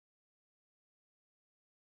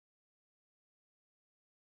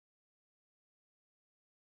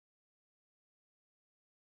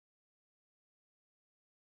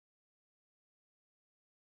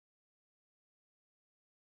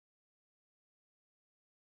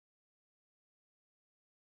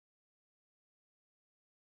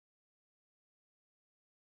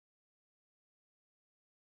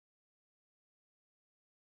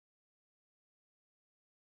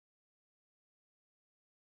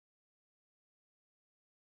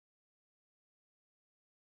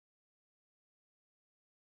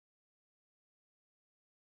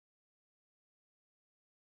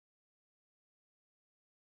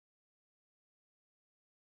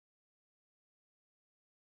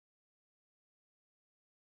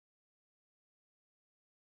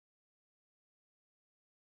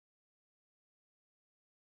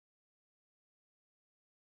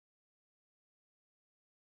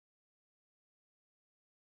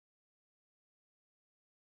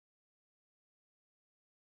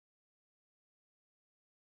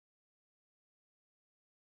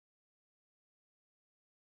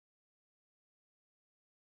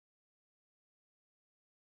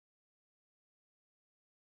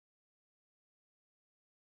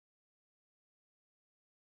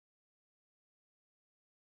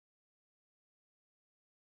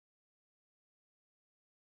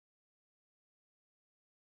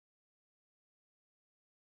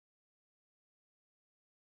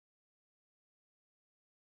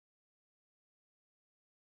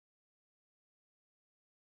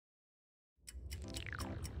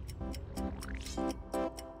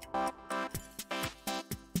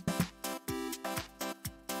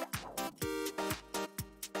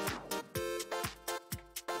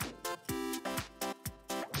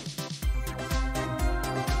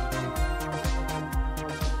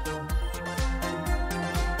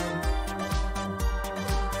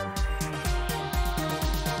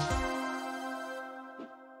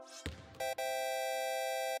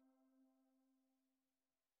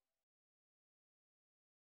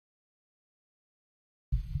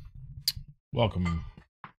Welcome,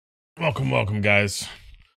 welcome, guys.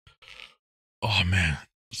 Oh man,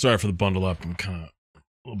 sorry for the bundle up. I'm kind of a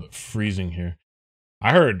little bit freezing here.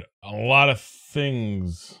 I heard a lot of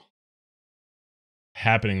things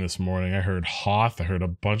happening this morning. I heard Hoth. I heard a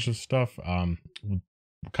bunch of stuff. Kind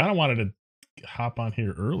of wanted to hop on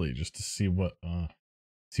here early just to see what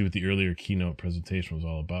the earlier keynote presentation was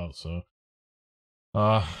all about. So,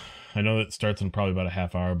 I know it starts in probably about a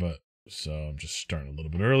half hour, but so I'm just starting a little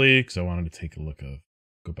bit early because I wanted to take a look at,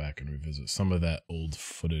 go back and revisit some of that old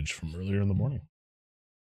footage from earlier in the morning.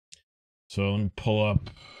 So let me pull up.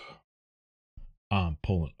 I'm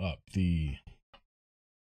pulling up the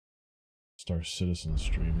Star Citizen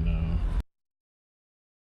stream now.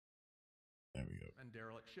 There we go. And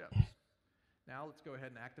derelict ships. Now let's go ahead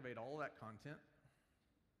and activate all of that content.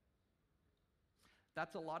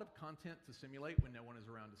 That's a lot of content to simulate when no one is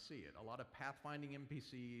around to see it. A lot of pathfinding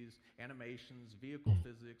NPCs, animations, vehicle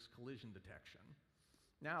physics, collision detection.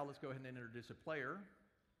 Now let's go ahead and introduce a player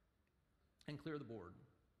and clear the board.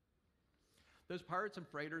 Those pirates and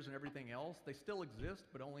freighters and everything else, they still exist,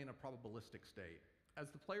 but only in a probabilistic state.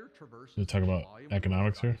 As the player traverses, we talk about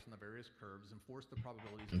economics here. On the various curves and force the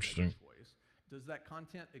probabilities Interesting. choice. Does that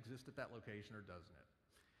content exist at that location or doesn't it?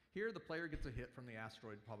 Here, the player gets a hit from the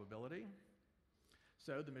asteroid probability.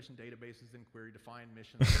 So the mission database is then queried to find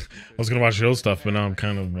missions. I was gonna watch the old stuff, but now I'm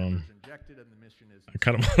kind of I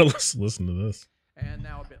kind of want to listen to this. And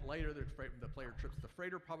now a bit later, the player trips the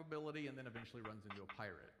freighter probability and then eventually runs into a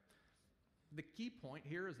pirate. The key point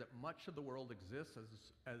here is that much of the world exists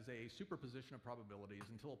as a superposition of probabilities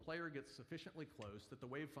until a player gets sufficiently close that the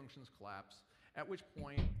wave functions collapse, at which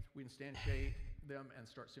point we instantiate them and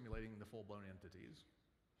start simulating the full-blown entities.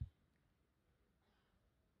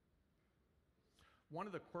 One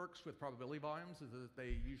of the quirks with probability volumes is that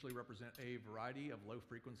they usually represent a variety of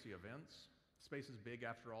low-frequency events. Space is big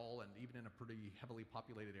after all, and even in a pretty heavily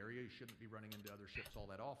populated area, you shouldn't be running into other ships all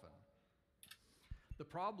that often. The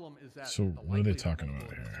problem is that so the what are they talking about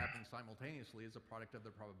here? Happening simultaneously is a product of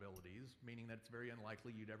their probabilities, meaning that it's very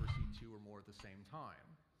unlikely you'd ever see two or more at the same time.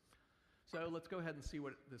 So let's go ahead and see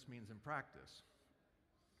what this means in practice.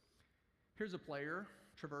 Here's a player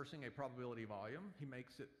traversing a probability volume. He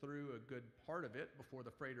makes it through a good part of it before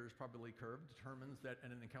the freighter's probability curve determines that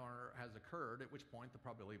an encounter has occurred, at which point the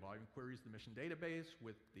probability volume queries the mission database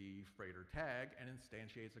with the freighter tag and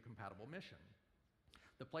instantiates a compatible mission.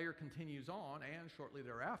 The player continues on, and shortly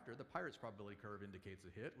thereafter, the pirate's probability curve indicates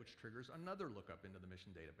a hit, which triggers another lookup into the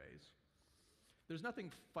mission database. There's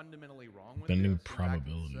nothing fundamentally wrong with Bending this.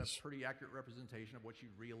 probabilities. It's a pretty accurate representation of what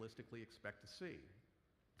you realistically expect to see.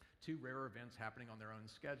 Two rare events happening on their own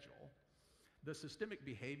schedule. The systemic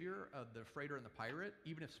behavior of the freighter and the pirate,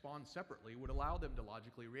 even if spawned separately, would allow them to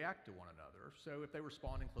logically react to one another. So if they were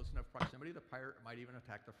spawned in close enough proximity, the pirate might even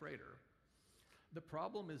attack the freighter. The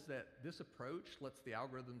problem is that this approach lets the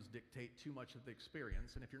algorithms dictate too much of the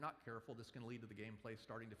experience, and if you're not careful, this can lead to the gameplay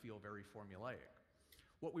starting to feel very formulaic.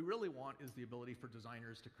 What we really want is the ability for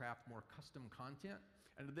designers to craft more custom content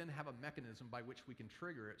and to then have a mechanism by which we can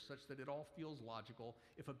trigger it such that it all feels logical,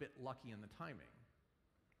 if a bit lucky in the timing.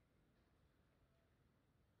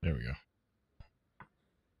 There we go.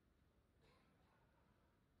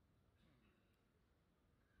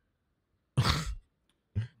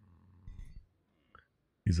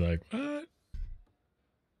 He's like, what?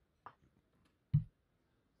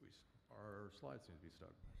 Our slides seem to be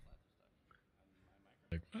stuck.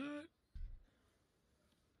 Like, what?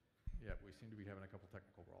 Yeah, we seem to be having a couple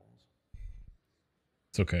technical problems.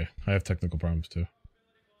 It's okay. I have technical problems too.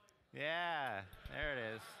 Yeah, there it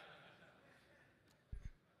is.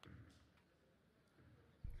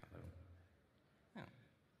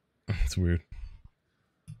 It's weird.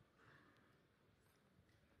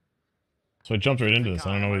 So I jumped right into this.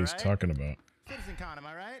 I don't know what he's talking about. CitizenCon, am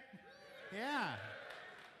I right? Yeah.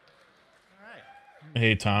 All right.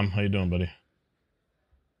 Hey, Tom. How you doing, buddy?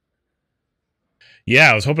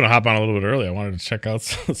 Yeah, I was hoping to hop on a little bit early. I wanted to check out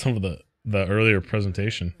some of the earlier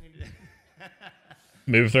presentation.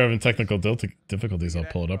 Maybe if they're having technical difficulties, I'll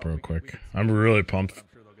pull it up real quick. I'm really pumped.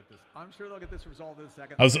 I'm sure they'll get this resolved in a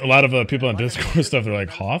second. A lot of people on Discord stuff, they're like,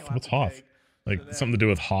 Hoth? What's Hoth? Like, something to do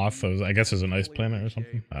with Hoth. I guess there's an ice planet or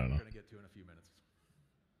something. I don't know.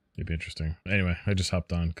 It'd be interesting. Anyway, I just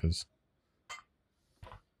hopped on because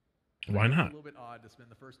why not? A little bit odd to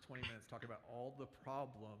spend the first 20 minutes talking about all the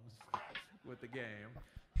problems with the game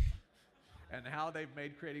and how they've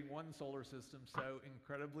made creating one solar system so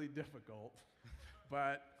incredibly difficult.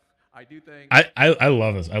 But I do think I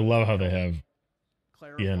love this. I love how they have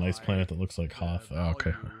an ice planet that looks like Hoth. Oh,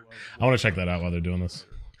 okay. I want to check that out while they're doing this.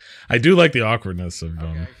 I do like the awkwardness of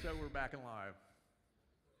Okay, so we're back in live.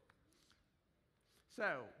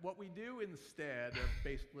 So what we do instead of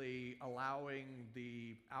basically allowing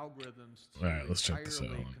the algorithms to All right, let's check this out.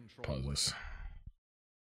 entirely control Pause what this.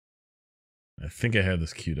 I think I had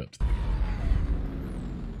this queued up.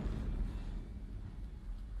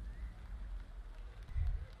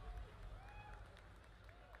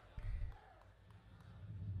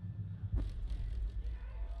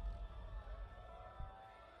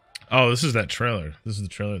 Oh, this is that trailer. This is the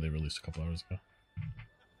trailer they released a couple hours ago.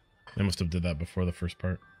 They must have did that before the first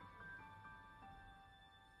part.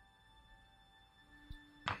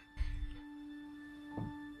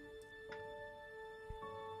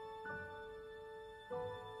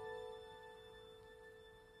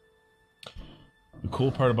 The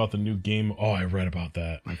cool part about the new game, oh, I read about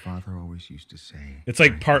that. My father always used to say, it's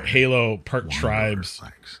like part Halo, part one Tribes,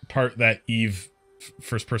 reflex. part that Eve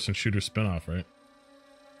first-person shooter spinoff, right?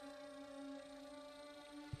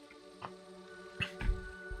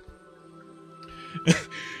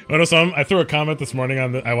 I threw a comment this morning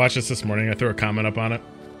on the. I watched this morning. I threw a comment up on it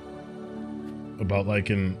about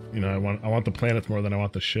like, I want the planets more than I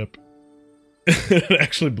want the ship. It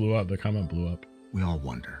actually blew up. The comment blew up. We all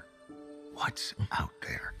wonder, what's out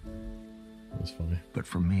there? It was funny. But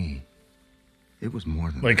for me, it was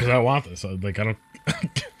more than like, that. because I want this. I don't.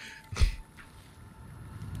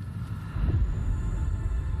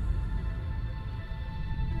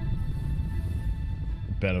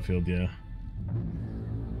 Battlefield, yeah.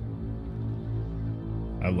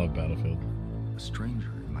 I love Battlefield. A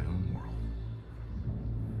stranger in my own world.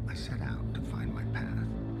 I set out to find my path.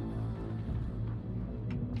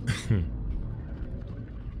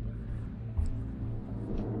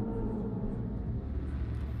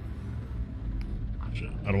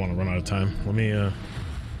 Shit, I don't want to run out of time. Let me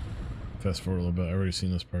fast forward a little bit. I already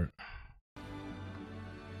seen this part.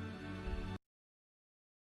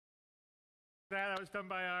 That was done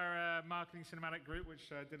by our marketing cinematic group, which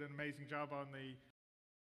did an amazing job on the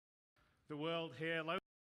world here.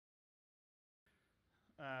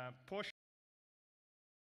 Porsche.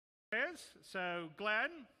 So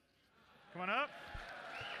Glenn, come on up.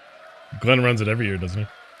 Glenn runs it every year, doesn't he?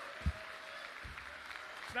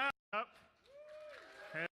 Stand up.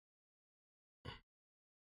 Here.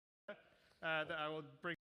 That I will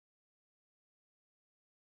bring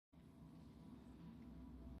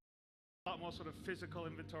a lot more sort of physical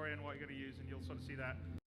inventory on what you're going to use, and you'll sort of see that.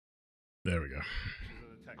 There we go. Pictures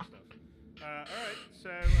of the tech stuff. All right, so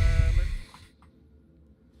let's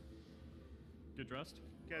get dressed.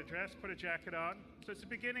 Get dressed, put a jacket on. So it's the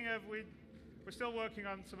beginning of we're still working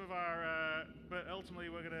on some of our, but ultimately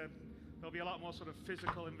there'll be a lot more sort of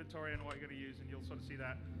physical inventory on what you're going to use, and you'll sort of see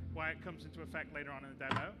that why it comes into effect later on in the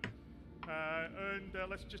demo. And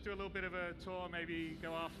let's just do a little bit of a tour. Maybe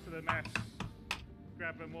go off to the mess,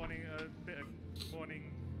 grab a bit of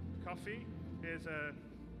morning coffee. Here's a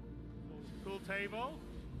little pool table.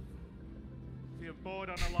 If you're bored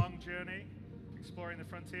on a long journey, exploring the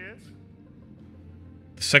frontiers.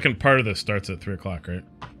 The second part of this starts at 3 o'clock, right?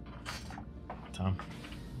 Tom.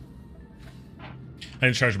 I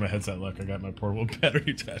didn't charge my headset. Look, I got my portable battery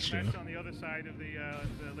attached. That's on the other side of the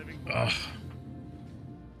living quarters.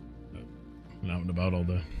 Been out and about all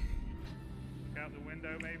day. Look out the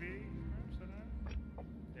window, maybe.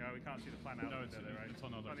 Yeah, we can't see the plan out the window there, right? It's on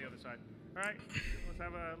the other side. All right, let's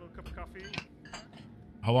have a little cup of coffee.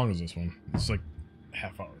 How long is this one? It's like a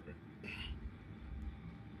half hour. Right?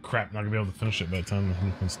 Crap, not gonna be able to finish it by the time the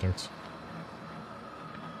one starts.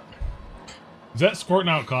 Is that squirting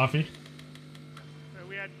out coffee? So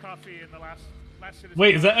we had coffee in the last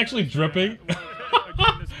Wait, is that actually dripping?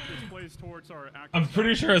 Again, this plays towards our active. I'm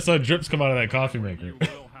pretty sure I saw drips come out of that coffee maker. You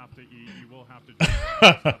will have to eat. You will have to drink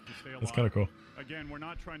stuff to stay alive. That's kind of cool. Again, we're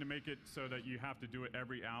not trying to make it so that you have to do it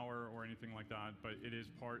every hour or anything like that, but it is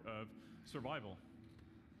part of survival.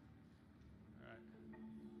 All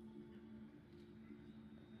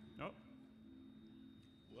right.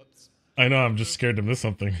 Oh. Whoops. I know. I'm just scared to miss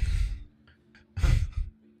something.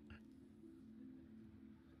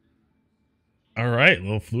 All right,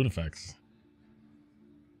 little fluid effects.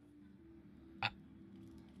 I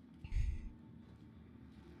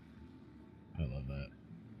love that.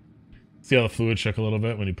 See how the fluid shook a little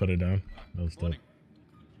bit when you put it down? That was dope.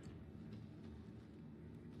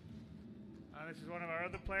 This is one of our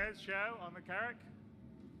other players, Joe, on the Carrack.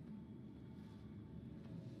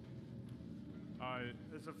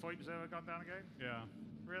 Has the VoIP server gone down again? Yeah.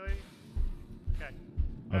 Really? Okay.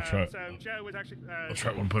 I'll try. So Joe was actually. I'll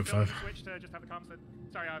try 1.5. Switch to just have the comms.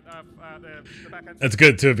 Sorry, the back end. That's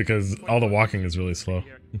good too because all the walking is really slow.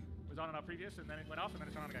 It was on in our previous, and then it went off, and then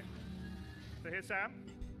it's on again. So here's Sam.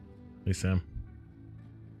 Hey Sam.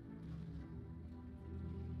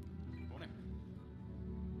 Morning.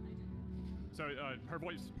 So her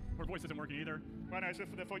voice isn't working either. Well, no, so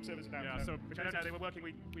for the VoIP servers are down. Yeah, so which I don't know, they were working.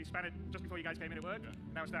 We spanned it just before you guys came in. It worked. Yeah.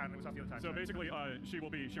 Now it's down. It was off the other time. So basically, she will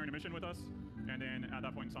be sharing a mission with us, and then at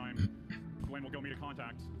that point in time, Glenn will go meet a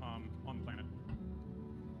contact on the planet.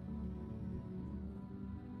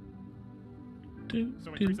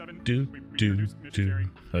 So in 3.7, we introduced mission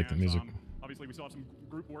sharing. I like the music. Obviously, we still have some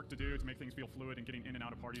group work to do to make things feel fluid and getting in and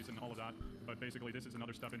out of parties and all of that. But basically, this is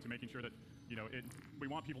another step into making sure that, you know, we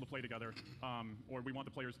want people to play together, or we want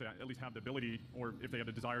the players to at least have the ability, or if they have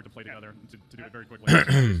the desire to play together, to do it very quickly.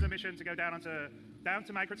 This is the mission to go down to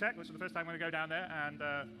Microtech, which is the first time we're going to go down there and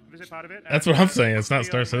visit part of it. That's what I'm saying. It's not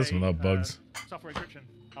Star Citizen without bugs. Software encryption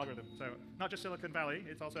algorithm. So not just Silicon Valley,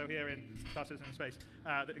 it's also here in Star Citizen space.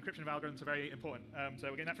 The encryption of algorithms are very important. So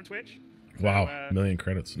we're getting that from Twitch. Wow, So, million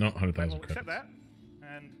credits. No, 100,000 we'll credits. accept that,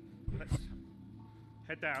 and let's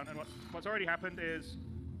head down. And what's already happened is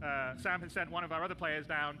Sam has sent one of our other players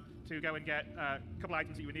down to go and get a couple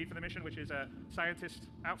items that you would need for the mission, which is a scientist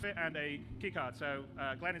outfit and a keycard. So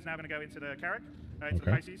Glenn is now going to go into the Carrack, into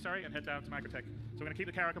the Pisces, sorry, and head down to Microtech. So we're going to keep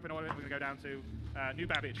the Carrack up in order, and we're going to go down to New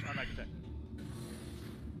Babbage on Microtech.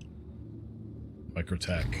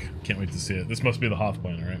 Microtech. Can't wait to see it. This must be the Hoth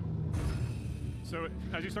planet, right? So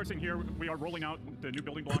as you start seeing here, we are rolling out the new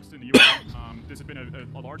building blocks in the U.S. This has been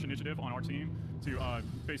a large initiative on our team to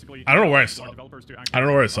basically. I don't know where I saw. Developers to I don't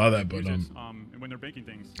know where I saw that, but and when they're making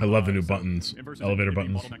things. I love the new buttons, elevator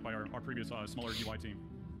buttons. Bottlenecked by our previous smaller UI team.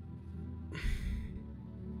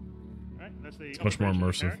 All right, that's the It's much more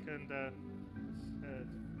immersive. And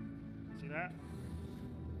see that.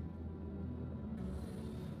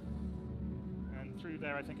 And through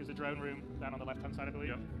there, I think, is the drone room down on the left-hand side, I believe.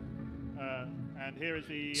 Yep. And here is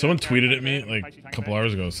the. Someone tweeted at me like a couple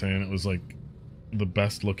hours ago saying it was like the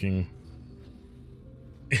best looking.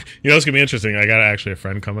 You know, it's gonna be interesting. I got actually a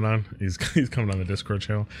friend coming on. He's coming on the Discord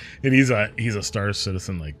channel, and he's a Star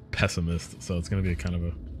Citizen like pessimist. So it's gonna be a kind of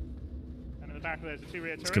a. And in the back there's the two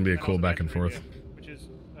rear turrets. It's gonna be a and cool also back and the rear, forth. which is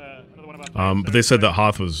another one of our. But they said that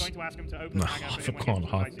Hoth was. Going to ask him to open No, the hangout I'm for him when calling he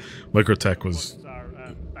it Hoth. gets to the Microtech was Our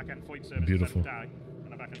back-end VoIP service beautiful. Die,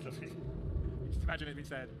 and our back-end does it. Just imagine it being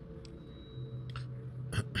said.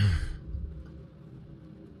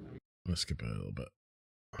 Let's skip it a little bit.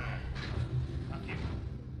 Thank you.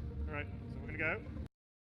 All right, so we're gonna go.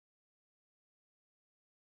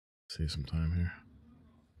 Save some time here.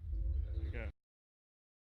 There we go.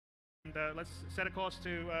 And let's set a course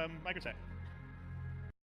to Microtech.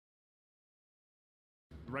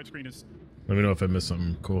 The right screen is. Let me know if I missed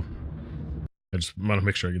something cool. I just want to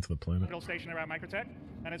make sure I get to the planet. Middle station around Microtech.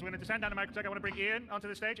 And as we're going to descend down to Microtech, I want to bring Ian onto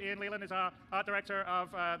the stage. Ian Leland is our art director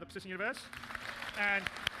of the Persistent Universe. And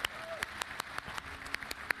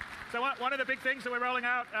so one of the big things that we're rolling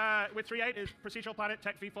out with 3.8 is Procedural Planet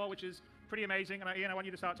Tech V4, which is pretty amazing. And Ian, I want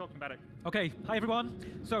you to start talking about it. Okay, hi everyone.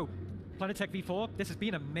 So, Planet Tech V4, this has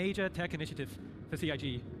been a major tech initiative for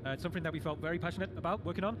CIG. It's something that we felt very passionate about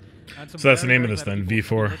working on. And So that's the name of this then,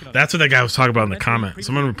 V4. That's what that guy was talking about in the comment.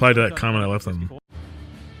 Someone replied to that comment I left on.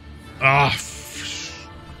 Ah.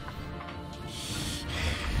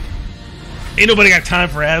 Ain't nobody got time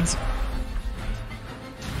for ads.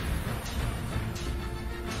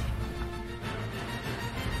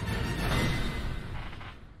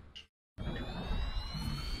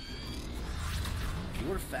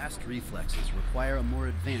 Your fast reflexes require a more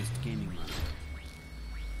advanced gaming mind.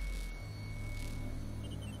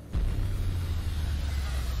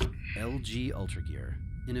 LG Ultra Gear.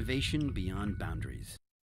 Innovation beyond boundaries.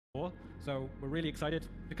 So we're really excited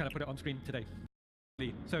to kind of put it on screen today.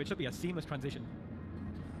 So it should be a seamless transition.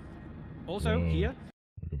 Also here,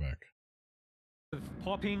 Go back. with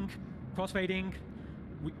popping, crossfading,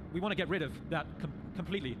 we want to get rid of that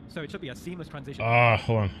completely. So it should be a seamless transition.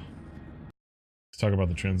 Hold on. Let's talk about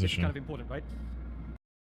the It's transition. kind of important, right?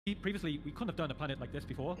 Previously, we couldn't have done a planet like this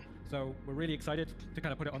before, so we're really excited to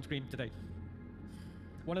kind of put it on screen today.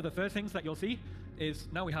 One of the first things that you'll see is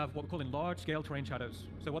now we have what we're calling large-scale terrain shadows.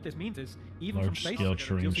 So what this means is, even from space, Large-scale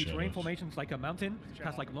terrain you'll see terrain shadows. formations like a mountain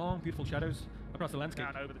has like long, beautiful shadows across the landscape.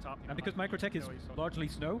 Down over the top. And because Microtech is largely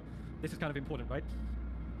snow, this is kind of important, right?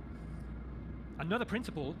 Another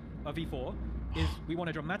principle of V4 is we want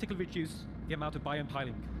to dramatically reduce the amount of biome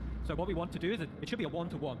piling. So what we want to do is it should be a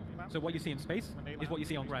one-to-one. So what you see in space is what you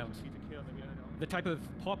see on ground. The type of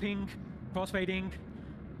popping, crossfading,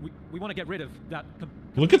 we want to get rid of that.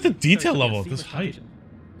 Look at the detail So level it's at a this seamless height. transition.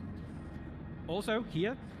 Also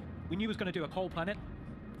here, we knew we was going to do a cold planet.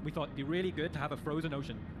 We thought it'd be really good to have a frozen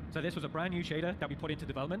ocean. So this was a brand new shader that we put into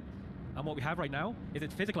development. And what we have right now is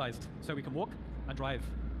it's physicalized, so we can walk and drive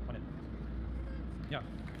on it. Yeah.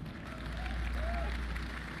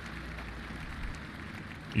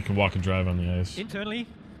 You can walk and drive on the ice. Internally,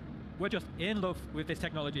 we're just in love with this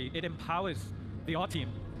technology. It empowers the art team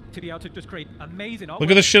to be able to just create amazing artwork.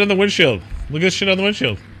 Look at the shit on the windshield. Look at the shit on the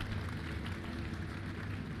windshield.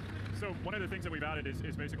 So one of the things that we've added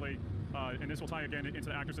is basically, and this will tie again into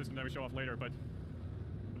the actor system that we show off later, but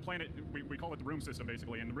the planet, we call it the room system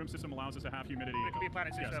basically, and the room system allows us to have humidity. It could be a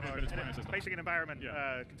planet system Yes, or it's a planet system. basically an environment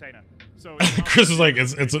container. So Chris is like,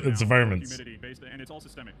 it's environments. Humidity based, and it's all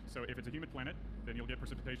systemic. So if it's a humid planet, then you'll get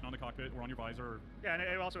precipitation on the cockpit or on your visor. Yeah, and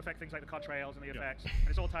it will also affect things like the contrails and the effects, and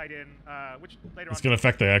it's all tied in, which later on... It's going to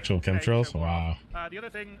affect the actual chemtrails? So Wow. the other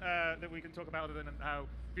thing that we can talk about, other than how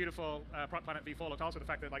beautiful Planet V4 looks, also the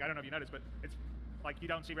fact that, like, I don't know if you noticed, but it's like you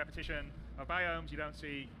don't see repetition of biomes, you don't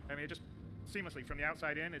see, I mean, it just seamlessly from the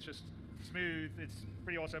outside in, it's just smooth, it's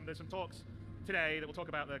pretty awesome. There's some talks today that will talk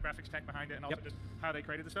about the graphics tech behind it and also just how they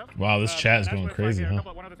created the stuff. Wow, this chat is going crazy, huh?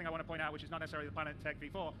 One other thing I want to point out, which is not necessarily the Planet Tech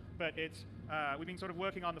V4, but it's we've been sort of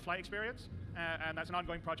working on the flight experience, and that's an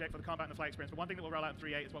ongoing project for the combat and the flight experience. But one thing that we'll roll out in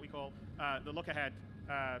 3.8 is what we call the look-ahead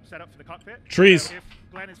setup for the cockpit. Trees. So if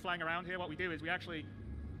Glenn is flying around here, what we do is we actually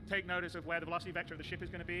take notice of where the velocity vector of the ship is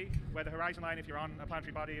going to be, where the horizon line, if you're on a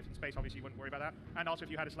planetary body, if in space, obviously you wouldn't worry about that, and also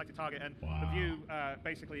if you had a selected target, and the view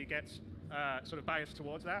basically gets sort of biased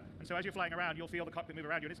towards that. And so as you're flying around, you'll feel the cockpit move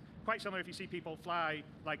around you. And it's quite similar if you see people fly,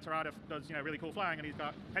 like Tarada does, you know, really cool flying, and he's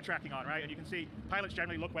got head tracking on, right? And you can see pilots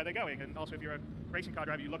generally look where they're going, and also if you're a racing car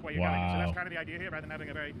driver, you look where you're going. So that's kind of the idea here, rather than having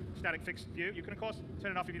a very static, fixed view. You can, of course,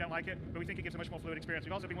 turn it off if you don't like it, but we think it gives a much more fluid experience.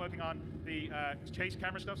 We've also been working on the chase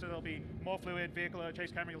camera stuff, so there'll be more fluid vehicle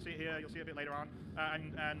chase camera. You'll see it here, you'll see it a bit later on,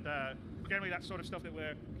 and generally that sort of stuff that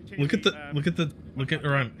we're continuing. Look at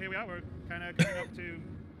around. Here we are. We're kind of coming up to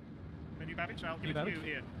the new Babbage. So I'll give it to you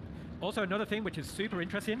here. Also, another thing which is super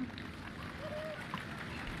interesting.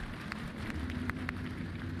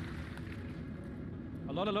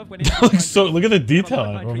 A lot of love went into So look at the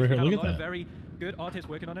detail over here. Look at that. Very good artists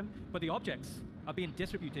working on them, but the objects are being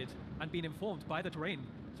distributed and being informed by the terrain.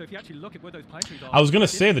 So if you actually look at where those pine trees are, I was gonna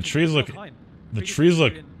say the trees look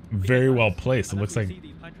very well placed. It looks like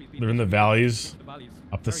they're in the valleys,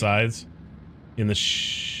 up the sides, in the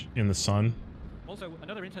sun. Also,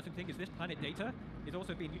 another interesting thing is this planet data is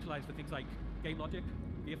also being utilized for things like game logic,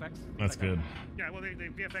 VFX. That's good. Yeah, well, the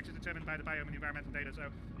VFX is determined by the biome and the environmental data, so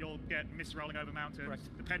you'll get mists rolling over mountains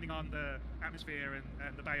depending on the atmosphere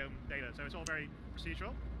and the biome data. So it's all very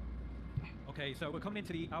procedural. Okay, so we're coming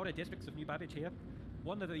into the outer districts of New Babbage here.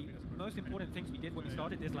 One of the most important things we did when we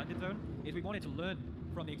started this landing zone is we wanted to learn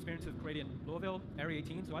from the experience of creating Lorville, Area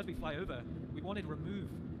 18. So as we fly over, we wanted to remove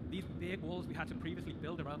these big walls we had to previously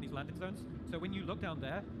build around these landing zones. So when you look down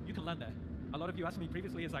there, you can land there. A lot of you asked me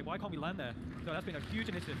previously, is like, why can't we land there? So that's been a huge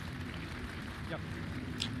initiative. Yep.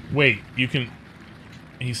 Wait, you can...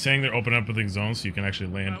 He's saying they're opening up building zones so you can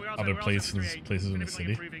actually land other places in the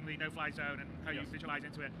city. Improving the no-fly zone and how you visualize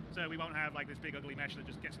into it, so we won't have like this big ugly mesh that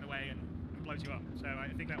just gets in the way and blows you up. So I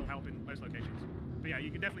think that will help in most locations. But yeah,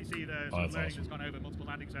 you can definitely see the sort of learning that's gone over multiple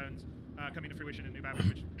landing zones coming to fruition in New Babbage,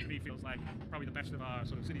 which to me feels like probably the best of our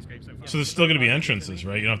sort of cityscape so far. So there's still going to be entrances,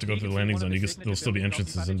 right? You don't have to go through the landing zone. There'll still be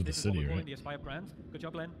entrances into the city, right? Good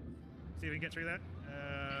job, Len. See if we can get through that.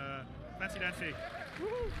 Fancy dancy.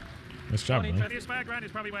 Nice job, man. The Aspire Grand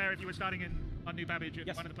is probably where, if you were starting on New Babbage,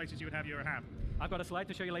 one of the places you would have your hab. I've got a slide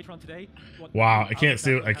to show you later on today. Wow, I can't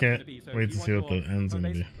wait to see what the end's going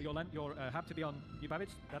to be. Your hab to be on New Babbage,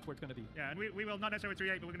 that's where it's going to be. Yeah, and we will not necessarily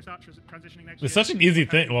 3.8, but we're going to start transitioning next year. It's such an easy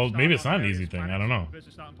thing. Well, maybe it's not an easy thing. I don't know.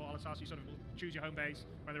 Versus starting Port Olisar, you sort of choose your home base.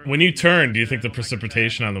 When you turn, do you think the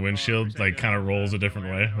precipitation on the windshield like kind of rolls a different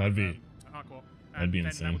way? That'd be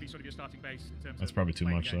insane. That would be sort of your starting base in terms That's probably too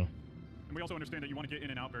much, though. And we also understand that you want to get in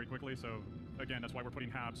and out very quickly, so again, that's why we're putting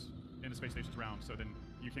habs in the space stations around, so then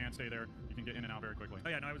you can stay there, you can get in and out very quickly. Oh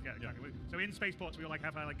yeah, no, exactly. So in spaceports, we'll like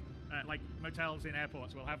have like motels in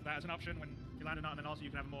airports. We'll have that as an option when you land or not, and then also you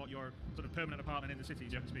can have your sort of permanent apartment in the city,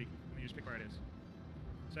 so to speak, and you just pick where it is.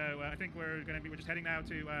 So I think we're just heading now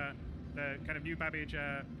to the kind of New Babbage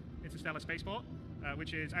interstellar spaceport,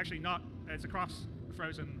 which is actually not. It's across the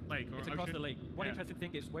frozen lake. Or it's across ocean. the lake. One interesting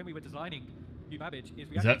thing is when we were designing New Babbage,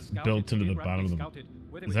 is that built into the bottom of the?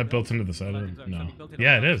 Is that built into the side of the? No.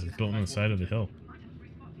 Yeah, it is. It's built into the side of the hill.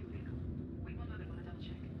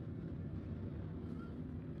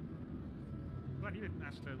 Well, you didn't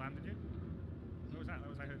ask to land, did you? What was that? That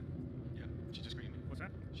was I heard. Yeah, she just greeted me. What's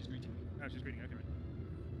that? She's greeting me. Oh, she's greeting. Okay.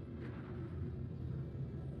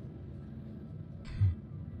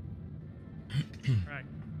 Right.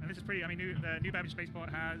 And this is pretty. I mean, the New Babbage spaceport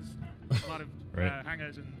has a lot of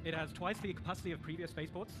hangars, and it has twice the capacity of previous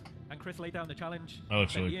spaceports. And Chris laid down the challenge. Oh,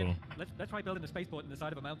 that's really cool. Let's try building a spaceport in the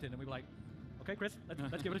side of a mountain, and we were like, okay, Chris,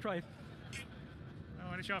 let's give it a try.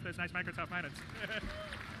 Oh, and to show off those nice Microsoft mounts.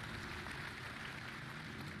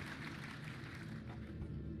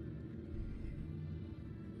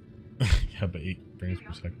 Yeah, but 8 frames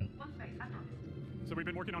per second. So we've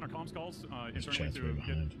been working on our comms calls internally to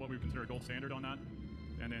get what we consider a gold standard on that,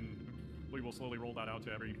 and then we will slowly roll that out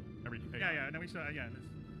to every. Yeah, and then we still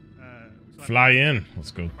Fly in.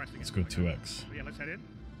 Let's go 2x. Yeah, let's head in.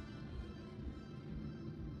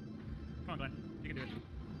 Come on, Glenn. You can do it.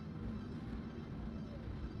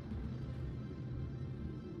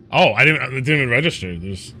 Oh, it didn't even register.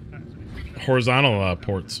 There's horizontal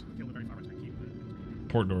ports.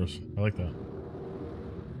 Port doors. I like that.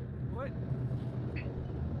 What?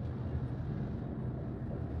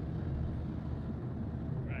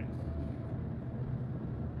 Right.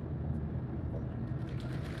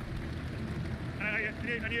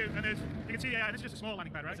 And there's, you can see, this is just a small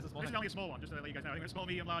landing pad, right? This is only a small one, just to let you guys know. I think it's small,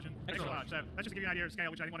 medium, large, and extra large. So that's just to give you an idea of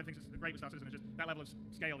scale, which I think one of the things that's great with Star Citizen is just that level of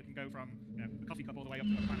scale that can go from a coffee cup all the way up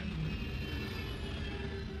to the planet.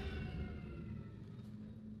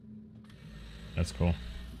 That's cool.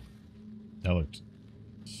 That looked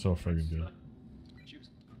so friggin' good.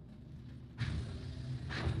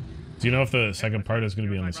 Do you know if the second part is going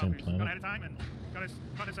to be on the same planet? Got time and got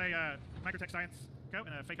us a Microtech Science coat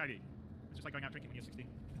and a fake ID. It's just like going out drinking when you're 16.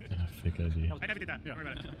 Fake ID. I never did that. Yeah. Don't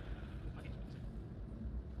worry about it.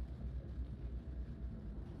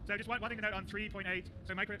 So just one thing to note on 3.8.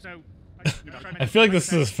 So I feel like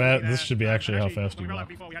this is fast. This should be actually how fast we walk.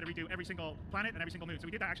 Before we had to redo every single planet and every single moon. So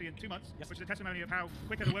we did that actually in 2 months, which is a testimony of how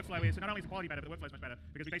quicker the workflow is. So not only is the quality better, but the workflow is much better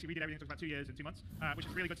because we basically redid everything. It took about 2 years and 2 months, which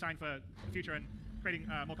is a really good sign for the future and creating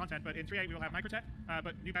more content. But in 3.8 we will have Microtech,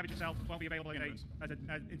 but New Babbage itself won't be available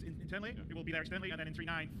internally. It will be there externally, and then in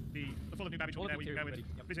 3.9 the full of New Babbage will be there. We can go and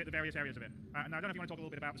visit the various areas of it. And I don't know if you want to talk a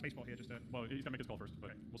little bit about the spaceport here. Just to, well, he's gonna make his call first,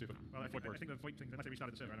 but we'll see if it I think the VoIP thing, unless they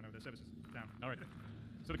restarted the server, I don't know. The service is down. All right.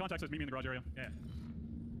 So the contact says meet me in the garage area. Yeah.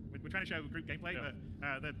 We're trying to show group gameplay, but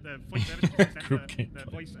the voice service,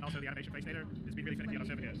 the voice and also the animation face data has been really finicky on our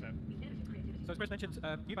server here. So as Chris mentioned,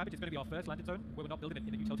 New Babbage is going to be our first landing zone where we're not building it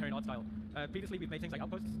in a utilitarian art style. Previously, we've made things like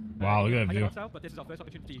outposts. Wow, look at that view. Art style, but this is our first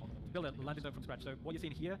opportunity to build a landing zone from scratch. So what you're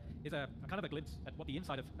seeing here is a kind of a glimpse at what the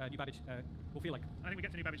inside of New Babbage will feel like. I think we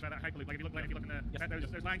get to New Babbage by that hyperloop. Like if you look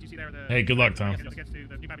in those lines you see there are the... Hey, good luck, Tom. It gets to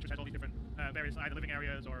the New Babbage, which has all these different various either living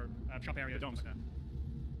areas or shop areas. The domes.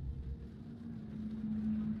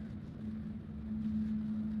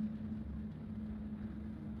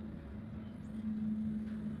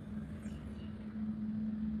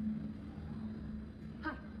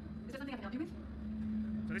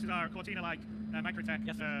 So this is our Cortina-like Microtech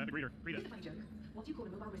reader. Here's a funny joke. What do you call a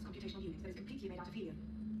mobile risk computational unit that is completely made out of helium?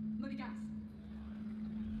 Moby gas.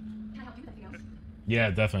 Can I help you with anything else? Yeah,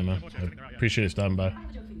 definitely, man. I appreciate it stopping by.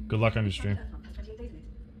 Good luck on your stream.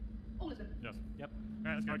 All of them. Yes. Yep.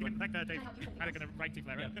 Let's go. Thank Dave. Haddock and the right team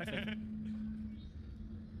player.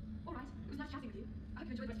 All right. It was nice chatting with you. I hope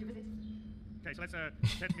you enjoyed the rest of your visit. Okay, so let's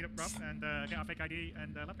head to meet up Rob and get our fake ID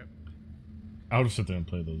and love coat. I'll just sit there and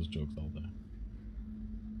play those jokes all day.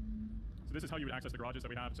 So this is how you would access the garages that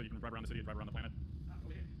we have, so you can drive around the city and drive around the planet.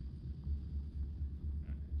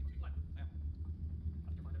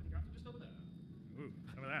 Just over there. Ooh,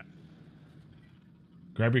 over there.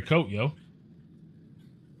 Grab your coat, yo.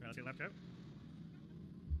 Let's get left coat.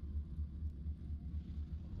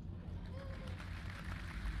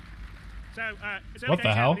 So, it's what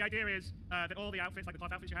the hell? The idea is that all the outfits, like the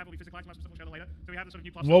cloth outfits you have, will be physicalized. We'll show them later. So we have the sort of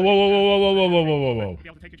new cloth. Whoa, whoa, whoa, whoa, whoa, whoa, whoa, whoa, whoa, whoa. You'll be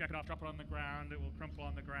able to take your jacket off, drop it on the ground. It will crumple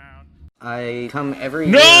on the ground. I come every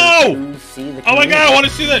year to see the Oh my god, I want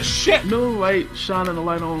to see that shit! Moonlight shining the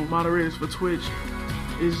light on moderators for Twitch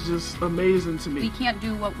is just amazing to me. We can't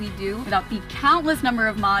do what we do without the countless number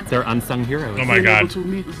of mods. They're unsung heroes. Oh my god.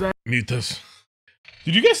 Mute this.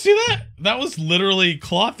 Did you guys see that? That was literally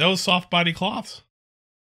cloth. That was soft body cloths.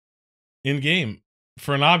 In game.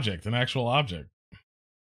 For an object, an actual object.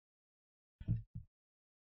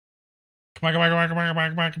 Come on, come on, come on, come on, come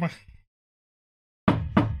on, come on, come on.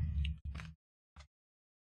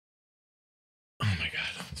 Oh my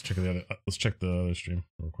god. Let's check the other stream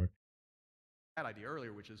real quick. That idea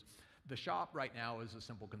earlier, which is the shop right now is a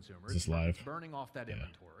simple consumer. Is this live? It's burning off that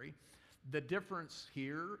inventory. The difference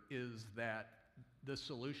here is that the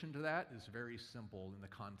solution to that is very simple in the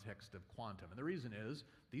context of quantum. And the reason is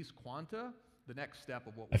these quanta, the next step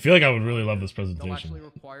of what I feel like I would really love this presentation. They'll actually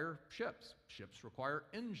require ships. Ships require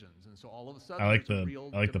engines, and so all of a sudden I like there's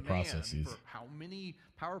the processes. For how many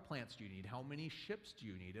power plants do you need? How many ships do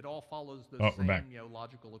you need? It all follows the we're back. same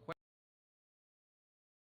logical equation.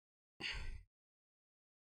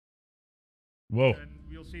 Whoa. And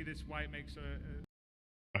you'll see this why it makes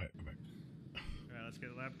a Alright, go back. let's get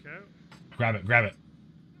a lab coat. Grab it, grab it.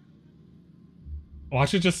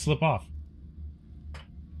 Watch it just slip off.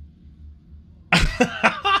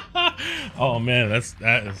 Oh man,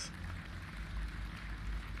 that is.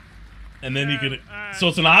 And then you could. So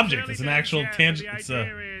it's an object. It's an actual tangent. It's a.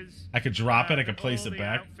 I could drop it. I could place it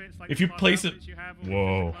back. If you place it.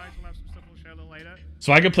 Whoa.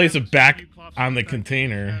 So I could place it back on the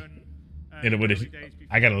container, and it would.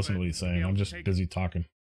 I gotta listen to what he's saying. I'm just busy talking.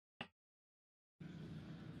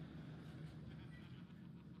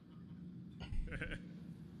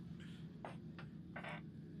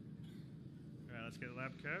 Alright, let's get a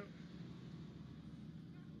lab coat.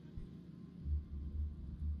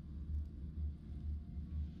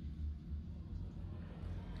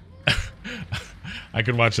 I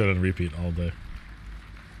could watch that on repeat all day.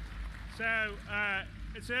 So,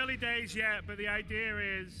 it's early days yet, but the idea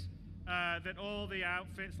is that all the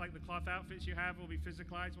outfits, like the cloth outfits you have, will be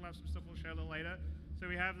physicalized. We'll have some stuff we'll show a little later. So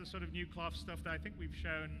we have the sort of new cloth stuff that I think we've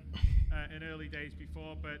shown in early days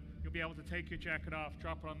before, but you'll be able to take your jacket off,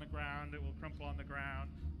 drop it on the ground, it will crumple on the ground,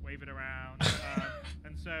 wave it around.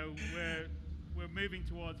 And so we're moving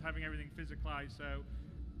towards having everything physicalized. So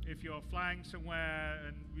if you're flying somewhere,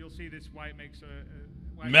 and you'll see this white makes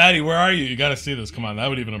a Maddie, where are you? You gotta see this. Come on, that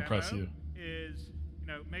would even impress you. Is, you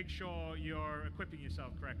know, make sure you're equipping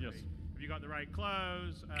yourself correctly. Yes. Have you got the right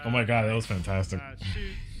clothes? Oh my god, that was fantastic.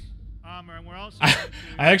 Suits, armor, and we're also.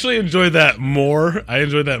 I actually enjoyed that more. I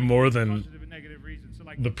enjoyed that more than so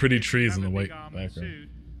like, the pretty trees in the white background. Suit,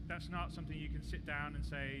 that's not something you can sit down and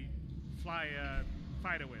say fly a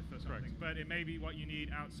fighter with or something. Correct. But it may be what you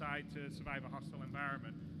need outside to survive a hostile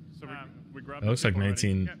environment. So we grabbed. That looks like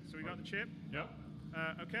 19. Yep, so we got the chip. Yep.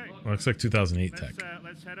 Okay. Looks like 2008 tech.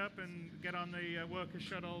 Let's head up and get on the worker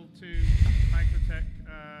shuttle to Microtech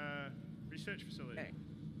research facility. Okay.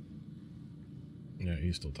 Yeah,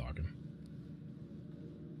 he's still talking.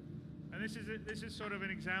 And this is sort of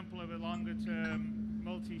an example of a longer-term,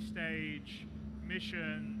 multi-stage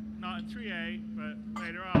mission, not in 3.8, but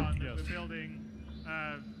later on. That we're building.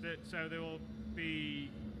 So there will be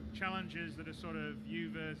challenges that are sort of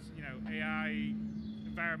you versus, you know, AI.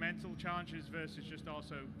 Environmental challenges versus just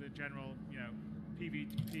also the general, you know,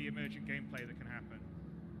 PvP emergent gameplay that can happen.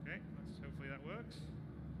 Okay, hopefully that works.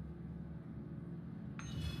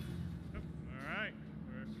 Oh, all right,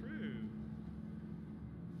 we're through.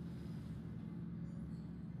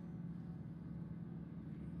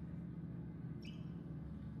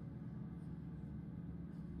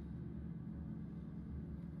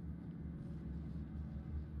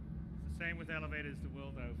 It's the same with elevators the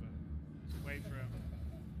world over. Just wait for them.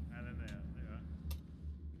 And then there we are.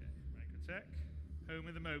 Okay, Microtech, home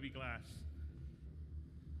of the Moby glass.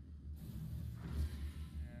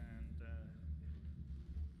 And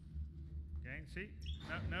again, see,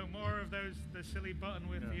 no more of those the silly button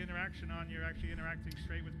with the interaction on. You're actually interacting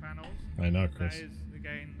straight with panels. I know, Chris. That is,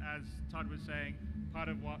 again, as Todd was saying, part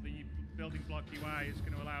of what the building block UI is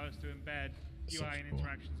going to allow us to embed UI and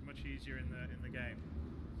interactions much easier in the game.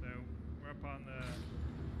 So we're up on the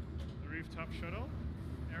rooftop shuttle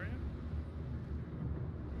area.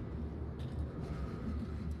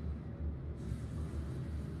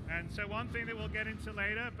 And so one thing that we'll get into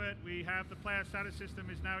later, but we have the player status system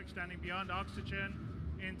is now extending beyond oxygen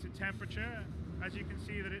into temperature. As you can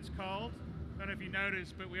see that it's cold. I don't know if you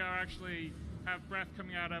noticed, but we are actually have breath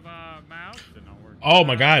coming out of our mouth. Did not work. Oh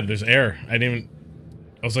my god, there's air. I didn't even...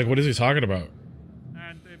 I was like, what is he talking about?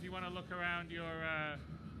 And if you want to look around your...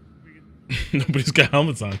 Nobody's got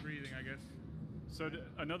helmets on. Breathing, I guess. So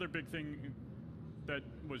another big thing that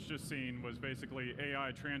was just seen was basically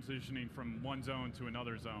AI transitioning from one zone to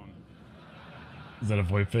another zone. Is that a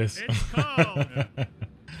VoIP face? It's cold.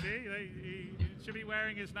 See, he should be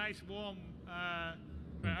wearing his nice warm. All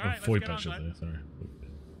right, VoIP, I should say. Sorry.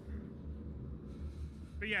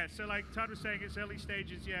 But yeah, so like Todd was saying, it's early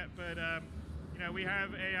stages yet, but you know, we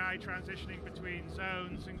have AI transitioning between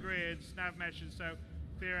zones and grids, nav meshes. So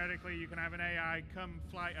theoretically, you can have an AI come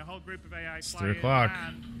fly, a whole group of AI it's fly 3 o'clock.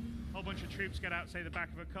 and a whole bunch of troops get out, say the back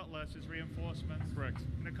of a cutlass as reinforcements. Correct.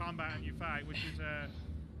 In a combat and you fight, which is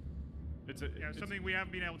something we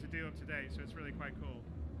haven't been able to do up to date. So it's really quite cool.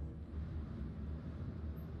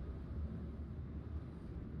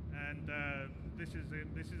 And this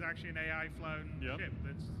is actually an AI flown ship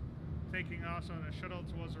that's taking us on a shuttle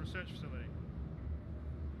towards a research facility.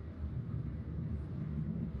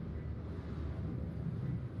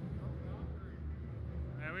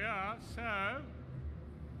 There we are. So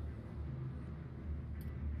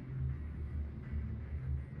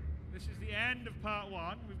this is the end of part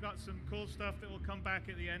 1. We've got some cool stuff that will come back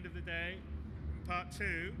at the end of the day in part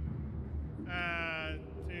 2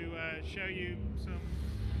 to show you some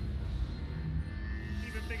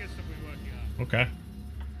even bigger stuff we're working on. Okay.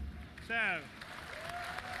 So,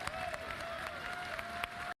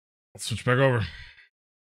 Let's switch back over.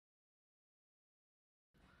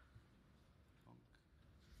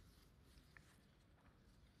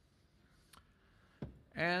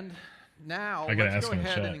 And now I gotta let's ask go in the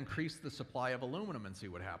ahead and chat. increase the supply of aluminum and see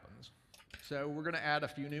what happens. So we're going to add a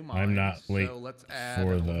few new mines. I'm not late so let's add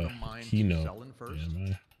for an the aluminum mine keynote. to Selin first. Am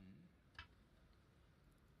I?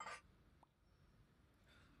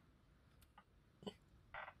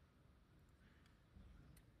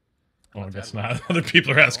 Oh, I guess not. Other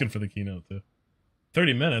people are asking for the keynote too.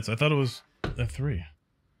 30 minutes? I thought it was F3.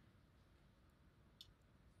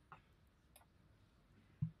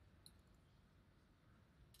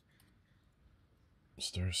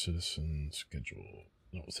 Star Citizen schedule.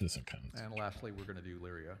 No, CitizenCon. And lastly, we're going to do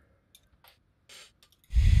Lyria.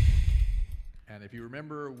 And if you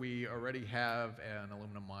remember, we already have an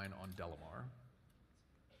aluminum mine on Delamar.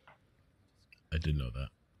 I did know that.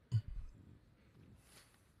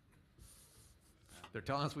 They're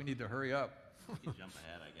telling us we need to hurry up. You jump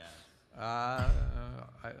ahead, I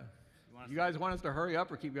guess. You guys want us to hurry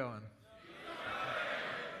up or keep going?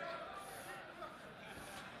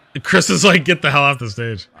 Chris is like, get the hell off the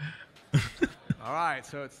stage. All right,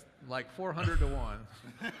 so it's like 400 to 1.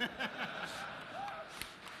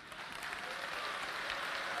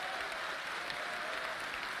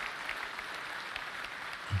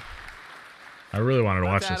 I really wanted to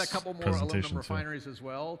watch Let's add this a couple more presentation aluminum too. refineries as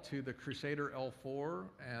well to the Crusader L4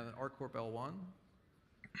 and ArcCorp L1.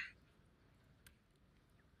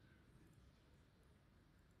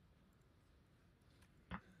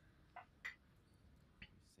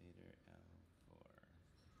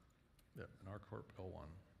 Yep, and ArcCorp L1.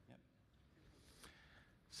 Yep.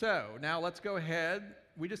 So now let's go ahead.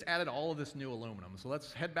 We just added all of this new aluminum. So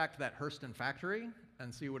let's head back to that Hurston factory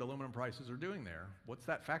and see what aluminum prices are doing there. What's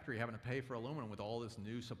that factory having to pay for aluminum with all this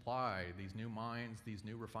new supply, these new mines, these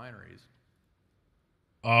new refineries?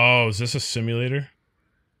 Oh, is this a simulator?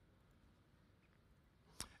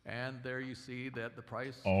 And there you see that the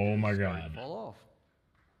price Oh my is starting God. to fall off.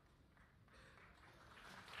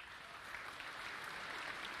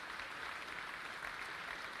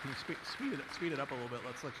 Can you speed it up a little bit?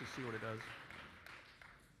 Let's you see what it does.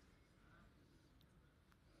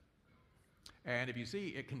 And if you see,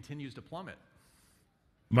 it continues to plummet.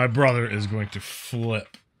 My brother is going to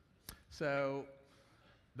flip. So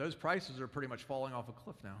those prices are pretty much falling off a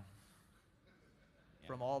cliff now.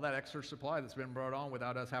 From all that extra supply that's been brought on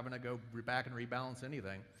without us having to go back and rebalance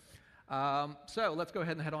anything. So let's go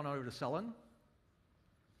ahead and head on over to Selin.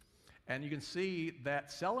 And you can see that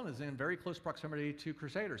Selin is in very close proximity to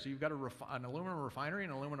Crusader. So you've got an aluminum refinery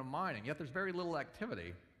and aluminum mining, yet there's very little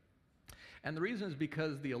activity. And the reason is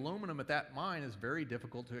because the aluminum at that mine is very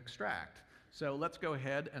difficult to extract. So let's go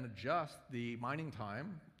ahead and adjust the mining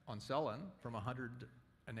time on Selin from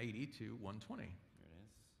 180 to 120.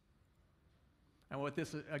 And what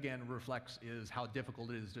this, again, reflects is how difficult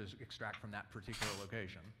it is to extract from that particular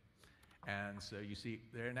location. And so you see,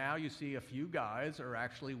 there now you see a few guys are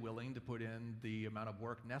actually willing to put in the amount of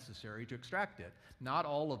work necessary to extract it. Not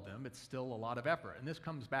all of them, it's still a lot of effort. And this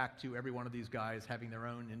comes back to every one of these guys having their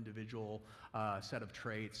own individual set of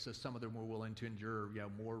traits. So some of them were willing to endure,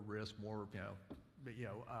 more risk, more,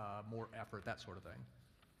 more effort, that sort of thing.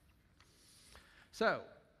 So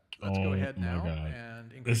let's go ahead now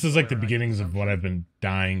and increase. This is like the beginnings of what I've been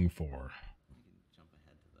dying for.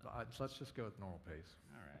 Let's just go with normal pace.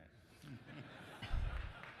 All right.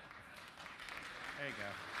 There you go.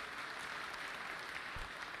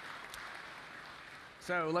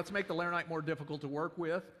 So let's make the Laranite more difficult to work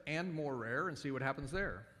with and more rare and see what happens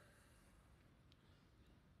there.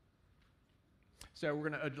 So we're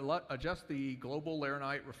going to adjust the global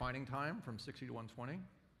Laranite refining time from 60 to 120.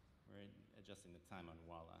 We're adjusting the time on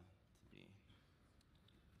Walla to be.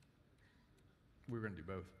 We're going to do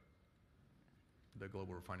both. The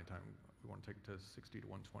global refining time, we want to take it to 60 to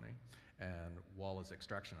 120. And Walla's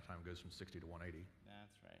extraction time goes from 60 to 180.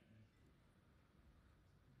 That's right.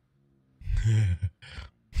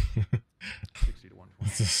 60 to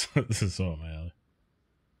 120. This is so up my alley.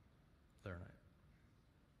 Laranite.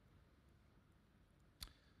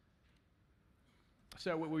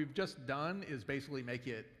 So what we've just done is basically make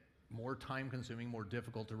it more time consuming, more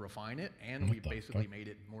difficult to refine it, and we've basically made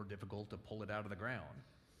it more difficult to pull it out of the ground.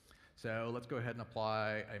 So let's go ahead and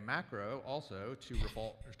apply a macro also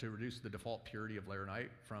to reduce the default purity of Laranite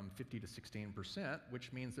from 50 to 16%,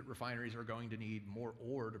 which means that refineries are going to need more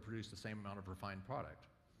ore to produce the same amount of refined product.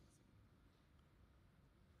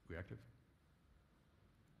 Reactive.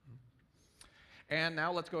 And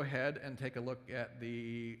now let's go ahead and take a look at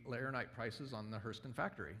the Laranite prices on the Hurston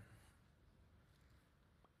factory.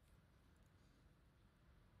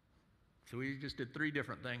 So we just did 3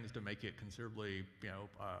 different things to make it considerably,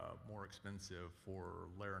 more expensive for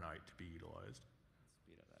Laranite to be utilized.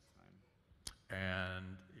 Speed up that time.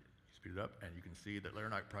 And you speed it up, and you can see that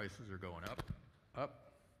Laranite prices are going up.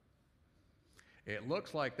 It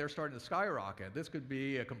looks like they're starting to skyrocket. This could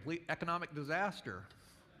be a complete economic disaster.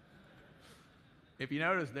 If you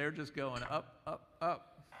notice, they're just going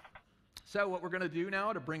up. So what we're going to do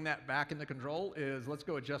now to bring that back into control is let's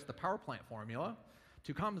go adjust the power plant formula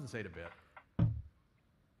to compensate a bit.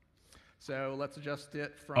 So let's adjust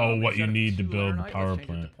it from what you need to build the power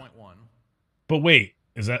plant. 0.1. But wait,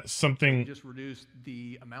 is that something? Just reduce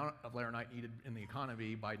the amount of Laranite needed in the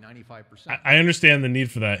economy by 95%. I understand the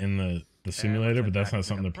need for that in the simulator, but that's not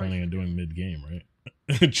something they're planning on doing mid-game,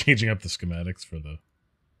 right? Changing up the schematics for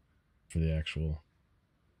the actual.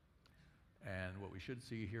 And what we should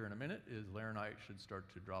see here in a minute is Laranite should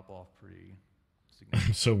start to drop off pretty significantly.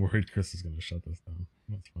 I'm so worried Chris is going to shut this down.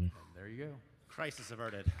 That's funny. And there you go. Crisis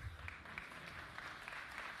averted.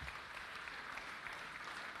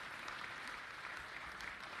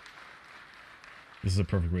 This is a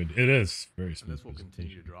perfect way. It is very smooth. And this will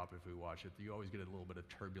continue to drop if we watch it. You always get a little bit of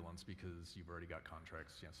turbulence because you've already got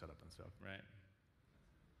contracts set up and stuff. Right.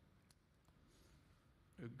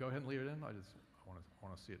 Go ahead and leave it in. I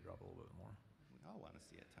want to see it drop a little bit more. We all want to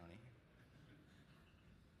see it, Tony.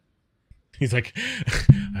 He's like,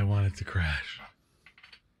 I want it to crash.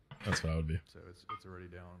 That's what I would be. So it's already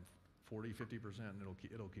down 40, 50%, and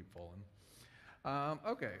it'll keep falling.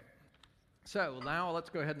 Okay. So now let's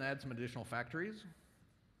go ahead and add some additional factories.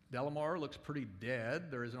 Delamar looks pretty dead.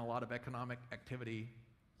 There isn't a lot of economic activity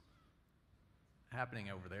happening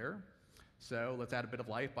over there. So let's add a bit of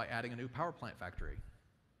life by adding a new power plant factory.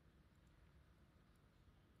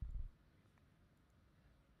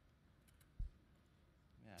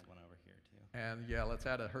 Yeah, one over here too. And yeah, let's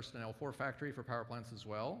add a Hurston L4 factory for power plants as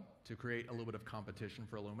well to create a little bit of competition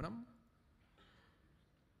for aluminum.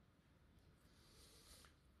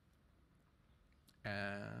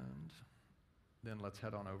 And then let's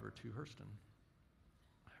head on over to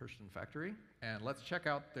Hurston factory, and let's check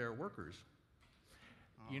out their workers.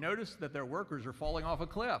 You notice that their workers are falling off a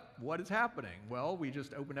cliff. What is happening? Well, we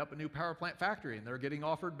just opened up a new power plant factory, and they're getting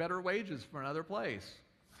offered better wages from another place.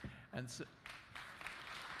 And so,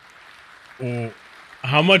 well,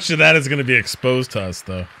 how much of that is going to be exposed to us,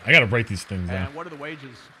 though? I got to break these things down. And what are the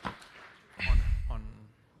wages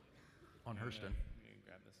on Hurston?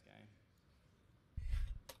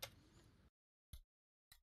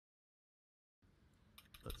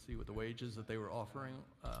 Let's see what the wages that they were offering.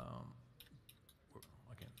 I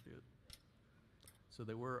can't see it. So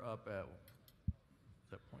they were up at,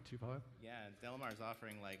 is that 0.25? Yeah, Delamar's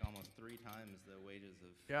offering like almost 3 times the wages of.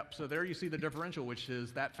 Yep. So there you see the differential, which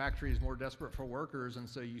is that factory is more desperate for workers, and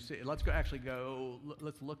so you see. Let's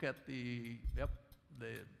look at the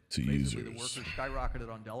basically users. The workers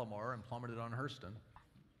skyrocketed on Delamar and plummeted on Hurston.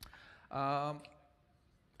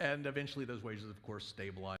 And eventually those wages, of course,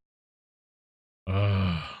 stabilize.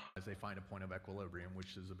 As they find a point of equilibrium,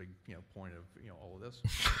 which is a big point of all of this.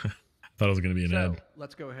 Thought it was going to be an ad.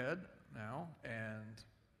 Let's go ahead now and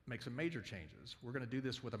make some major changes. We're going to do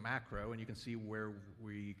this with a macro, and you can see where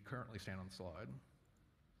we currently stand on the slide.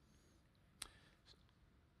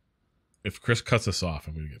 If Chris cuts us off,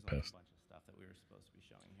 I'm going to get pissed. A bunch of stuff that we were supposed to be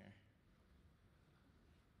showing here.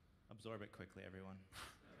 Absorb it quickly, everyone.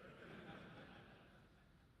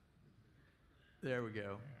 There we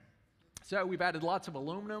go. So we've added lots of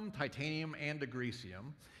aluminum, titanium, and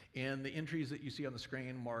degreasium. In the entries that you see on the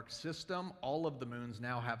screen marked system, all of the moons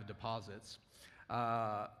now have deposits.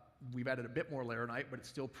 We've added a bit more laranite, but it's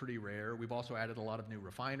still pretty rare. We've also added a lot of new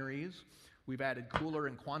refineries. We've added cooler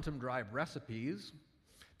and quantum drive recipes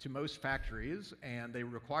to most factories, and they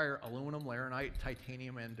require aluminum, laranite,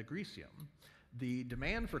 titanium, and degreasium. The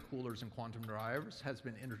demand for coolers and quantum drives has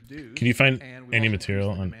been introduced. Can you find any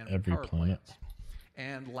material on every planet?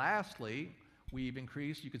 And lastly, we've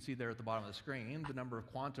increased, you can see there at the bottom of the screen, the number of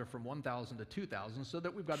quanta from 1,000 to 2,000 so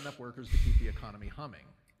that we've got enough workers to keep the economy humming.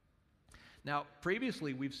 Now,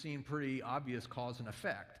 previously, we've seen pretty obvious cause and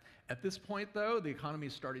effect. At this point, though, the economy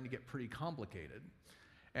is starting to get pretty complicated.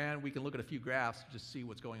 And we can look at a few graphs to just see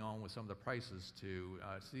what's going on with some of the prices to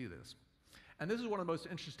see this. And this is one of the most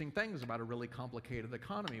interesting things about a really complicated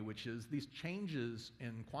economy, which is these changes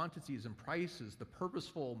in quantities and prices, the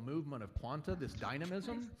purposeful movement of quanta, this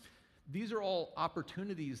dynamism. These are all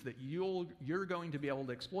opportunities that you're going to be able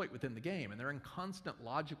to exploit within the game, and they're in constant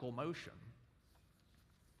logical motion.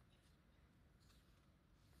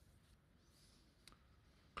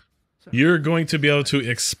 So, you're going to be able to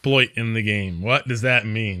exploit in the game. What does that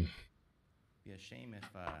mean? It'd be a shame if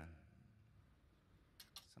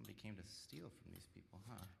somebody came to steal from these people,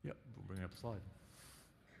 huh? Yep, we'll bring up the slide.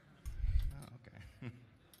 Oh, okay.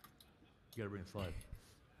 You gotta bring the slide.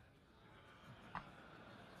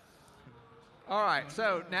 All right,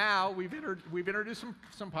 so now we've introduced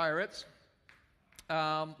some pirates.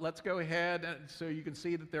 Let's go ahead, and so you can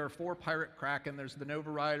see that there are 4 pirate kraken. There's the Nova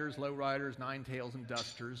Riders, Low Riders, Nine Tails, and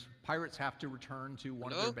Dusters. Pirates have to return to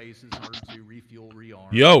one of their bases in order to refuel,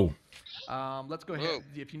 rearm. Yo. Let's go ahead.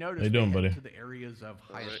 If you notice, how you doing, buddy? To the areas of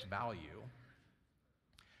highest value.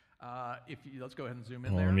 Let's go ahead and zoom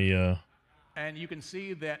in there. Let me. And you can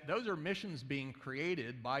see that those are missions being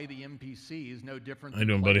created by the NPCs, no different How you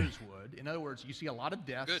than doing, players would. In other words, you see a lot of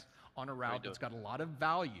deaths on a route that's got a lot of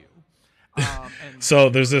value. So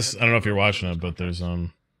there's this. I don't know if you're watching it, but there's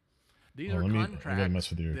These are contracts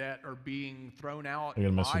that are being thrown out by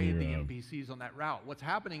the NPCs on that route. What's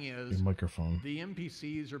happening is your microphone. The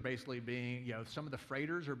NPCs are basically being, some of the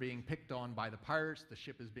freighters are being picked on by the pirates. The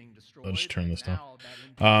ship is being destroyed. I'll just turn this down.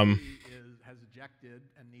 Has ejected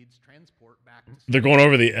and needs transport back to they're going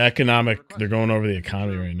over the economic. They're going over the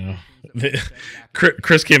economy right now.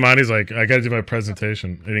 Chris came on. He's like, I got to do my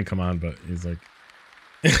presentation. He didn't come on, but he's like,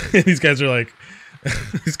 these guys are like,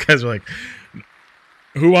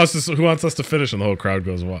 who wants us to finish? And the whole crowd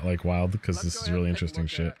goes like wild because this is really interesting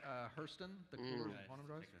shit. Hurston, the check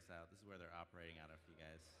this out. This is where they're operating out of, you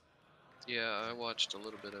guys. Yeah, I watched a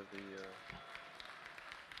little bit of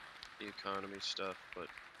the economy stuff, but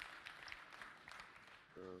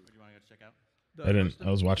do you want to go check out? I didn't.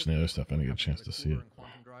 I was watching the other stuff. I didn't get a chance to see it.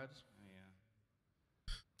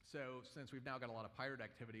 So since we've now got a lot of pirate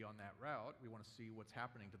activity on that route, we want to see what's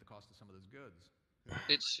happening to the cost of some of those goods.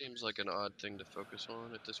 it seems like an odd thing to focus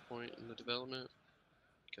on at this point in the development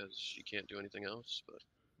because you can't do anything else. But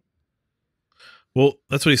well,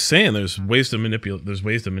 that's what he's saying. There's ways to manipulate. There's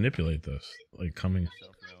ways to manipulate this, like coming.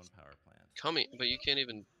 But you can't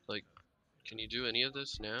even like. Can you do any of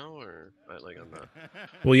this now, or like I'm not?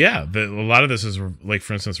 Well, yeah. A lot of this is like,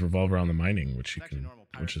 for instance, revolve around the mining, which you can,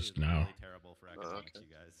 which is now. Okay.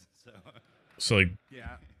 So like,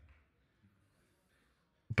 yeah.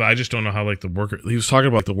 But I just don't know how like the worker. He was talking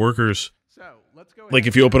about the workers. So let's go. Like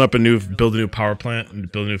if you open up build a new power plant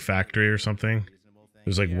and build a new factory or something,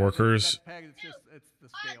 there's like workers. It's the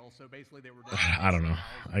scale. So basically, they were. I don't know.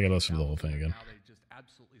 I gotta listen to the whole thing again. Now they just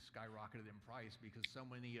absolutely skyrocketed in price because so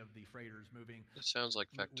many of the freighters moving. It sounds like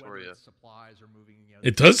Factoria. Supplies are moving.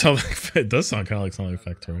 It does sound like kind of like something like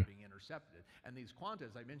Factoria. And these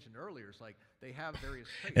quantas I mentioned earlier, it's like they have various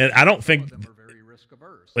traits. And I don't think them are very risk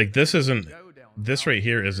averse. Like this right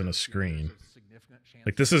here isn't a screen.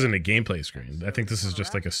 Like this isn't a gameplay screen. I think this is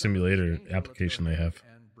just like a simulator application they have.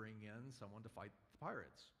 And bring in someone to fight the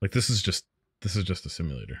pirates. Like this is just a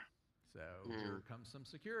simulator. So here comes some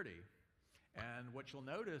security. And what you'll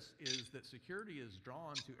notice is that security is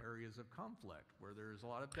drawn to areas of conflict where there's a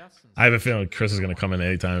lot of deaths. I have a feeling Chris is going to come in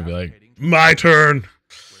anytime and be like, "My turn." Where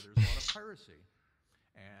there's a lot of piracy,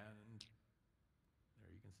 and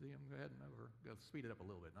there you can see him. Go ahead and over. Go speed it up a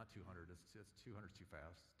little bit, not 200. It's 200 too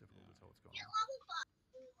fast. It's difficult to tell what's going on.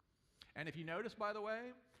 And if you notice, by the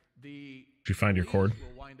way, did you find your cord?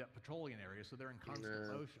 Will wind up patrolling an area, so they're in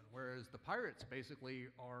constant motion. Whereas the pirates basically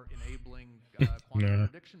are enabling quantum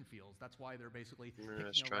prediction fields. That's why they're basically picking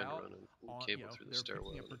a route on, they're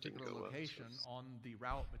picking a particular location on the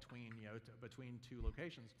route between between two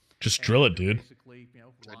locations. Just drill it, dude. Basically,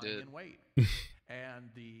 lying in wait.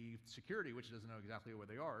 And the security, which doesn't know exactly where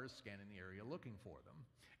they are, is scanning the area looking for them.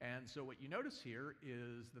 And so what you notice here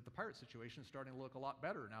is that the pirate situation is starting to look a lot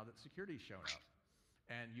better now that security's shown up.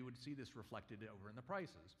 And you would see this reflected over in the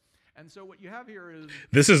prices. And so what you have here is...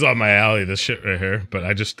 This is on my alley, this shit right here. But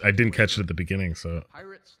I didn't catch it at the beginning, so...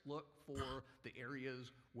 Pirates look for the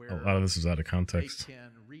areas where... A lot of this is out of context. They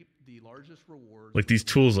can reap the largest rewards. Like, these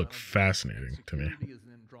tools look fascinating to me.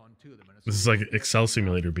 This is like Excel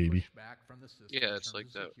simulator, baby. Yeah, it's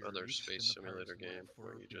like that other space simulator game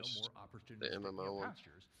where you just... The MMO one.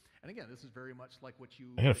 And again, this is very much like what you...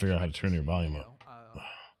 I gotta figure out how to turn your volume up.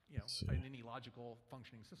 In any logical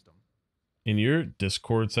functioning system. In your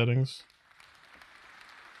Discord settings,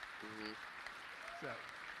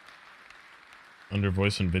 under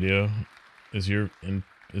voice and video, is your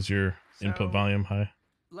input volume high?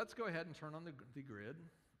 Let's go ahead and turn on the grid.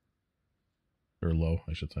 Or low,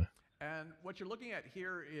 I should say. And what you're looking at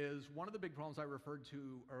here is one of the big problems I referred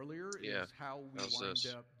to earlier is how we wind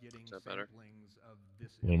up getting samplings of this.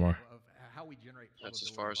 A little more. Of how we generate. That's as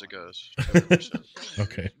far as it goes. Okay, that's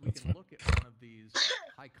fine. We can look at one of these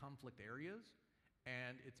high conflict areas,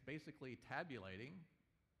 and it's basically tabulating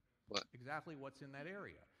exactly what's in that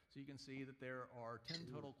area. So you can see that there are 10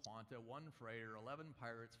 total quanta, 1 freighter, 11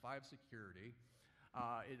 pirates, 5 security.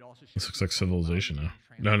 It also This looks like Civilization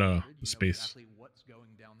now. No, space. Exactly what's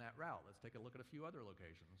going down that route. Let's take a look at a few other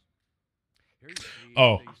locations. Here you see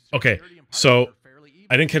Oh, the okay. security and So pirates are fairly even.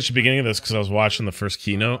 I didn't catch the beginning of this because I was watching the first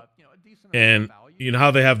keynote, and you know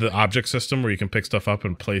how they have the object system where you can pick stuff up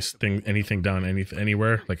and place anything down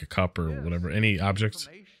anywhere, like a cup or whatever, any objects.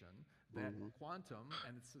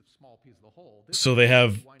 So they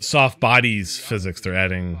have soft bodies physics. They're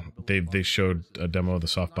adding. They showed a demo of the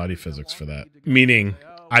soft body physics for that. Meaning,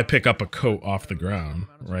 I pick up a coat off the ground,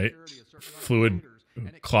 right? Fluid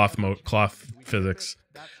cloth physics.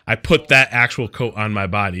 I put that actual coat on my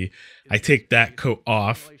body. I take that coat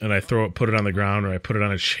off and I put it on the ground, or I put it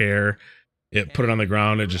on a chair. Put it on the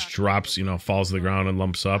ground. It just drops, falls to the ground and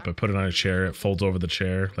lumps up. I put it on a chair. It folds over the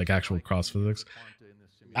chair, like actual cross physics.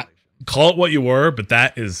 Call it what you were, but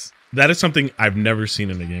that is something I've never seen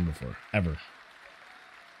in a game before, ever.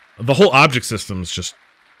 The whole object system is just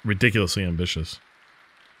ridiculously ambitious.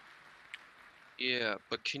 Yeah,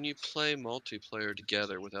 but can you play multiplayer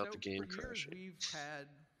together without the game crashing?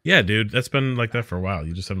 Yeah, dude, that's been like that for a while.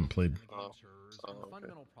 You just haven't played.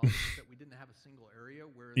 Okay.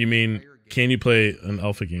 You mean, can you play an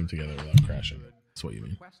alpha game together without crashing? That's what you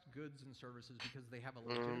mean. Goods and services because they have a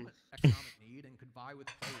legitimate economic need and could vie with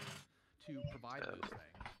players to provide those things.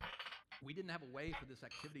 We didn't have a way for this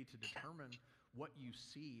activity to determine what you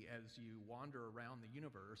see as you wander around the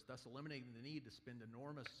universe, thus eliminating the need to spend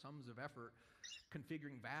enormous sums of effort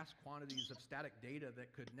configuring vast quantities of static data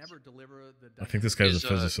that could never deliver the. I think this guy's a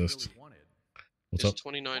physicist. What's up? Is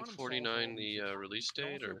 2949 the release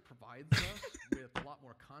date, or? Provides us with a lot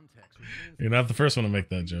more context, which means You're not the first one to make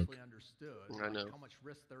that joke. I know. How much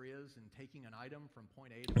risk there is in taking an item from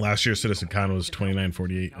point A to Last year, CitizenCon was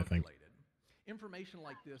 2948, I think. Information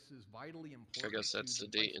like this is vitally important. I guess that's the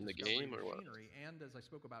date in the game, or what? And as I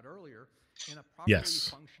spoke about earlier, in a properly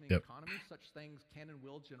functioning economy, such things can and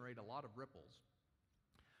will generate a lot of ripples.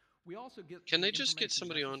 We also get. Can they just get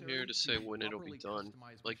somebody on here to say when it'll be done?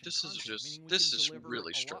 Like, this is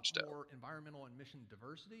really stretched out.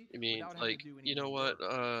 I mean, like, you know what?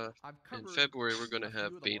 In February we're gonna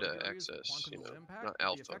have beta access, not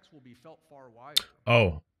alpha.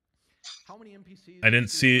 Oh. I didn't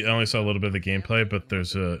see. I only saw a little bit of the gameplay, but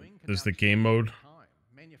there's the game mode.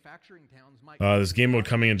 There's game mode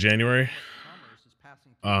coming in January.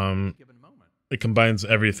 It combines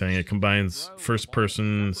everything. It combines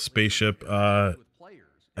first-person spaceship. I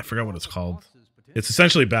forgot what it's called. It's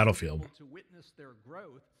essentially Battlefield,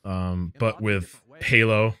 but with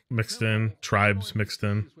Halo mixed in, Tribes mixed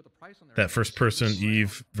in, that first-person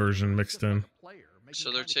Eve version mixed in. So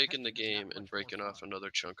they're taking the game and breaking off another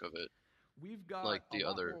chunk of it, like the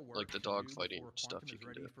dogfighting stuff you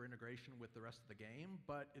can do.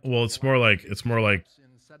 Well, it's more like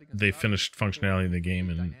they finished functionality in the game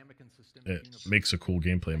and it makes a cool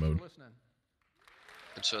gameplay mode.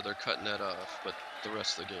 And so they're cutting that off, but the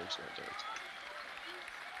rest of the game's not done.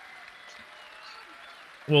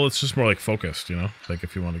 Well, it's just more like focused, like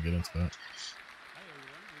if you want to get into that. Hi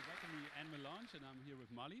everyone, we're back in the Animal Lounge and I'm here with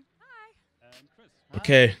Molly. Hi. And Chris.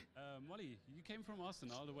 Okay. Molly, you came from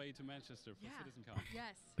Austin all the way to Manchester for CitizenCon.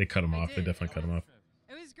 Yes. They cut him off. They definitely cut him off.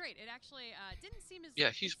 It was great. It actually didn't seem as. Yeah,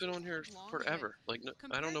 he's been on here forever. Like, no,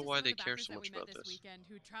 I don't know why they care so much about this.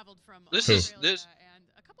 This is and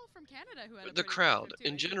a couple from Canada who had the crowd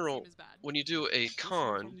in general. When you do a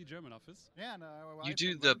con, you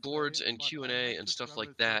do the boards and Q&A and stuff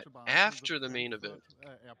like that after the main event.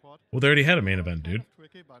 Well, they already had a main event, dude.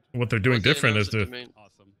 What they're doing different is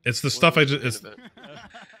it's the stuff I just.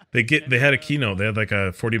 They had a keynote. They had like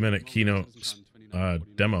a 40-minute keynote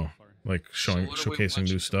demo. Like showcasing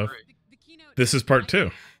new stuff. This is part 2.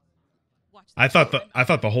 I thought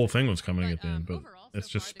the whole thing was coming at the end, but it's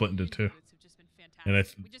just split into 2.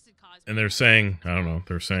 And they're saying, I don't know,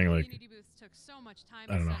 they're saying like,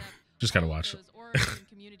 I don't know, just gotta watch it.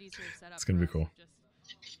 It's gonna be cool.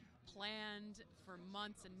 Planned for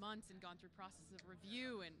months and months and gone through processes of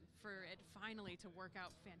review, and for it finally to work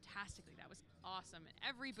out fantastically. That was awesome. And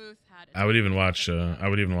every booth had. I would even watch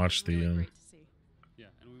the. Yeah,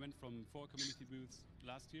 and we went from 4 community booths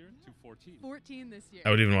last year to 14. 14 this year. I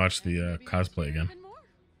would even watch the cosplay again.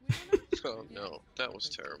 Oh no, that was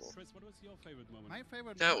terrible. Chris, what was your favorite moment? My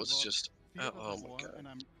favorite that was just. Oh my god.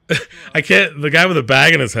 I can't. The guy with the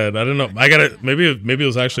bag in his head. I don't know. I gotta. Maybe it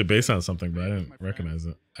was actually based on something, but I didn't recognize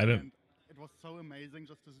it. I didn't. It was so amazing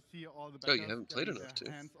just to see all the. Oh, you haven't played enough, too.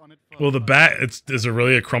 Well, the bag. Is a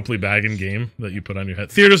really a crumply bag in game that you put on your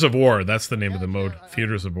head. Theaters of War. That's the name of the mode.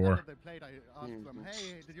 Theaters of War. Hey,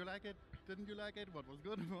 did you like it? Didn't you like it? What was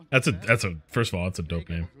good? That's a first of all, that's a dope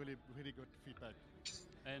name. Really good feedback.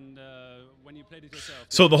 And And when you played it yourself,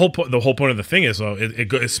 So the whole point of the thing is, though,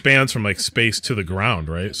 it spans from like space to the ground,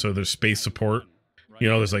 right? So there's space support. You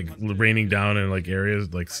know, there's like raining down in like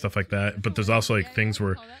areas, like stuff like that. But there's also like things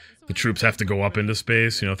where the troops have to go up into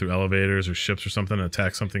space, you know, through elevators or ships or something, and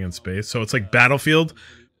attack something in space. So it's like Battlefield,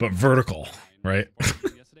 but vertical, right?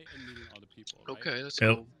 Okay, that's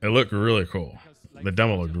cool. It looked really cool. The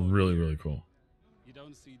demo looked really, really cool.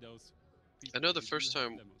 I know the first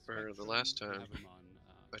time, or the last time,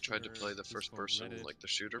 I tried to play the first person, like the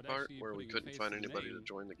shooter part, where we couldn't find anybody to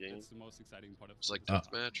join the game. It was like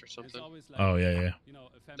deathmatch or something. Oh, yeah.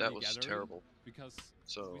 That was terrible.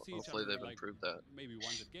 So hopefully they've improved that.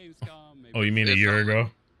 Oh, you mean a year ago?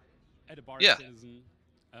 Yeah.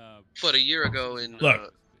 But a year ago in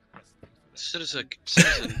Citizen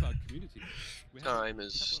time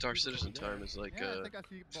is Star Citizen time is like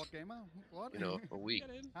you know, a week.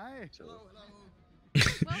 So.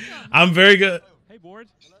 I'm very good. Hey, Board.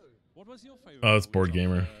 What was your favorite? Oh, it's Board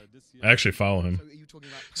Gamer. I actually follow him.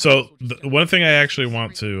 So the one thing I actually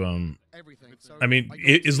want to I mean,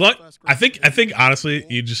 I think honestly,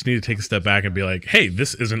 you just need to take a step back and be like, hey,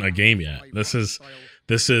 this isn't a game yet. This is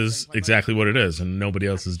exactly what it is, and nobody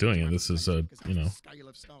else is doing it. This is a, you know,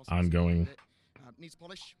 ongoing,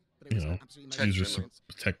 you know, user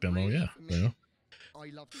tech demo. Yeah, you know.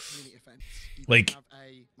 Like,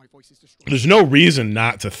 there's no reason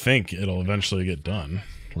not to think it'll eventually get done,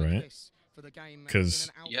 right? Because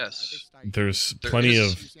there's plenty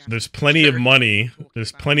of money,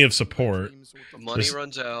 there's plenty of support. Money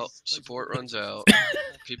runs out, support runs out.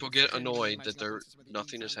 People get annoyed that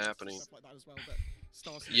nothing is happening.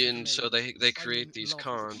 And so they create these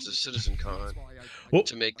cons, the CitizenCon,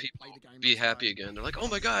 to make people be happy again. They're like, "Oh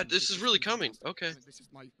my God, this is really coming." Okay.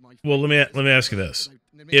 Well, let me ask you this: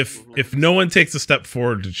 if no one takes a step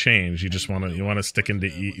forward to change, you want to stick into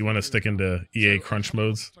EA crunch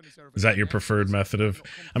modes? Is that your preferred method of?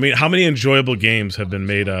 I mean, how many enjoyable games have been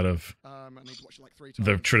made out of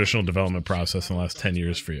the traditional development process in the last 10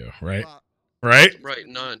 years for you? Right? Right? Right.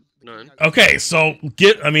 None. Okay, so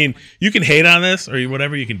I mean, you can hate on this or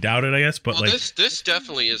whatever, you can doubt it, I guess, but like this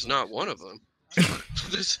definitely is not one of them.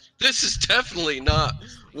 this is definitely not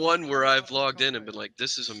one where I've logged in and been like,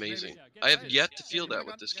 this is amazing. I have yet to feel that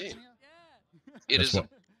with this game. It's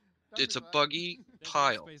a buggy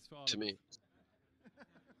pile to me.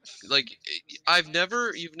 Like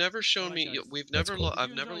you've never shown me,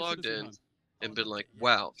 I've never logged in and been like,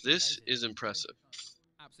 wow, this is impressive.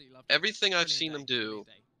 Everything I've seen them do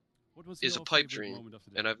is a pipe dream,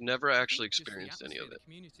 and I've never actually experienced any of it.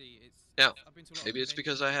 Now, maybe it's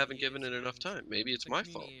because I haven't given it enough time. Maybe it's my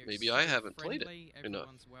fault. Maybe I haven't played it enough.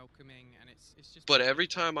 But every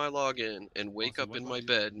time I log in and wake up in my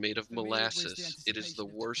bed made of molasses, it is the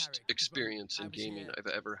worst experience in gaming I've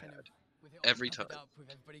ever had. Every time.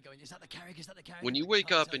 When you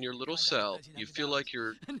wake up in your little cell, you feel like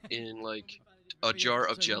you're in like a jar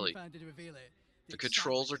of jelly. The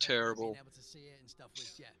controls are terrible.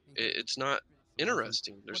 It's not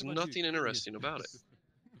interesting. There's nothing interesting about it.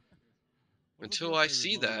 Until I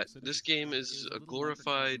see that, this game is a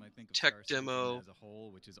glorified tech demo,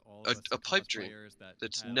 a pipe dream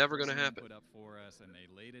that's never going to happen.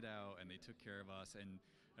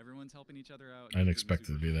 Everyone's helping each other out. I didn't expect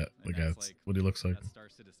it to be that. Like that's what he looks like. That's Star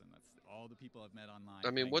Citizen. That's all the people I've met online. I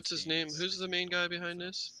mean, what's his name? Who's the main guy behind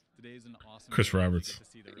this? Today's an awesome Chris Roberts.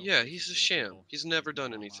 Yeah, he's a sham. He's never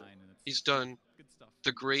done anything. He's done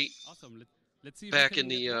the great back in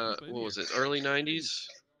the what was it, early '90s,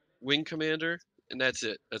 Wing Commander, and that's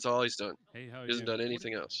it. That's all he's done. He hasn't done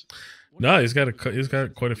anything else. No, he's got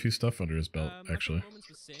quite a few stuff under his belt actually.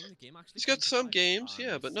 He's got some games,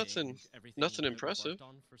 yeah, but nothing impressive.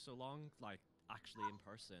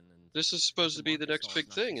 This is supposed to be the next big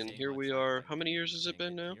thing, and here we are. How many years has it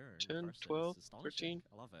been now? 10, 12, 13?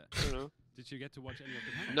 I don't know. Did you get to watch any of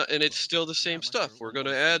the no, and it's still the same stuff. We're going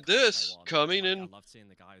to add this coming in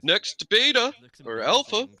next beta or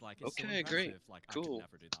alpha. Okay, great. Cool.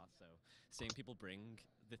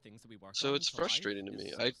 So it's frustrating to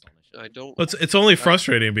me. I don't. It's only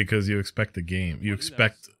frustrating because you expect the game. You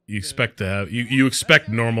expect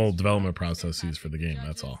normal development processes for the game.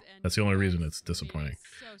 That's all. That's the only reason it's disappointing.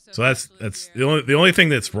 So that's the only thing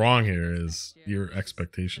that's wrong here is your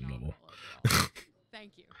expectation level.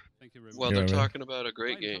 Thank you. Well, they're talking about a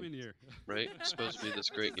great game, right? It's supposed to be this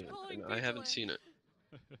great game, and I haven't seen it.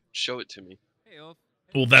 Show it to me.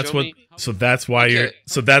 Well, that's that's why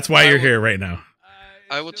you're here right now.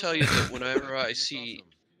 I will tell you that whenever I see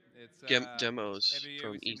demos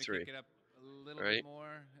from E3, right,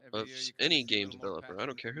 of any game developer, I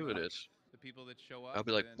don't care who it is, people that show up. I'll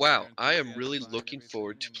be like, wow, I am really looking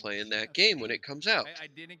forward to playing that game when it comes out.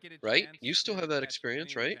 Right? You still have that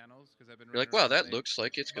experience, right? You're like, wow, that looks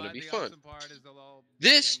like it's going to be fun.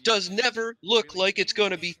 This does never look like it's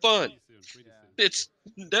going to be fun. It's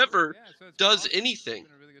never does anything.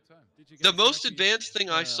 The most advanced thing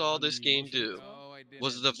I saw this game do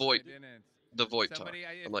was the VoIP talk.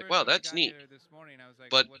 I'm like, wow, that's neat.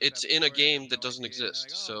 But it's in a game that doesn't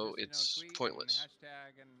exist, so it's pointless.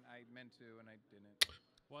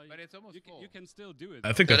 But it's almost you can still do it.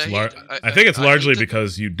 I think that's I think it's largely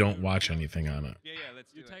because you don't watch anything on it. Yeah,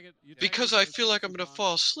 let's do it. Because I feel like I'm going to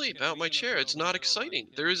fall asleep out my chair. It's not exciting.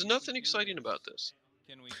 There is nothing exciting about this.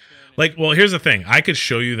 Like, well, here's the thing. I could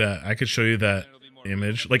show you that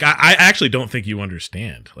image. Like, I actually don't think you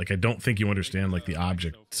understand. Like, I don't think you understand like the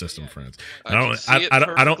object system, friends. I can see it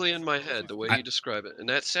perfectly in my head the way you describe it, and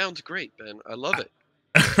that sounds great, Ben. I love it.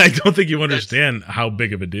 I don't think you understand how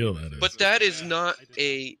big of a deal that is. But that is not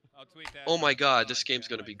a, oh my god, this game's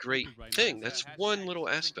going to be great thing. That's one little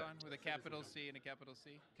aspect.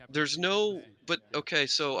 There's no, but okay,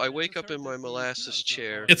 so I wake up in my molasses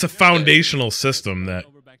chair. It's a foundational system that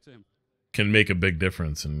can make a big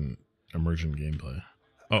difference in emergent gameplay.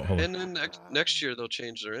 Oh, hold on. And then next year they'll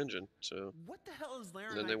change their engine, so what the hell is there?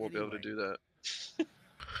 And then they won't be able to do that.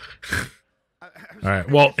 All right.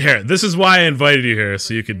 Well, here. This is why I invited you here,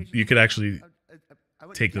 so you could actually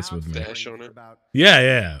take this with me. Dash on it.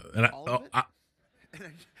 Yeah. And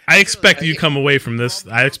I expect you come away from this.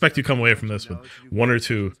 I expect you come away from this with one or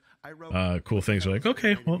two cool things. You're like,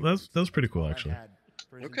 okay, well, that was pretty cool, actually.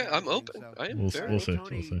 Okay, I'm open. I am. We'll see. We'll see.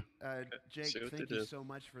 Jake, thank you so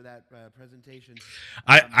much for that presentation.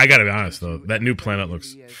 I gotta be honest though, that new planet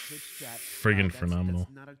looks friggin' phenomenal.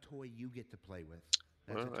 That's not a toy you get to play with.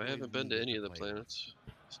 Well, I haven't been to any of the planets,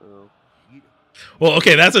 so. Well,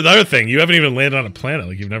 okay, that's another thing. You haven't even landed on a planet.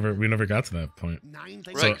 Like we never got to that point.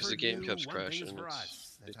 Right, because the game kept crashing.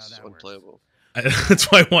 It's unplayable.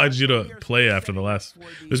 That's why I wanted you to play after the last.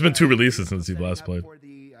 There's been 2 releases since you last played. For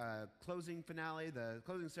the closing finale, the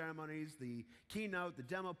closing ceremonies, the keynote, the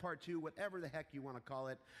demo part 2, whatever the heck you want to call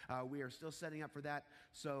it, we are still setting up for that.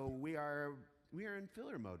 So we are in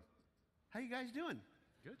filler mode. How you guys doing?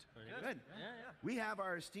 Good. Good. Yeah. We have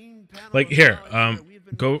our esteemed panel. Like here,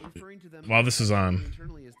 go while this is on.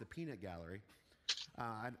 Internally is the peanut gallery.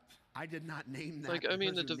 I did not name that. Like, I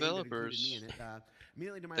mean, the developers,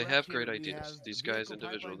 they have great ideas. These guys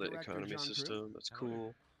individual, the economy system, that's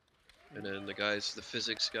cool. And then the guys, the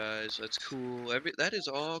physics guys, that's cool. That is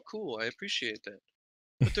all cool. I appreciate that.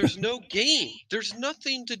 But there's no game. There's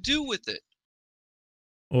nothing to do with it.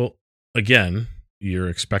 Well, again, you're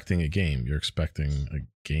expecting a game. You're expecting a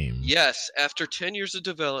game. Yes, after 10 years of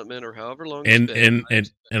development or however long and it's been.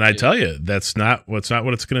 And I tell you, that's not what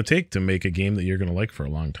it's going to take to make a game that you're going to like for a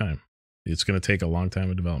long time. It's going to take a long time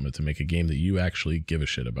of development to make a game that you actually give a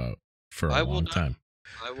shit about for a long time.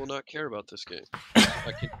 I will not care about this game.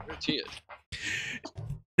 I can guarantee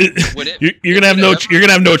it. You're gonna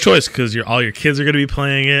have no choice because all your kids are gonna be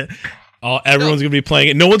playing it. Everyone's gonna be playing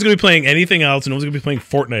it. No one's gonna be playing anything else. No one's gonna be playing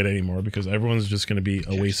Fortnite anymore because everyone's just gonna be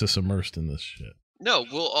Oasis immersed in this shit. No,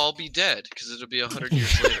 we'll all be dead because it'll be 100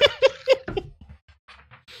 years later.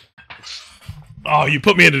 Oh, you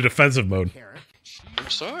put me into defensive mode. I'm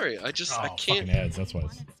sorry. I can't. Fucking ads. That's why.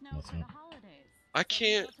 I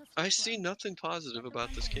can't. I see nothing positive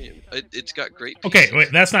about this game. It's got great pieces. Okay,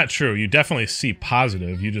 wait, that's not true. You definitely see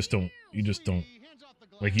positive. You just don't.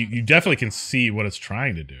 Like you definitely can see what it's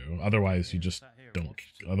trying to do. Otherwise, you just don't.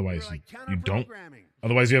 Otherwise, you don't.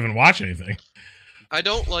 Otherwise, you haven't watched anything. I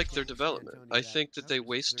don't like their development. I think that they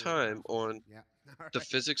waste time on the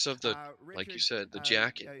physics of the, like you said, the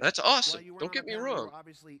jacket. That's awesome. Don't get me wrong.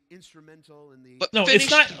 But no, it's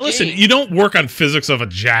not. Listen, you don't work on physics of a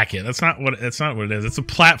jacket. That's not what it is. It's a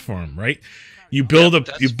platform, right? You build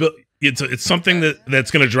It's something that's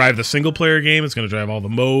going to drive the single player game. It's going to drive all the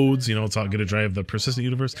modes. You know, it's all going to drive the persistent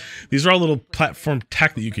universe. These are all little platform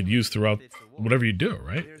tech that you could use throughout whatever you do,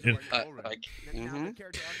 right? Yeah, but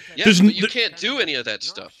you can't do any of that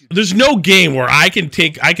stuff. There's no game where I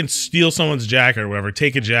can steal someone's jacket or whatever,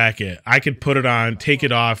 take a jacket, I can put it on, take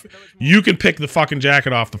it off. You can pick the fucking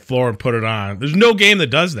jacket off the floor and put it on. There's no game that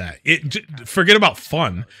does that. Forget about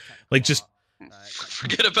fun. Like, just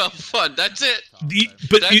forget about fun. That's it.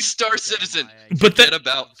 That's Star Citizen. Forget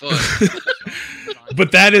about fun.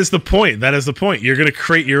 But that is the point. That is the point. You're gonna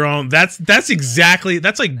create your own. That's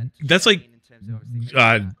like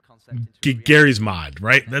Gary's mod,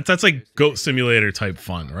 right? That's like Goat Simulator type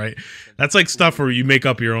fun, right? That's like stuff where you make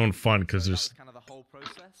up your own fun because there's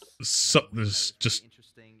just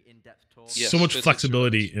so much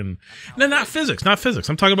flexibility in. No, not physics. I'm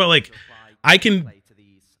talking about like I can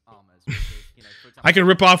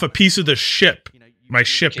rip off a piece of the ship, my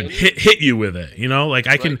ship, and hit you with it. You know, like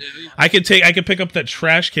I can pick up that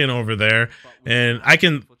trash can over there, and I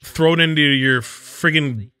can throw it into your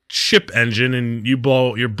friggin' ship engine, and you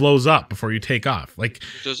blows up before you take off. Like,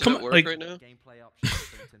 Does it work right now?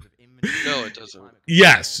 No, it doesn't.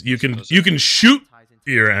 Yes, you can shoot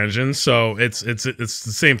your engine, so it's the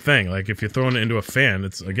same thing. Like if you're throwing it into a fan,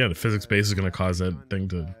 it's again the physics base is going to cause that thing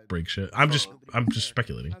to break shit. I'm just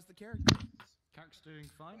speculating. Character's doing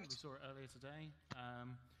fine. We saw it earlier today.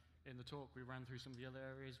 In the talk, we ran through some of the other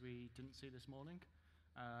areas we didn't see this morning,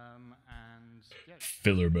 and yeah,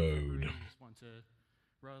 filler mode.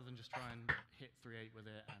 Rather than just try and hit 3.8 with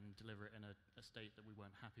it and deliver it in a state that we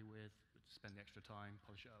weren't happy with, spend the extra time,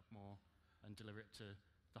 polish it up more, and deliver it to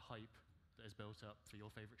the hype that is built up for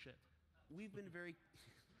your favorite ship. We've been very...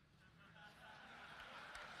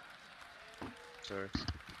 Sorry.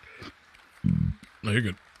 No, you're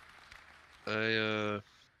good. Okay.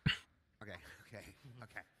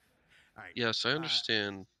 All right. Yes, I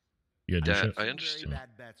understand. That. I understand.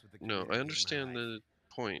 No, I understand the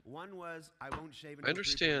point. One was, I won't shave I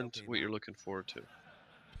understand what you're looking forward to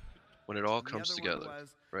when it all comes together,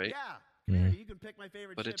 right? Yeah, you can pick my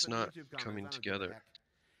favorite but ship it's in not YouTube coming comments. together.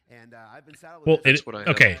 And I've been saddled Well, with it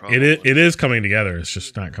is coming together. It's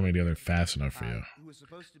just not coming together fast enough for you.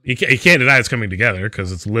 You can't deny it's coming together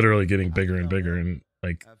because it's literally getting bigger and bigger, and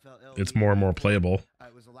like it's more and more playable.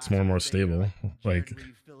 It's more and more stable. Like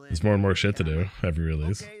there's more and more shit to do every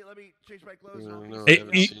release.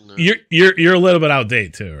 You're a little bit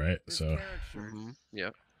outdated too, right? So yeah.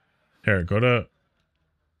 Here, go to.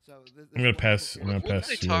 I'm gonna pass. What are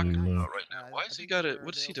they talking about right now? Why is he got it?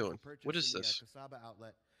 What is he doing? What is this?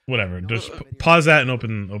 Whatever. Just pause that and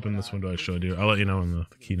open this window I showed you. I'll let you know when the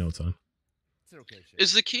keynote's on.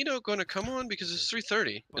 Is the keynote going to come on? Because it's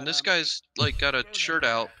 3:30, and this guy's like got a shirt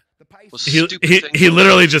out. He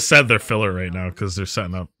literally just said they're filler right now because they're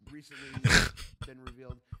setting up.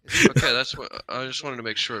 Okay, that's what I just wanted to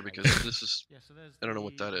make sure because this is. I don't know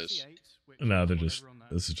what that is. No, this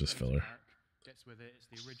is just filler.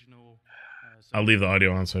 I'll leave the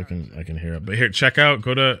audio on so I can hear it. But here, check out.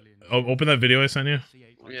 Go to open that video I sent you.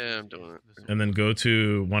 Yeah, I'm doing it. And then go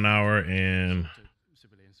to 1 hour and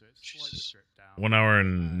 1 hour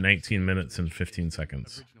and 19 minutes and 15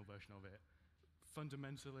 seconds.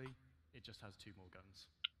 Fundamentally, it just has 2 more guns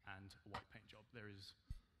and a white paint job.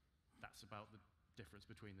 That's about the difference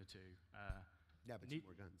between the two. Yeah, but 2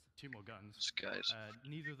 more guns. 2 more guns. This guy's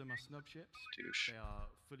neither of them are snub ships. Douche. They are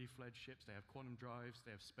fully fledged ships. They have quantum drives.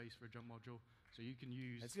 They have space for a jump module. So you can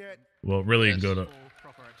use. Let's hear it. Well, really, you can go to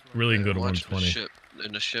 120.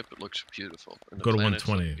 In the ship, it looks beautiful. Go to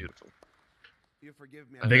 120. Beautiful. You forgive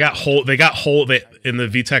me. They got in the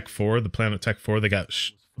VTech 4, the Planet Tech 4. They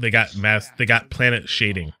got planet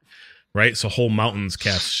shading, right? So whole mountains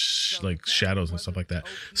cast like shadows and stuff like that.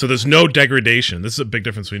 So there's no degradation. This is a big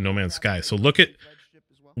difference between No Man's Sky. So look at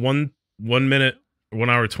 1 minute, 1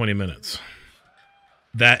 hour 20 minutes.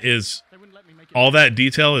 That is all that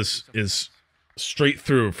detail is straight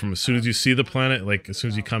through from as soon as you see the planet, like as soon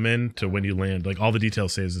as you come in to when you land. Like all the detail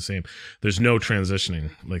stays the same. There's no transitioning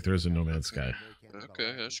like there is in No Man's Sky.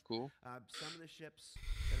 Okay, that's cool.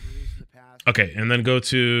 Okay, and then go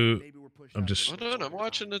to. I'm just. Hold on, I'm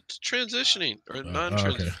watching the transitioning or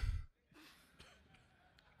non-transitioning. Okay.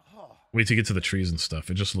 Wait to get to the trees and stuff.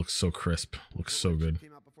 It just looks so crisp. Looks so good.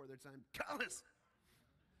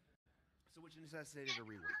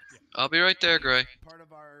 I'll be right there, Gray. Part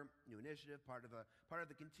of our new initiative, part of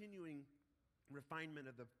the continuing refinement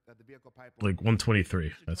of the vehicle pipeline. Like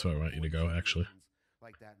 123. That's where I want you to go. Actually.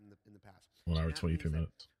 Like that in the past. 1 hour 23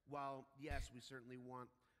 minutes. While yes, we certainly want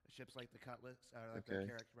ships like the Cutlass, like the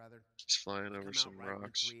Carrack rather. He's flying over some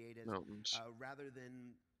rocks, mountains. Rather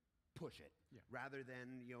than push it, rather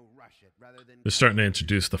than rush it, rather than. They're starting to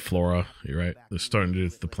introduce the flora. You're right. They're starting to do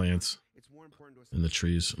the plants and the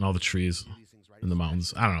trees and all the trees in the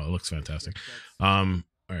mountains. I don't know. It looks fantastic. All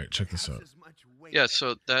right, check this out. Yeah.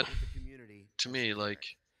 So that to me,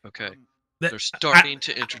 like, okay. They're starting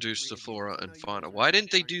to introduce the flora and fauna. Why didn't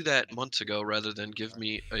they do that months ago rather than give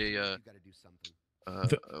me a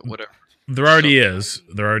whatever? There already is.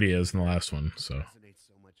 There already is in the last one. So. I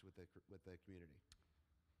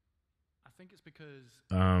think it's because.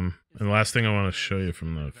 And the last thing I want to show you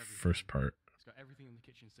from the first part. It's got everything in the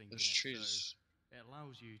kitchen sink. There's trees. So it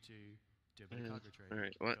allows you to do a bit of cargo trade. All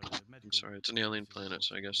right. What? I'm sorry. It's an alien planet,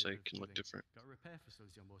 so I guess I can look different. Got a repair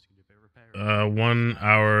facility on board, so you can do a bit of repair. 1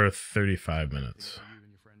 hour 35 minutes.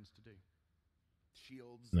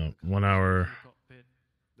 No, 1 hour.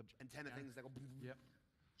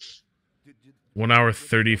 1 hour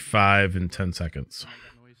 35 and 10 seconds.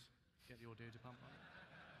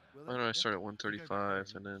 Why don't I start at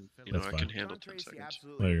 135 and then That's I fine. can handle 10 seconds.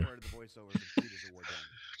 There you go. Okay,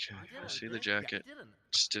 I see the jacket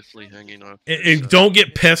stiffly hanging off. And don't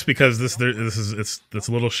get pissed because it's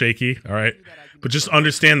a little shaky, all right? But just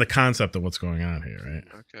understand the concept of what's going on here, right?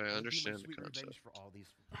 Okay, I understand the concept.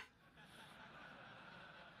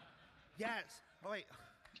 Yes. Oh wait,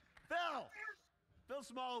 Phil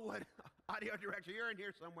Smallwood, audio director. You're in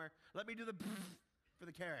here somewhere. Let me do the for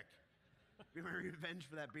the Carrick. Be my revenge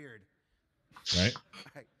for that beard. Right.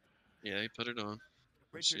 Yeah, he put it on.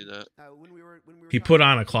 I see that. When we were He put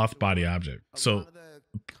on a cloth body object. So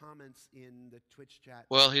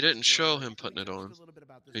well, he didn't show him putting it on.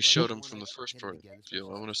 He showed him from the first part view.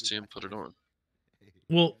 I want to see him put it on.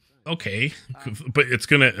 Well, okay, but it's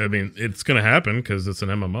gonna happen because it's an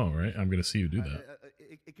MMO, right? I'm gonna see you do that.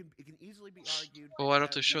 It can easily be argued. Well, why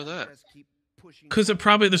don't they show that? Because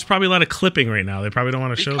there's probably a lot of clipping right now. They probably don't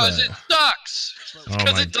want to show that. Because it sucks. Oh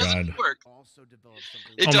because my it doesn't God. work.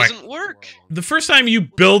 It doesn't work. The first time you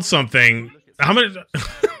build something, how many?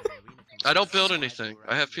 I don't build anything.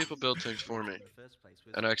 I have people build things for me,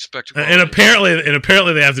 and I expect. And apparently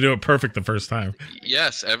they have to do it perfect the first time.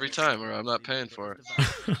 Yes, every time, or I'm not paying for it.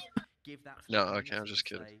 No, okay, I'm just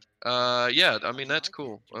kidding. Yeah, I mean that's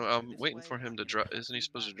cool. I'm waiting for him to drop. Isn't he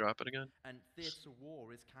supposed to drop it again?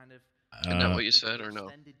 Isn't that what you said, or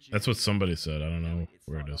no? That's what somebody said. I don't know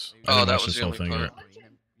where it is. I Oh, didn't that watch was this the whole only thing part.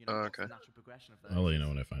 yet. Oh, okay. I'll let you know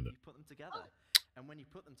when I find it. Put them together, and when you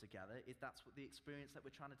put them together, that's what the experience that we're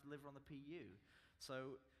trying to deliver on the PU.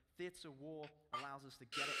 So Theatre War allows us to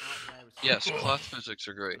get it out there. Yes, cloth physics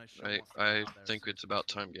are great. I think it's about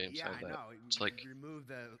time games have that. It's like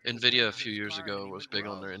NVIDIA a few years ago was big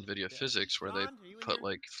on their NVIDIA physics, where they put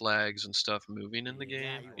like flags and stuff moving in the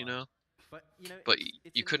game, you know. But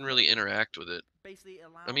you couldn't really interact with it.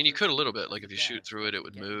 I mean, you could a little bit, like if you shoot through it, it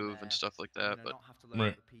would move and stuff like that. But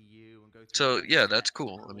right. So yeah, that's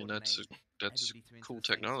cool. I mean, that's cool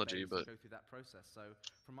technology, but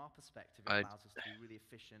I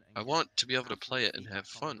want to be able to play it and have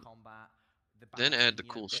fun. Then add the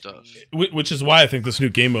cool stuff. Which is why I think this new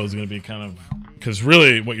game mode is going to be kind of, because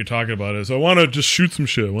really what you're talking about is I want to just shoot some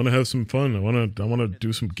shit. I want to have some fun. I want to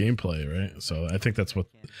do some gameplay, right? So I think that's what.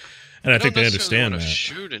 And I think they understand that.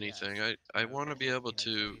 Shoot anything. I want to be able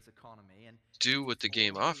to do what the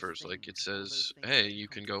game offers. Like it says, hey, you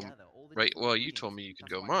can go right. Well, you told me you could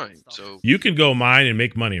go mine, so you can go mine and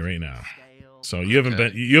make money right now. So you haven't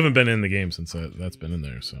been in the game since that's been in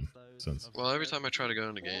there. So since. Well, every time I try to go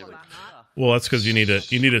in the game. Well, that's because you need a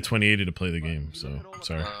 2080 to play the game. So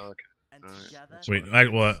sorry. Okay. Wait, I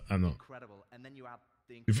know.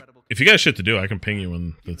 If you got shit to do, I can ping you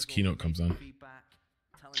when this keynote comes on.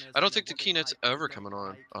 I don't think the keynote's ever coming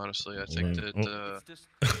on. Honestly, I think that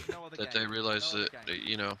that they realized that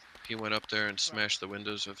he went up there and smashed the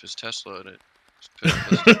windows of his Tesla and it.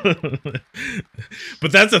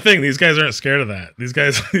 But that's the thing. These guys aren't scared of that. These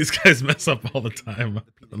guys mess up all the time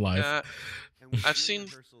live. Yeah, I've seen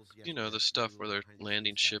the stuff where they're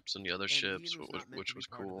landing ships and the other ships, which was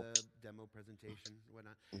cool.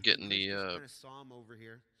 Getting the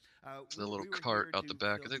little cart out the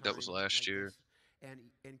back. I think that was last year. And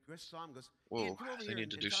Chris saw him, goes, whoa, they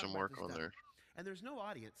need to do some work on there. And there's no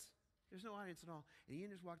audience. There's no audience at all. And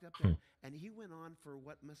Ian just walked up there, and he went on for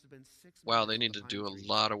what must have been 6 minutes. Wow, they need to do a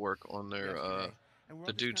lot of work on their,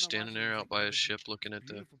 the dude standing there out by his ship looking at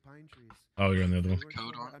the... Oh, you're on the other one?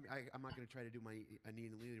 Code on? I'm not going to try to do my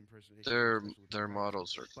Ian Lee impersonation. Their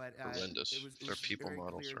models are horrendous. Their people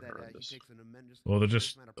models are horrendous. Well, they're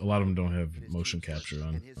just... A lot of them don't have motion capture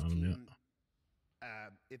on them yet.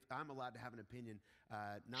 If I'm allowed to have an opinion,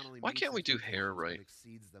 not only why can't we do hair right?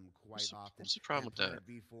 What's the problem with that?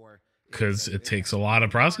 Because it takes a lot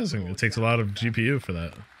of processing. It takes a lot of GPU for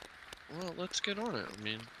that. Well, let's get on it.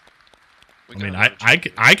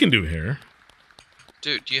 I can do hair.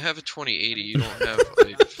 Dude, you have a 2080. You don't have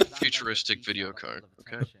a futuristic video card,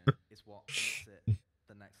 okay?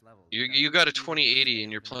 You got a 2080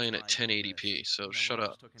 and you're playing at 1080p, so shut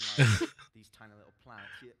up. These tiny little plants.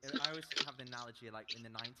 I always have the analogy like in the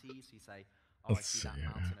 90s, you say, "Oh, I see that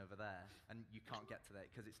mountain over there," and you can't get to that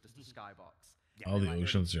because it's just a skybox. All the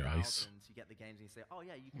oceans are ice. You get the games and you say, "Oh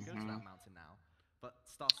yeah, you can go to that mountain now." But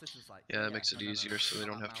Star Citizen's like, yeah, that makes it easier so they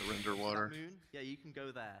don't have to render water. Yeah, you can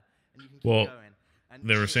go there and you can keep going.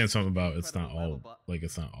 They were saying something about it's not all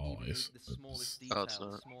ice. Oh, it's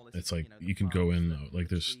not. It's like you can go in like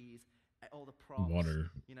there's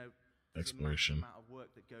water exploration. But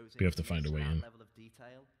you have to find a way in.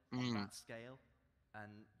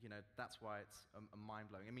 And that's why it's mind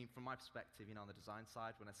blowing. I mean, from my perspective, on the design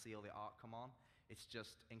side, when I see all the art come on, it's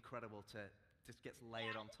just incredible to just gets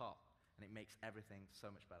layered on top, and it makes everything so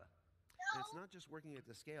much better. And it's not just working at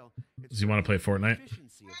the scale. Does he want to play Fortnite?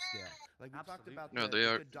 Efficiency of scale. Like we talked about No, they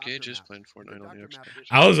are. Gage is playing Fortnite on the Xbox.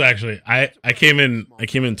 I was actually I came in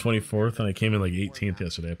 24th and I came in like 18th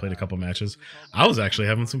yesterday. I played a couple matches. I was actually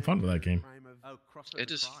having some fun with that game.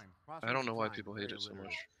 It is. I don't know why people hate it so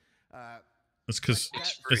much. It's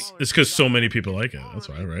because so many people like it. That's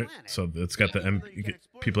why, right? So it's got the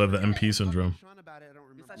people have the MP syndrome.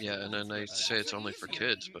 Yeah, and then they say it's only for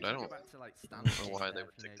kids, but I don't know why they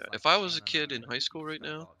would think that. If I was a kid in high school right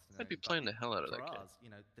now, I'd be playing the hell out of that game.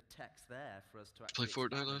 Play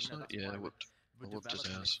Fortnite last night? Yeah, I whooped his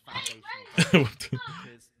ass.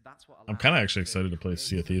 I'm kind of actually excited to play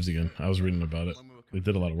Sea of Thieves again. I was reading about it. They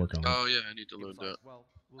did a lot of work on it. Oh yeah, I need to load that.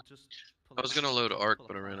 I was gonna load Arc,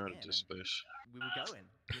 but I ran out of disk space.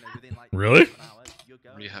 Really?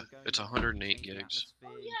 Yeah, it's 108 gigs.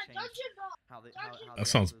 That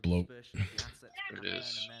sounds bloat. It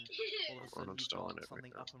is. I'm uninstalling it right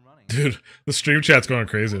now. Dude, the stream chat's going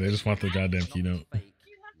crazy. They just want the goddamn keynote.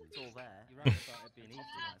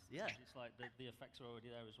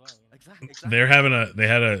 They're having they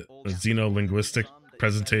had a xenolinguistic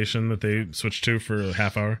presentation that they switched to for a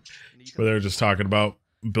half hour, where they were just talking about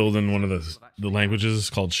building one of the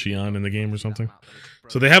languages called Xi'an in the game or something.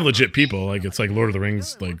 So they have legit people, like it's like Lord of the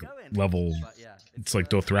Rings level, it's like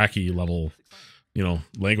Dothraki level,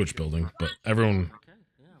 language building. But everyone,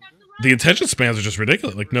 the attention spans are just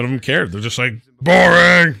ridiculous. Like none of them care. They're just like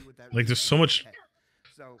boring. Like there's so much.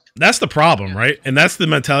 That's the problem, right? And that's the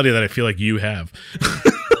mentality that I feel like you have.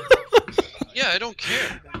 Yeah, I don't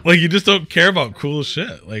care. Like you just don't care about cool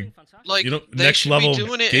shit. Like next level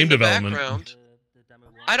game development.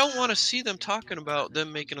 I don't want to see them talking about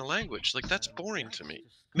them making a language. Like that's boring to me.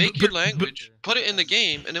 Make your language, put it in the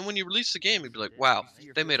game, and then when you release the game, you'd be like, "Wow,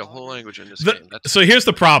 they made a whole language in this game." So here's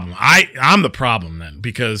the problem. I'm the problem then,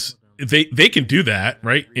 because they can do that,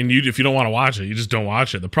 right? And if you don't want to watch it, you just don't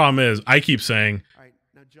watch it. The problem is I keep saying,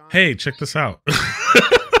 "Hey, check this out."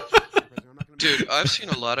 Dude, I've seen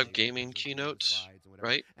a lot of gaming keynotes,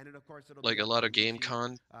 right? Like a lot of game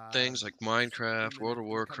con things, like Minecraft, World of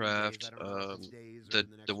Warcraft,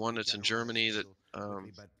 the one that's in Germany that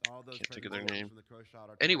can't think of their name.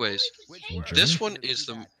 Anyways, this one is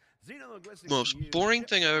the most boring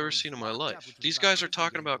thing I've ever seen in my life. These guys are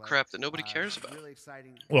talking about crap that nobody cares about.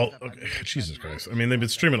 Well, okay, Jesus Christ. I mean, they've been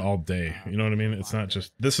streaming all day. You know what I mean? It's not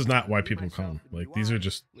just... This is not why people come. Like, these are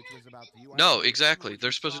just... No, exactly.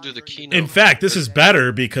 They're supposed to do the keynote. In fact, this is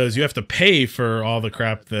better because you have to pay for all the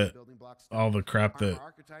crap that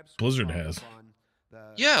Blizzard has.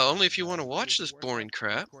 Yeah, only if you want to watch this boring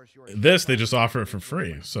crap. This, they just offer it for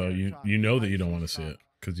free. So you know that you don't want to see it.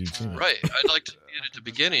 Because you've seen it. Right. I'd like to see it at the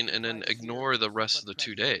beginning and then ignore the rest of the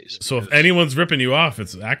 2 days. So if anyone's ripping you off,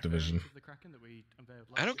 it's Activision.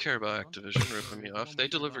 I don't care about Activision ripping me off. They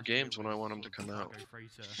deliver games when I want them to come out.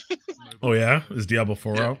 Oh yeah? Is Diablo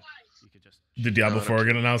 4 out? Did Diablo 4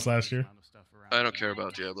 get announced last year? I don't care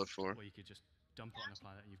about Diablo 4.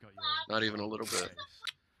 Not even a little bit.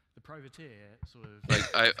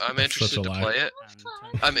 Like I'm interested to play it.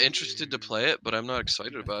 I'm interested to play it, but I'm not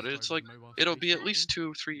excited about it. It's like it'll be at least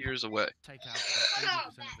 2 or 3 years away.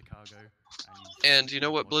 And you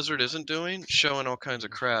know what Blizzard isn't doing? Showing all kinds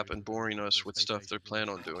of crap and boring us with stuff they plan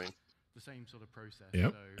on doing.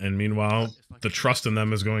 Yep. And meanwhile, the trust in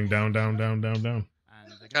them is going down, down, down, down, down.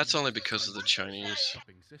 That's only because of the Chinese.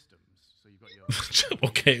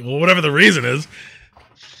 Okay, well, whatever the reason is,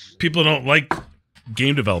 people don't like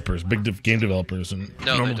game developers, game developers, and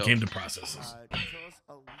normal game processes.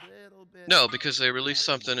 No, because they release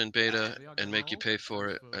something in beta and make you pay for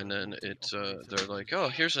it, and then it's they're like, oh,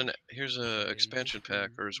 here's a expansion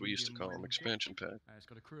pack, or as we used to call them, expansion pack.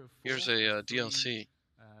 Here's a DLC.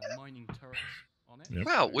 Yep.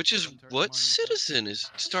 Wow, which is what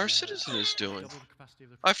Star Citizen is doing.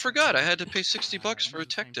 I forgot I had to pay $60 for a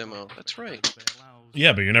tech demo. That's right.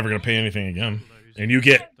 Yeah, but you're never gonna pay anything again. And you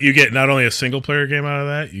get not only a single player game out of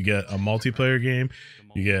that, you get a multiplayer game,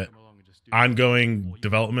 you get ongoing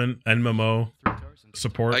development, MMO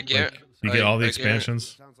support. You get all the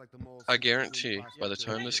expansions. I guarantee by the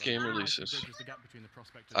time this game releases,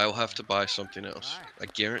 I will have to buy something else. I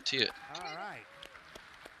guarantee it.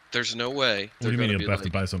 There's no way. What do you mean you'll have to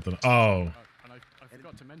buy something? Oh.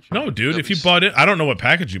 No, dude, if you bought it, I don't know what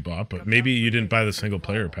package you bought, but maybe you didn't buy the single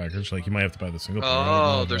player package. Like, you might have to buy the single player.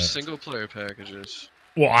 Oh, there's single player packages.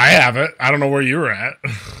 Well, I have it. I don't know where you were at.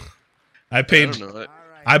 I paid. I don't know it.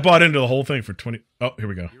 I bought into the whole thing for 20. Oh, here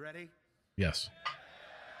we go. You ready? Yes.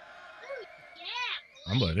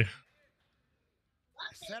 I'm ready. I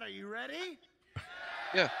said, are you ready?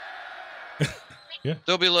 Yeah. Yeah.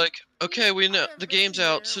 They'll be like, okay, we know the game's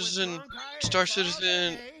out, Star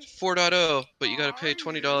Citizen 4.0, but you gotta pay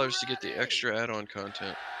 $20 to get the extra add-on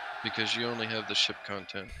content because you only have the ship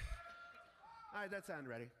content. All right, that sounds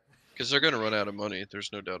ready. Because they're gonna run out of money.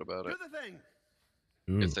 There's no doubt about it. Do the thing.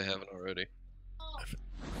 Ooh. If they haven't already.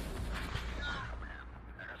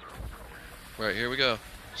 Right, here we go.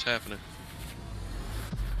 It's happening.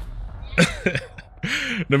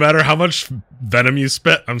 No matter how much venom you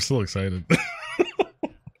spit, I'm still excited.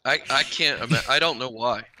 I can't. I don't know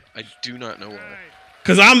why. I do not know why.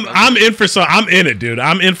 Cause I'm in it, dude.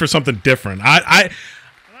 I'm in for something different. I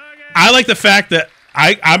like the fact that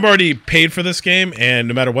I'm already paid for this game, and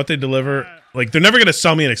no matter what they deliver, like they're never gonna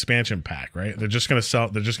sell me an expansion pack, right? They're just gonna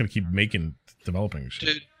keep developing shit.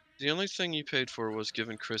 Dude, the only thing you paid for was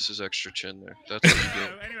giving Chris his extra chin there. That's what you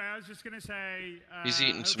did. Anyway, I was just gonna say he's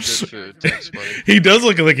eating some good food. Thanks, buddy. He does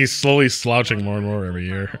look like he's slowly slouching more and more every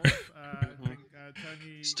year.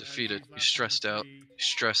 He's defeated. He's stressed out. He's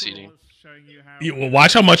stress eating. Well,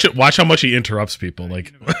 watch how much he interrupts people.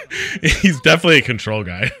 Like he's definitely a control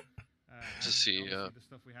guy. To see,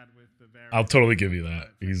 I'll totally give you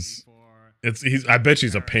that. I bet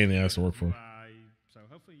he's a pain in the ass to work for. So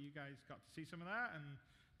hopefully you guys got to see some of that, and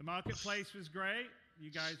the marketplace was great.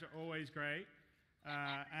 You guys are always great,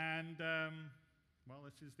 well,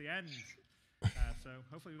 this is the end. So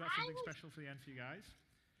hopefully we've got something special for the end for you guys.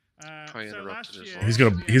 So last year,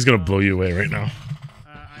 he's gonna blow you away right now.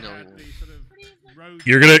 No,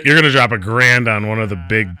 You're gonna drop $1,000 on one of the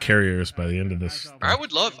big carriers by the end of this. I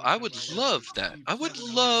would love that. I would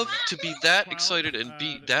love to be that excited and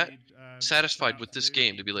be that satisfied with this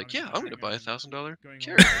game to be like, yeah, I'm gonna buy $1,000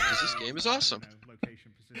 carrier because this game is awesome.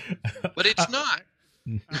 But it's not.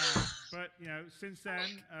 But since then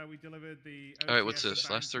we delivered the. All right, what's this?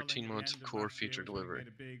 Last 13 months of core feature delivery. Made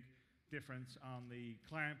a big difference on the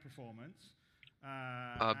client performance.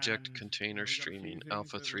 Object container streaming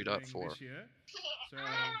alpha 3.4. So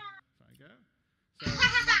we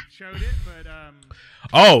showed it, but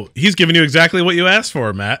oh, he's giving you exactly what you asked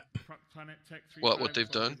for, Matt. What they've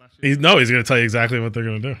done? He's gonna tell you exactly what they're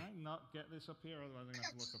gonna do. Not get this up here, otherwise I'm gonna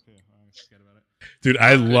have to look up here. Forget about it. Dude,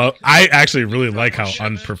 I actually really like how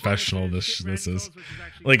unprofessional this is.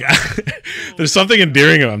 Like, there's something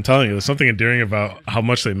endearing. I'm telling you, there's something endearing about how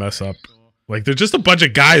much they mess up. Like, they're just a bunch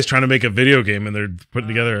of guys trying to make a video game, and they're putting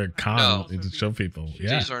together a con to show people.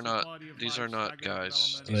 Yeah, these are not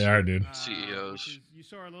guys. They are, dude. CEOs. You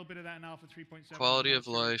saw a little bit of that in Alpha 3.7. Quality of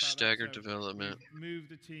life, staggered development,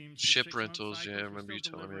 ship rentals. Yeah, I remember you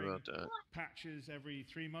telling me about that. Patches every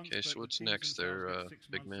 3 months. Okay, so what's next there,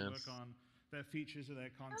 big man? Their features of their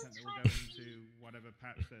content that will go into whatever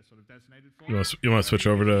patch they're sort of designated for. You want to switch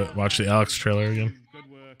over to watch the Alex trailer again?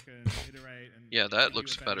 Good work and iterate and yeah, that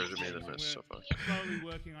looks better to me than this so far. Slowly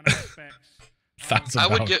working on aspects. I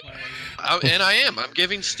would get, and I am. I'm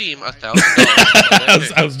giving Steam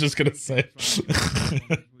 $1,000. I was just gonna say.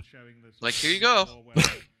 Like, here you go.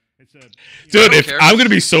 Dude, I'm gonna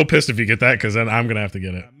be so pissed if you get that, because then I'm gonna have to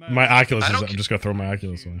get it. My Oculus I'm just gonna throw my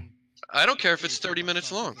Oculus away. I don't care if it's 30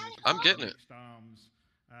 minutes long. I'm getting it.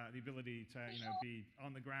 The ability to, be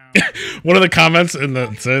on the ground. One of the comments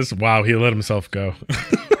says, "Wow, he let himself go."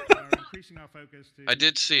 I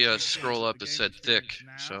did see a scroll up that said thick,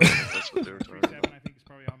 so that's what they were talking about. I think it's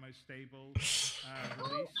probably our most stable release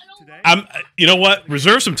today. You know what?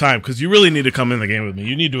 Reserve some time, because you really need to come in the game with me.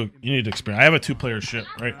 You need to experience. I have a 2-player ship,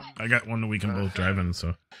 right? I got one that we can both drive in.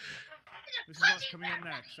 So. This is what's coming in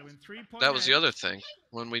next. So in 3.8, that was the other thing.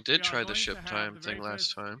 When we did try the ship time thing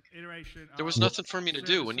last time, there was nothing for me to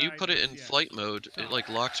do. When you put it in flight mode, it like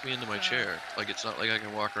locks me into my chair. Like, it's not like I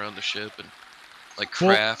can walk around the ship and like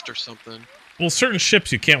craft or something. Well, certain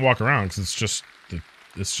ships you can't walk around because it's just.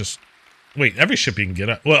 Wait, every ship you can get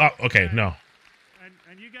up. Well, okay, no.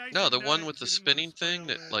 No, the one with the spinning thing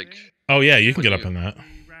that like. Oh yeah, you can get up in that.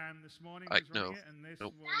 Nope.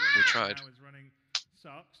 We tried.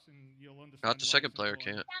 Not the second player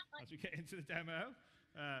can't. As we get into the demo,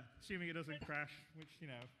 assuming it doesn't crash, which you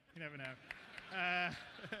never know.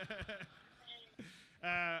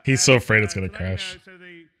 He's so afraid it's gonna crash.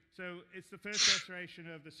 So it's the first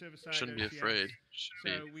restoration of the server side. Shouldn't be afraid.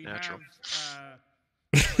 Should be natural.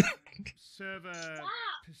 Have, server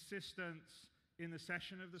persistence in the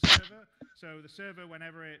session of the server. So the server,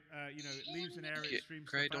 whenever it it leaves an area, it streams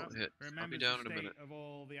Gray, stuff don't out, hit. I'll be down in a minute. Of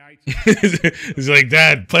all the items. He's like,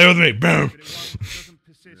 Dad, play with me. Boom. It doesn't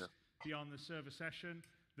persist beyond the server session.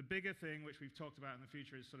 The bigger thing, which we've talked about in the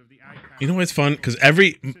future, is sort of the icon. You know what's fun? Because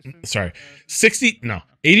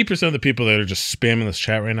 80% of the people that are just spamming this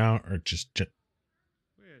chat right now are just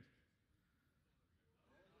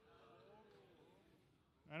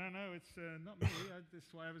me. This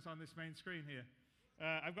is whatever's on this main screen here.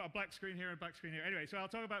 I've got a black screen here and a black screen here. Anyway, so I'll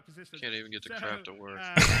talk about persistence. Can't even get the crap to work.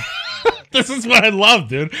 This is what I love,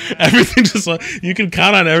 dude. Everything just you can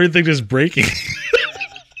count on everything just breaking.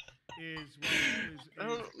 I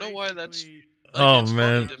don't know why that's. Oh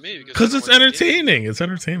man, because it's entertaining. It's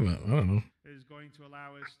entertainment. I don't know.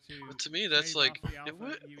 But to me, that's like,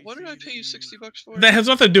 what did I pay you $60 for? That has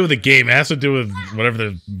nothing to do with the game. It has to do with whatever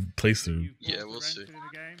the place through. Yeah, we'll see.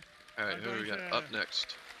 All right, who do we got up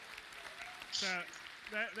next? So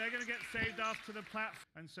they're going to get saved off to the platform,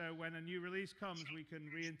 and so when a new release comes, we can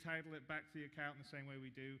re-entitle it back to the account in the same way we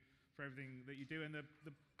do for everything that you do. And the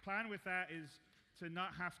plan with that is to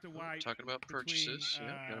not have to wipe. Talking about purchases,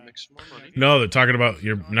 yeah, gotta make some more money. No, they're talking about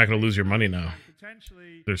you're not going to lose your money now.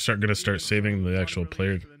 They're going to start saving the actual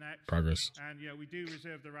player progress. And yeah, we do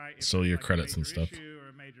reserve the right. So your credits and stuff. Or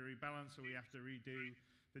a major rebalance, so we have to redo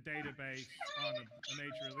the database on a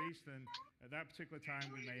major release. Then at that particular time,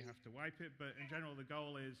 we may have to wipe it. But in general, the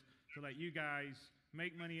goal is to let you guys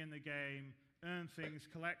make money in the game, earn things,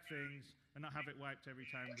 collect things, and not have it wiped every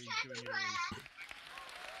time we do a new release.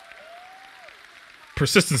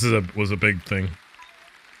 Persistence was a big thing.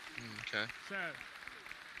 Okay.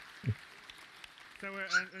 So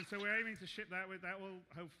we're aiming to ship that with that will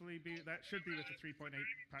hopefully be should be with the 3.8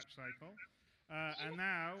 patch cycle. And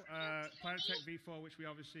now Planetech V4, which we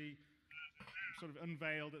obviously sort of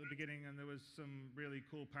unveiled at the beginning, and there was some really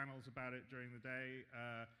cool panels about it during the day,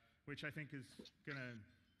 which I think is gonna.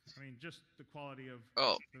 I mean, just the quality of.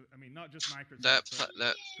 Oh. I mean, not just Microsoft.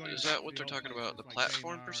 That is that what they're talking about? The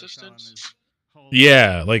platform persistence.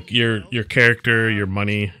 Yeah, like your character, your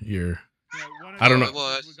money, your. I don't know.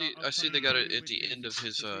 Well, I see they got it at the end of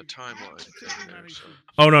his timeline. There, so.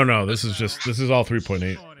 Oh no, this is all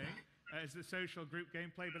 3.8. It's the social group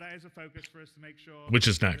gameplay, but that is a focus for us to make sure. Which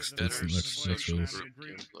is next. That That's next release.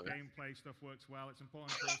 Group gameplay stuff works well. It's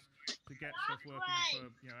important for us to get stuff working for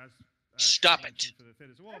as. Stop it. For the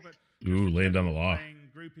theaters as well, but Ooh, laying down the law.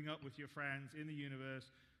 Grouping up with your friends in the universe,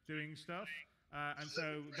 doing stuff. And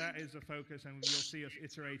so that is a focus, and you'll see us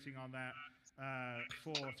iterating on that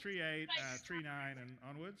for 3.8, 3.9, and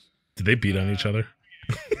onwards. Did they beat on each other?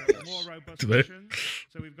 More robust Do they? missions.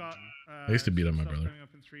 So we've got. I used to beat on my brother. Coming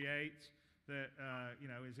up in 3.8 that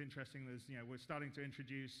is interesting. There's we're starting to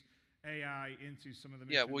introduce AI into some of the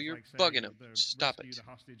missions. Yeah, well, you're like, say, bugging him. Stop rescue it. The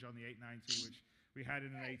hostage on the 890, which we had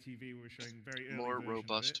in an ATV. We were showing very early more version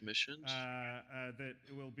robust of it, missions. That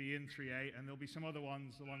will be in 3.8, and there'll be some other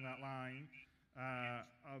ones along that line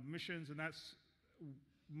of missions, and that's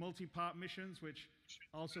multi-part missions. Which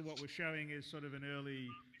also what we're showing is sort of an early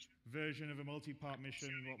version of a multi-part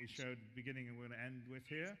mission. What we showed at the beginning, and we're going to end with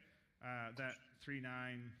here. That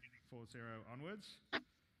 3.9.40 onwards.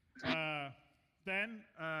 Then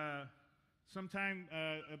sometime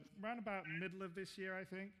around about middle of this year, I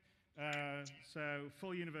think. So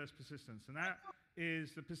full universe persistence, and that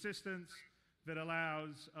is the persistence that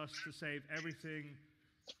allows us to save everything,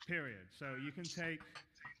 period. So you can take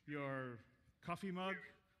your coffee mug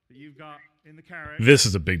that you've got in the carrot. This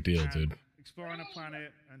is a big deal, dude. Explore on a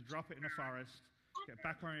planet and drop it in a forest, get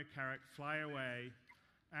back on your carrot, fly away,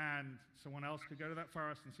 and someone else could go to that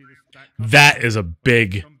forest and see this. That is a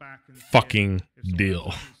big fucking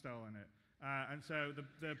deal. Stolen it. And so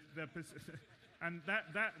and that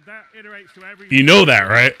iterates to every. You know that,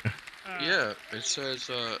 right? Yeah, it says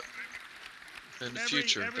in the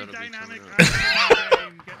future that'll be coming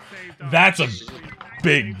up. That's a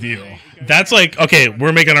big deal. That's like, okay,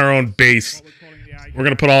 we're making our own base. We're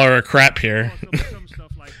gonna put all our crap here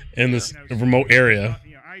in this remote area.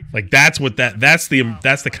 Like that's the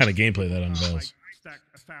kind of gameplay that unveils. Stack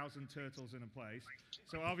 1,000 turtles in a place.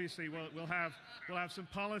 So obviously we'll have some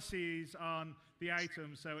policies on the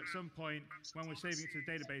items. So at some point when we're saving it to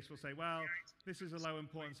the database, we'll say, well, this is a low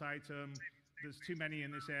importance item. There's too many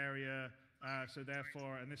in this area. So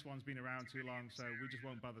therefore, and this one's been around too long, so we just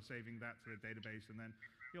won't bother saving that to the database. And then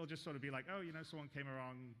you'll just sort of be like, oh, someone came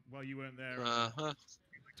along while you weren't there.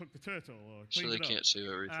 Took the turtle. Or so they can't save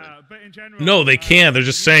everything. But in general, no, they can. They're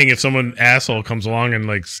just saying if someone asshole comes along and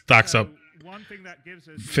like stocks up one thing that gives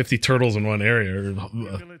us 50 turtles in one area, or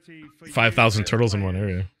 5,000 turtles in one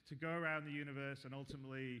area. To go around the universe and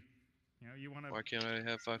ultimately, you want to. Why can't I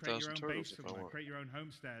have 5,000 turtles if I want? Create your own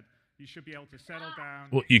homestead. You should be able to settle down.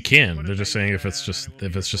 Well, you can. They're just saying if it's just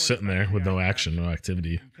sitting there with no action, no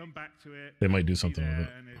activity, they might do something with it.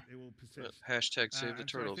 Hashtag save the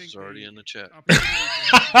turtles is already in the chat.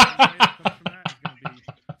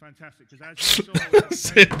 Fantastic, because as you saw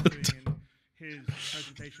in his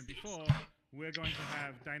presentation before, we're going to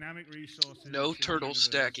have dynamic resources. No turtle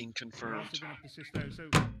stacking confirmed. We're also going to persist those,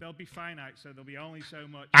 so they'll be finite. So there'll be only so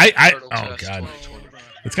much. Oh god,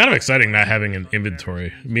 it's kind of exciting not having an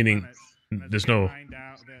inventory, meaning there's no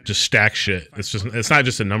just stack shit. It's not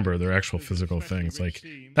just a number; they're actual physical things. Like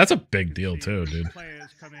that's a big deal too, dude.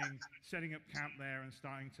 Setting up camp there and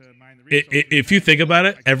starting to mine the resources. If you think about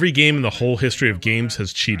it, every game in the whole history of games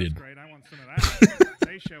has cheated.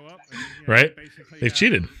 They show up, and, right? They've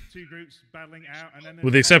cheated. Two groups battling out, and then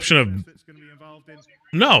with the exception of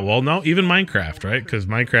no, even Minecraft, right? Because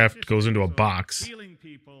Minecraft goes into a box,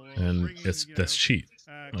 and that's cheat.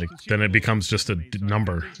 Like then it becomes just a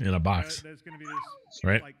number in a box,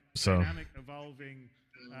 right? So. Evolving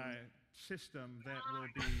system that will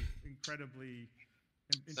be incredibly.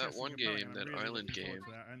 That one game, that island game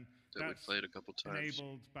that we played a couple times,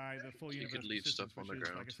 enabled by the full you could leave stuff on the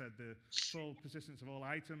ground. Like I said, the full persistence of all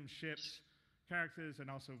items, ships, characters,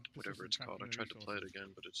 and also whatever it's called. I tried to play it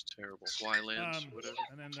again, but it's terrible. Ylands, whatever.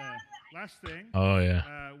 And then the last thing,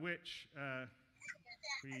 which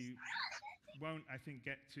we won't, I think,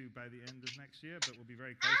 get to by the end of next year, but we'll be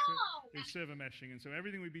very close to it, is server meshing. And so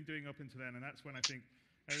everything we've been doing up until then, and that's when I think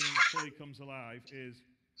everything fully comes alive, is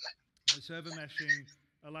the server meshing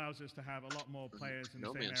allows us to have a lot more players in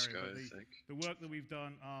the same area. But the work that we've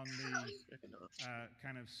done on the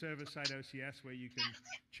kind of server-side OCS, where you can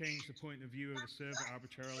change the point of view of the server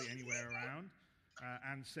arbitrarily anywhere around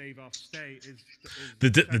and save off state, is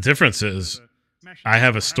the difference is I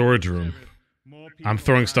have a storage room. I'm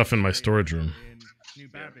throwing stuff in my storage room,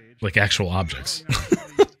 like actual objects.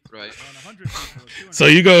 Right. So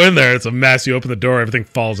you go in there, it's a mess. You open the door, everything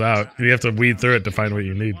falls out, and you have to weed through it to find what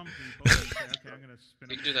you need.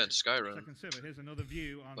 You can do that in Skyrim, here's another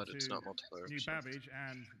view but it's not multiplayer. New Babbage,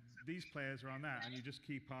 and these players are on that, and you just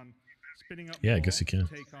keep on spinning up. Yeah, I guess you can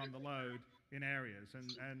take on the load in areas,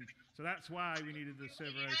 and so that's why we needed the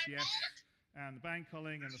server OCS and the bank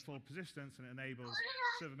culling and the full persistence, and it enables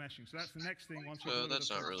server meshing. So that's the next thing. Once we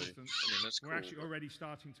that's not really. I mean, that's we're actually already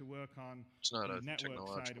starting to work on the network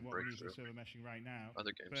side of what we need for server meshing right now.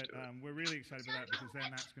 Other games but we're really excited about that, because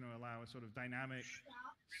then that's going to allow a sort of dynamic,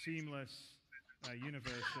 seamless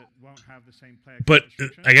universe that won't have the same player. But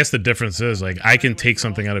I guess the difference is, like, I can take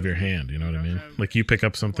something out of your hand. You know what I mean? Like, you pick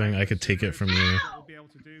up something, I could take it from you. We'll be able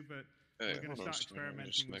to do, but we're going to start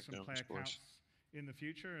experimenting with some player counts in the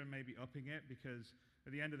future, and maybe upping it, because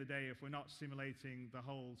at the end of the day, if we're not simulating the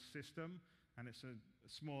whole system and it's a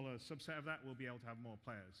smaller subset of that, we'll be able to have more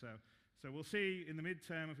players. So we'll see in the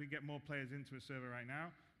midterm if we get more players into a server right now,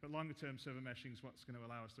 but longer term server meshing is what's going to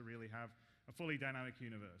allow us to really have a fully dynamic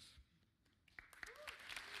universe.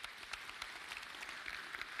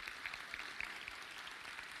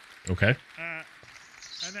 Okay.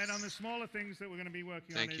 And then on the smaller things that we're going to be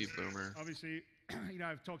working on, Thank you, Boomer. Obviously,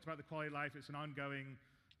 I've talked about the quality of life. It's an ongoing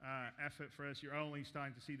effort for us. You're only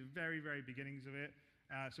starting to see the very, very beginnings of it.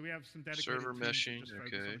 So we have some dedicated server meshing. Just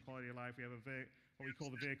focus on quality of life. We have what we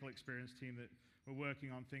call the vehicle experience team that we're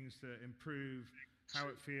working on things to improve how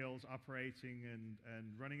it feels operating and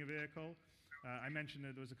running a vehicle. I mentioned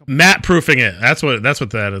that there was a couple. Matte proofing it. That's what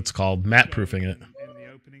it's called. Matte proofing it. In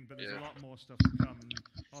the opening, but there's a lot more stuff to come. And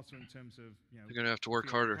also in terms of, you're gonna have to work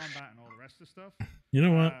harder. Combat and all the rest of stuff. You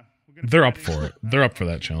know what? They're up for it. They're up for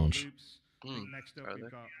that challenge. Next up,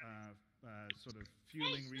 we've got sort of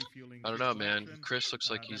fueling, refueling. I don't know, man. Chris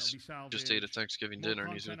looks like he's just ate a Thanksgiving dinner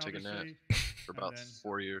and he's gonna take a nap for about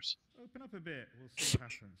 4 years. Open up a bit. We'll see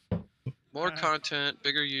what happens. More content,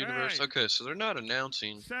 bigger universe. Right. Okay, so they're not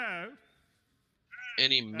announcing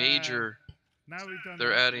any major.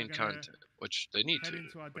 They're adding content, which they need to,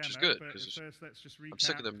 which is good, because I'm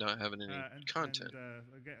sick of them not having any content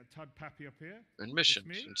and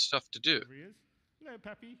missions and stuff to do. Hello,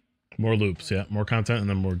 Pappy. More loops, yeah, more content, and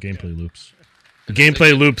then more gameplay loops. The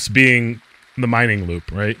gameplay loops being the mining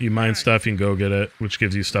loop, right? You mine stuff, you can go get it, which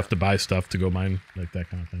gives you stuff to buy stuff to go mine, like that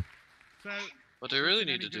kind of thing. What they really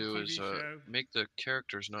need to do is make the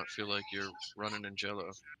characters not feel like you're running in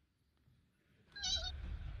Jello.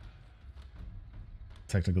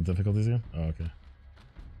 Technical difficulties again? Oh, okay.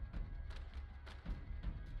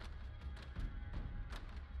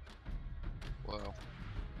 Wow.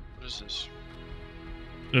 What is this?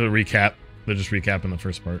 A recap. They're just recapping the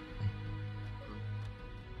first part.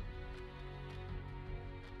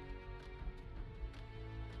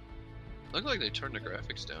 Look like they turned the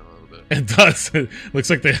graphics down a little bit. It does. It looks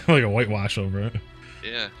like they have like a whitewash over it.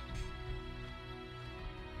 Yeah.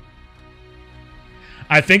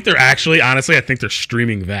 I think they're actually, honestly, I think they're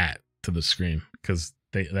streaming that to the screen because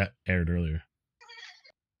that aired earlier.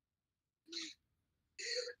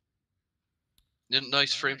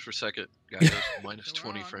 Nice frames per second. Guy goes minus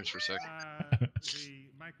 20 frames per second. The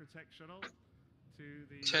Microtech shuttle to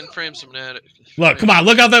the 10 frames a minute. Look, come on,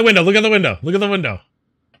 look out that window. Look at the window. Look at the window.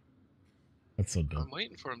 That's so dumb. I'm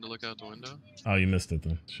waiting for him to look out the window. Oh, you missed it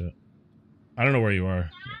then. Shit. I don't know where you are.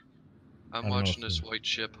 I'm watching this white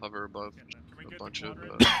ship hover above a bunch of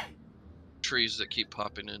trees that keep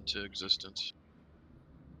popping into existence.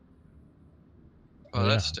 Oh,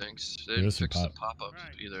 that stinks. They didn't fix the pop-ups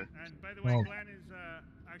either. Well,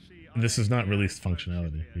 this is not released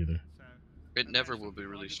functionality either. It never will be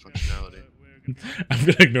released functionality. I'm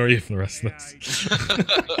gonna ignore you for the rest of this.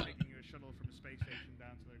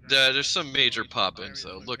 Yeah, there's some major pop-ins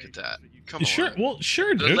though. Look at that. Come on. Sure. Well,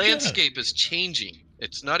 sure, dude. The landscape is changing.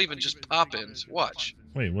 It's not even just pop-ins. Watch.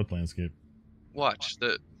 Wait, what landscape? Watch.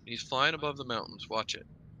 He's flying above the mountains. Watch it.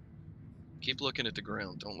 Keep looking at the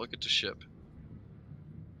ground. Don't look at the ship.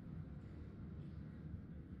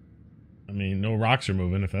 I mean, no rocks are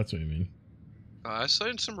moving, if that's what you mean. I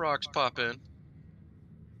saw some rocks pop in.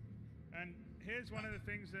 And here's one of the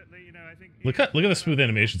things that I think. Look at the smooth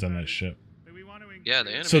animations on that ship. Yeah,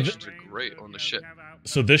 the animations are great on the ship.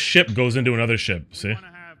 So this ship goes into another ship. See?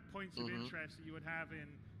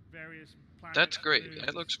 That's great.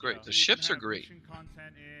 That looks great. The ships are great.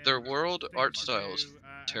 Their world art style is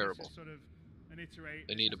terrible.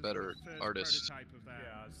 They need a better artist.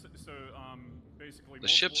 Basically, the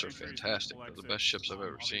ships are fantastic. They're the best ships I've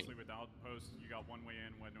ever seen.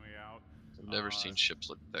 I've never seen ships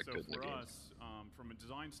look that good in the game. From a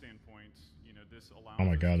design standpoint, this allows Oh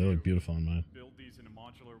my god, they look beautiful on mine. build these in a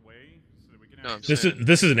modular way so that we can No,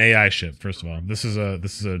 This is an AI ship. First of all, this is a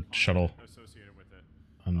shuttle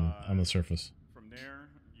on the surface.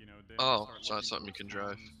 Oh, it's not something you can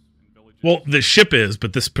drive. Well, the ship is,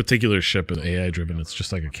 but this particular ship is AI driven. It's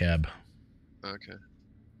just like a cab. Okay.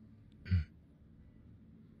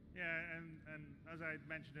 Yeah, and as I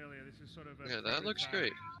mentioned earlier, this is sort of Yeah, that looks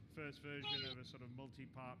great. First version of a sort of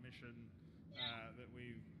multi-part mission that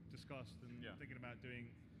we discussed and thinking about doing.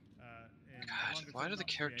 God, why do the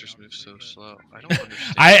characters move so slow? I don't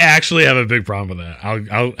understand. I actually have a big problem with that.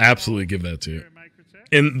 I'll absolutely give that to you.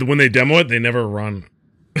 And when they demo it, they never run.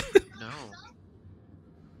 No.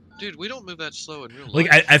 Dude, we don't move that slow in real life. Like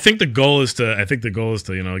I think the goal is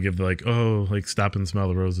to give like stop and smell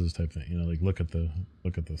the roses type thing. Like look at the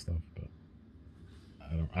stuff. But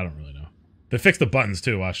I don't really know. They fixed the buttons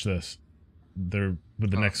too. Watch this. They're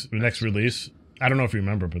with the next release. I don't know if you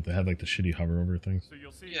remember, but they had like the shitty hover over things.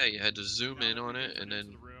 Yeah, you had to zoom in on it, and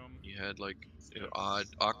then you had like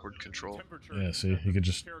awkward control. Yeah, see, you could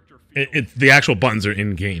just the actual buttons are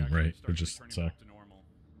in game, right? They're just so.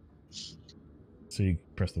 So you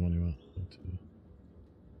press the one you want.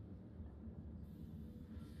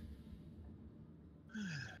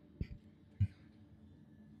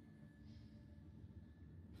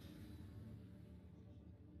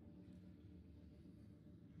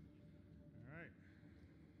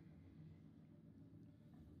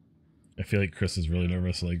 I feel like Chris is really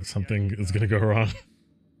nervous, like something is gonna go wrong. I'm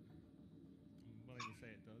willing to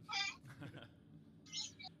say it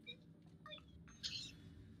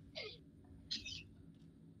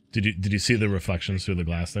does. Did you see the reflections through the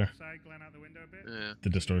glass there? Yeah. The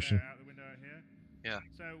distortion. Yeah.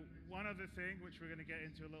 So one other thing, which we're going to get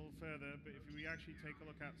into a little further, but if we actually take a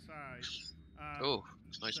look outside. Oh,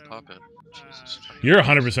 nice pop in. Jesus. You're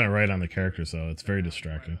 100% right on the characters, though. It's very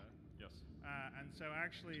distracting. And so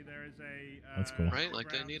actually there is a. That's cool. Right?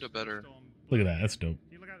 Like they need a better. Look at that. That's dope.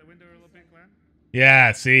 Can you look out the window a little bit, Glenn?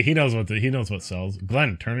 Yeah. See, he knows what sells.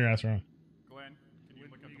 Glenn, turn your ass around.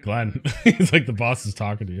 Glenn, he's like the boss is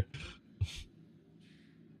talking to you. So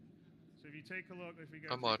if you take a look, if we go.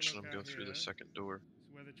 I'm watching them go through the second door.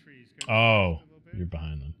 Where the trees go Oh, you're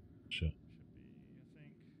behind them. Shit.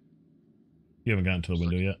 You haven't gotten to the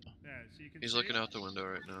window yet? Yeah, so you can He's looking out the window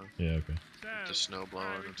right now. Yeah, okay. With the snow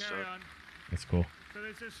blowing and stuff. That's cool. So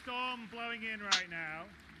there's a storm blowing in right now.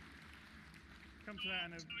 Come to that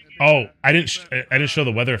in a bit. Oh, I didn't show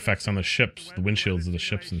the weather effects on the ships, the windshields of the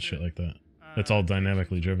ships and shit like that. That's all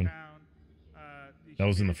dynamically driven. That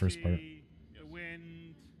was in the first part.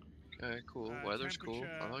 Okay, cool. Weather's cool.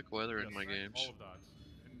 I like weather in my games.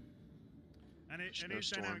 And it is dynamic,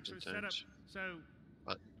 Snowstorms so and it's set up. things. So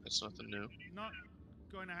But it's nothing new. not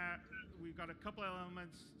going to have. We've got a couple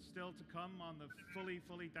elements still to come on the fully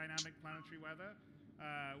dynamic planetary weather,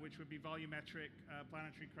 which would be volumetric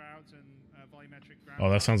planetary crowds and volumetric ground. Oh,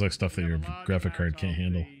 that sounds like stuff that your graphic card can't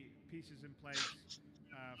handle. Pieces in place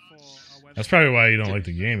for our weather. That's probably why you don't like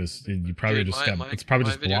the game. Is you probably Dude, just got it's probably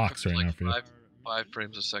just blocks right now for you. 5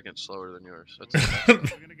 frames a second slower than yours.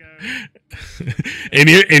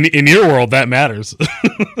 In your world, that matters.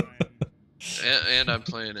 And I'm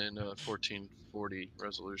playing in 1440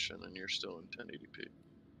 resolution, and you're still in 1080p.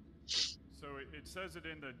 So it says it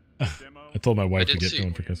in the demo. I told my wife to get to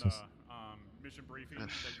him for Christmas. Mission briefing that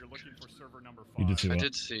you're looking for server number 5. You did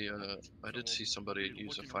see what? I did see somebody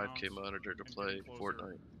use a 5K monitor to play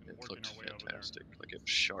Fortnite. It looked fantastic. Like it was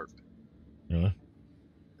sharp. Really?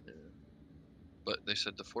 Yeah. But they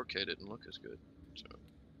said the 4K didn't look as good. So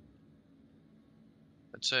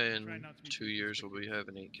I'd say in 2 years we'll be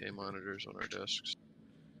having 8K monitors on our desks.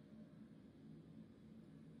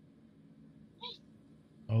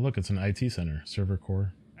 Oh, look, it's an IT center, server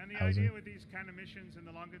core. And the housing. idea with these kind of missions in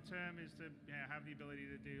the longer term is to have the ability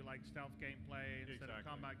to do like stealth gameplay instead of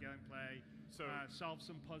combat gameplay. So solve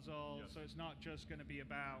some puzzles. So it's not just going to be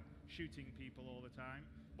about shooting people all the time.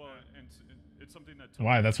 Well, and it's something that.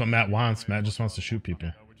 Why? That's what Matt wants. Matt just wants to shoot people.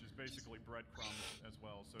 Which is basically breadcrumbs as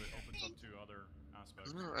well. So it opens up to other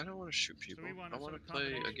aspects. No, I don't want to shoot people. I want to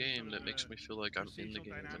play a game that makes me feel like I'm in the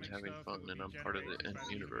game and having fun, and I'm part of the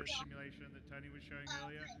universe. Simulation that Tony was showing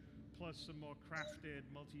earlier, plus some more crafted,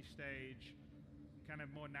 multi-stage, kind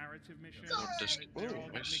of more narrative missions.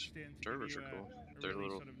 Nice. Servers are cool. They're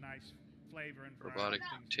little sort of nice flavor and robotic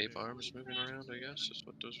tape arms moving around, I guess, is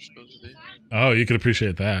what those are supposed to be. Oh, you could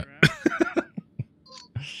appreciate that.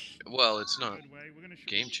 Well, it's not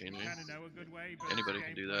game changing. Anybody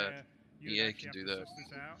can do that. EA can do that.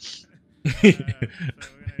 So we're going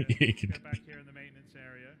to get back here in the maintenance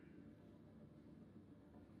area.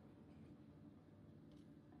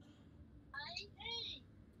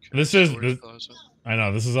 This is. I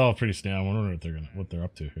know this is all pretty standard. I wonder what they're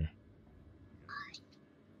up to here.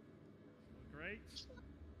 Great.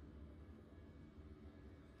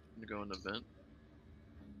 I'm gonna go in the vent.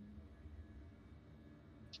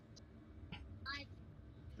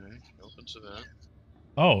 Okay, opens the vent.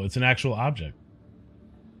 Oh, it's an actual object.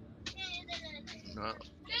 Not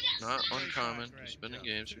uncommon. It's been in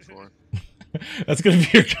games before. That's gonna be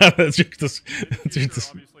your comment.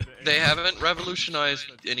 They haven't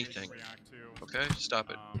revolutionized anything. Okay,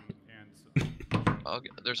 stop it.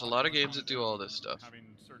 There's a lot of games that do all this stuff.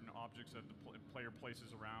 Having certain objects that the player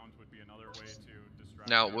places around would be another way to distract.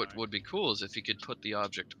 Now, what would be cool is if he could put the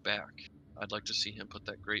object back. I'd like to see him put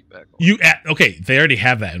that grate back on. Okay, they already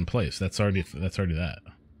have that in place. That's already that.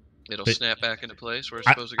 It'll snap back into place where it's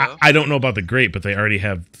supposed to go? I don't know about the grate, but they already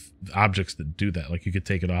have objects that do that. Like you could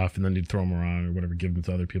take it off and then you'd throw them around or whatever, give them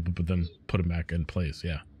to other people, but then put them back in place.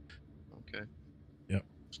 Yeah. Okay. Yep.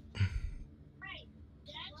 And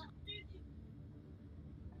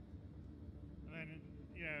then,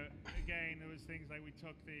 again, there was things like we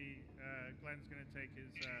took Glenn's going to take his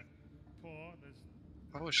paw.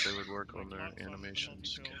 I wish they would work on their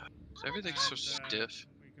animations. God, everything's so stiff.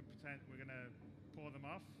 We can pretend we're going to pour them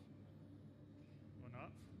off. Or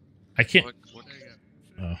not. I can't. What? There you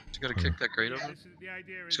go. Oh, you gotta kick that grate over? The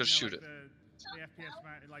idea Just gotta shoot it. The FPS,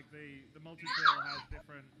 like the multi-kill has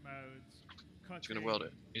different modes. He's gonna weld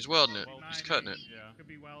it. He's welding it. He's cutting it. Yeah. Could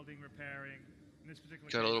be welding, repairing. In this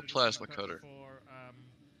particular got a little plasma cutter. For,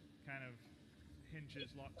 kind of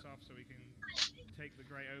hinges locks off so we can take the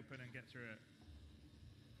grate open and get through it.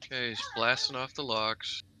 Okay, he's blasting off the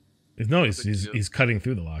locks. No, he's cutting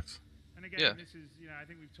through the locks. And again, yeah. This is, I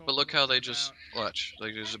think we've talked but look how they just watch.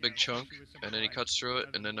 Like there's a big chunk, and then he cuts through it,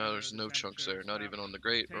 and then now there's no chunks there, not even on the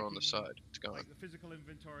grate or on the side. It's gone. Like the physical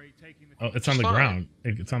inventory, taking the it's on the ground.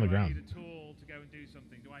 It's on the ground. Do I need a tool to go and do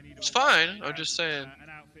something? Do I need it's fine. I'm just saying. An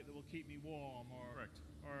outfit that will keep me warm, or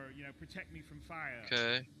protect me from fire.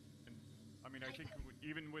 Okay. I mean, I think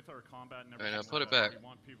even with our combat and everything, now put it back. We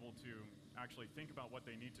want people to actually think about what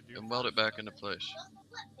they need to do. And weld it back into place.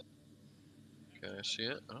 Okay, I see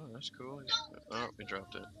it. Oh, that's cool. Oh, we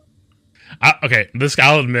dropped it. Okay,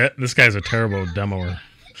 I'll admit, this guy's a terrible demoer. Are you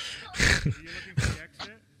looking for the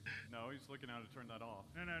exit? No, he's looking how to turn that off.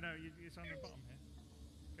 No, it's on the bottom here.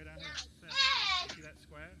 Go down here. See that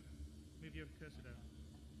square? Move your cursor down.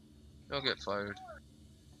 I'll get fired.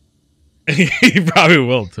 He probably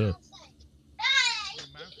will, too. Your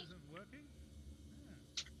mouse isn't working?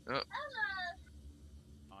 Oh.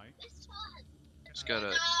 He's got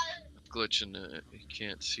a glitch in it. He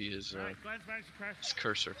can't see his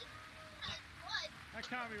cursor. That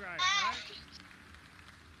can't be right,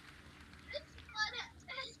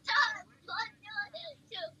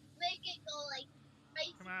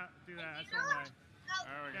 Come out, do that. That's one way.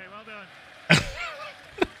 Okay, well done.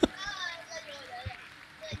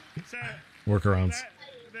 So, workarounds.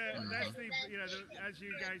 That's the, as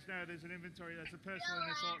you guys know, there's an inventory. That's a personal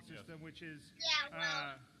inner thought system, which is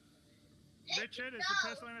Richard. It's a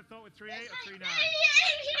personal inner thought with 3.8 or 3.9.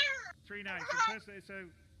 3.9. So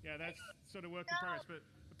yeah, that's sort of work in progress. But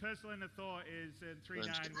the personal inner thought is in 3.9,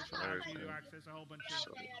 which allows you to access a whole bunch of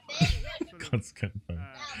sort of That's kind of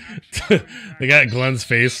funny. They got Glenn's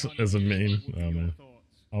face as a main. Oh man,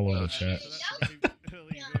 all over the chat. So that's the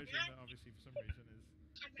early version that obviously for some reason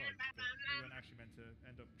is bugged, but we weren't actually meant to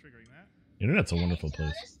end up triggering that. Internet's a wonderful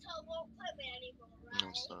place. No,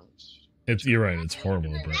 it's not. It's you're right. It's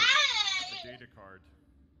horrible, but. A data card.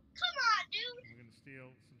 Come on, dude. We're gonna steal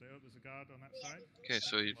some data. There's a guard on that side. Okay,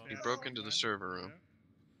 so you broke into the server room.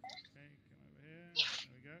 Okay, come over here.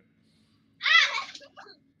 There we go.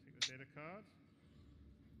 Take the data card.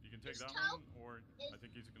 You can take that one, or I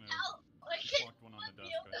think he's gonna locked one on the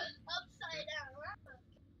desk. Upside down.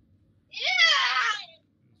 Yeah.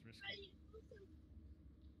 It's risky.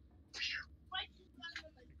 Quick.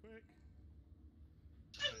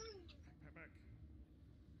 Back.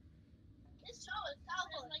 This show is so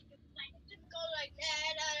like just go like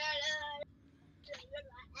that.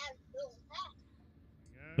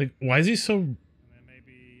 Like, why is he so? And then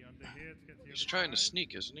maybe under here to get to the He's trying to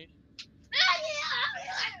sneak, isn't he?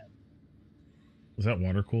 Is that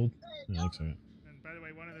water cooled? Yeah, looks like it. And by the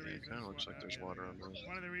way, one of the reasons Kind of looks like there's water on there.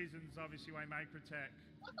 One of the reasons, obviously, why Microtech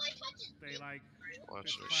they like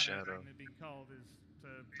Watch this the planet shadow. and they've been called is to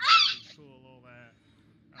essentially cool all their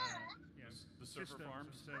you know, The server systems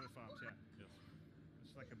farms? and server farms. Yeah, Yes.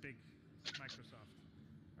 it's like a big Microsoft.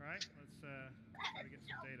 All right, let's try to get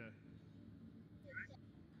some data.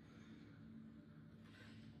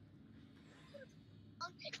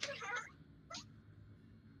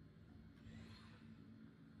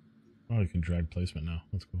 Oh, you can drag placement now.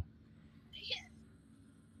 That's cool.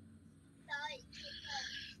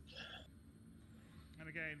 And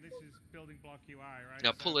again, this is building block UI, right?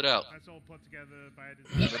 Now pull it out. That's all put together by a In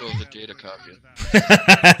the designer. middle of the data copy.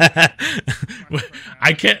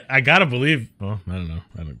 I can't. I gotta believe. Well, I don't know.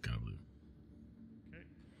 I don't gotta believe.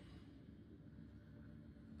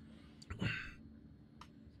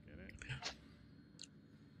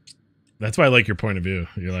 That's why I like your point of view.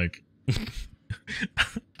 You're like,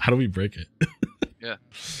 how do we break it? Yeah.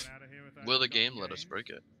 Will the game let us break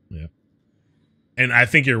it? Yeah. And I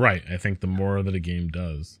think you're right. I think the more that a game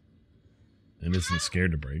does and isn't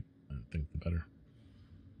scared to break, I think the better.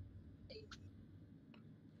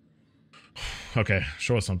 Okay,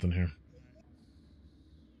 show us something here.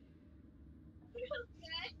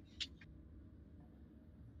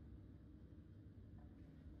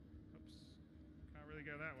 Can't really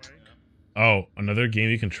go that way. Oh, another game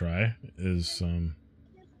you can try is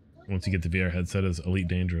once you get the VR headset is Elite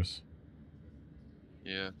Dangerous.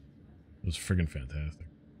 Yeah. It was friggin' fantastic.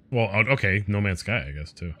 Well, okay, No Man's Sky, I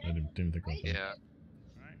guess too. I didn't think about that. Yeah.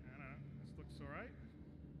 Alright, I know. This looks alright.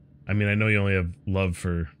 I mean, I know you only have love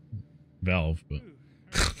for Valve, but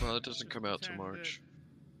Well, it doesn't come out till March.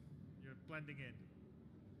 You're blending in.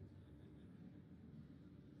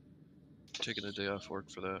 Taking a day off work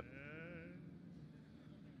for that.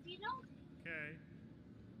 Okay.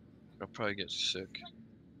 I'll probably get sick.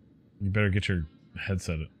 you better get your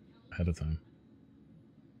headset ahead of time.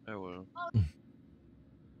 I will.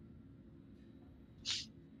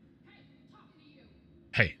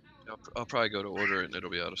 Hey. I'll probably go to order it and it'll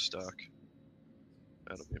be out of stock.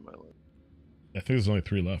 That'll be my luck. I think there's only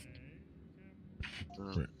 3 left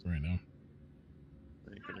Oh. right now.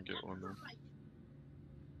 I ain't gonna get one though.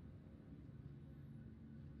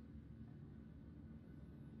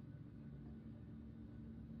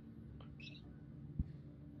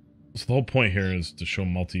 So the whole point here is to show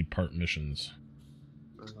multi-part missions.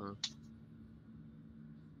 Uh-huh.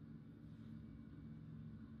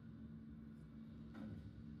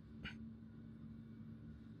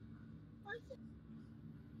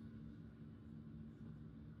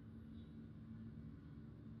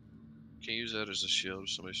 Can you use that as a shield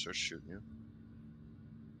if somebody starts shooting you?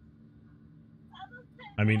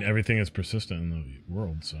 I mean, everything is persistent in the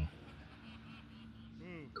world, so.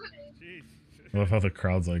 Jeez. I love how the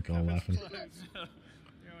crowd's like all laughing. You know, let's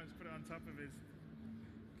put it on top of his.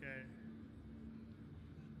 Okay.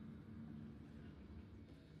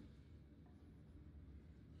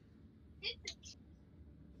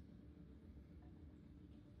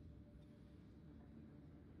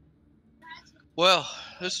 Well,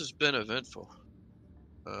 this has been eventful.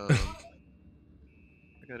 I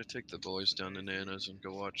gotta take the boys down to Nana's and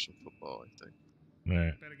go watch some football, I think.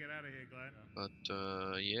 Right. Better get out of here, Glenn. But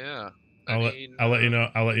yeah. I'll let you know.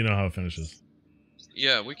 I'll let you know how it finishes.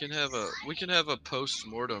 Yeah, we can have a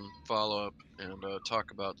post-mortem follow-up and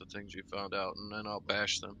talk about the things we found out, and then I'll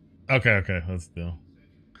bash them. Okay, that's the deal.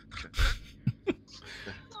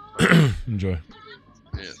 Enjoy.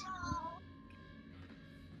 Yeah.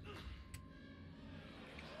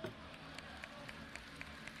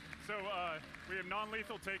 So, we have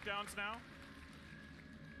non-lethal takedowns now.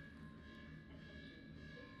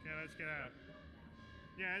 Okay, let's get out.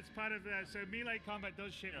 Yeah, it's part of that. So melee combat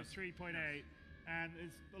does ship with 3.8, and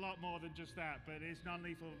it's a lot more than just that. But it's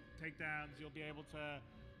non-lethal takedowns. You'll be able to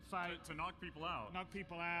fight to knock people out.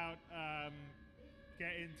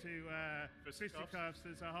 Get into fisticuffs.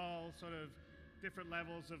 There's a whole sort of different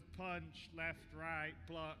levels of punch, left, right,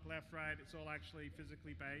 block, left, right. It's all actually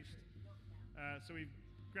physically based. So we've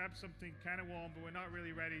grabbed something kind of warm, but we're not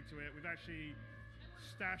really ready to it. We've actually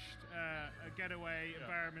stashed a getaway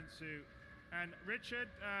environment suit. And Richard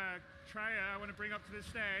Trier, I want to bring up to the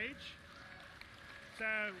stage.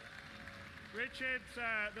 So Richard's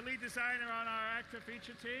the lead designer on our actor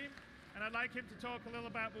feature team, and I'd like him to talk a little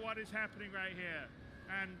about what is happening right here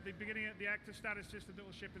and the beginning of the actor status system that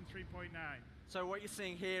will ship in 3.9. So what you're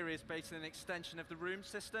seeing here is basically an extension of the room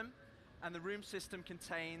system, and the room system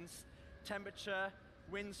contains temperature,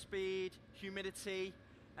 wind speed, humidity,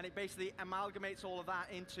 and it basically amalgamates all of that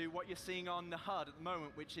into what you're seeing on the HUD at the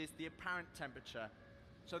moment, which is the apparent temperature.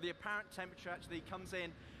 So the apparent temperature actually comes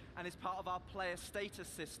in and is part of our player status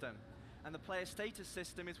system. And the player status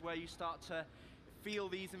system is where you start to feel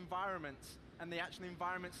these environments, and the actual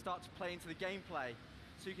environments start to play into the gameplay.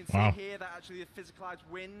 So you can see here that actually the physicalized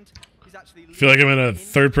wind is actually... I feel like I'm in a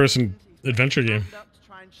third-person adventure game. Up to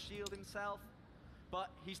try and shield himself,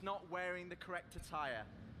 but he's not wearing the correct attire.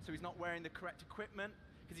 So he's not wearing the correct equipment,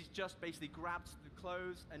 because he's just basically grabbed the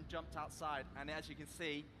clothes and jumped outside. And as you can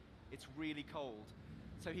see, it's really cold.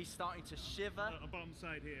 So he's starting to shiver. On the bottom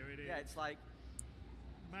side here, it is. Yeah, it's like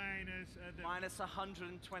minus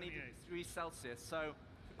 120 degrees Celsius. So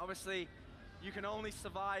obviously, you can only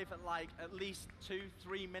survive at like at least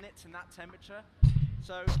 2-3 minutes in that temperature.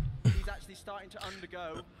 So he's actually starting to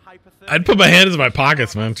undergo hypothermia. I'd put my hands in my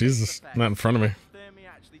pockets, man. Jesus, not in front of me. Hypothermia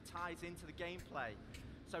actually ties into the gameplay.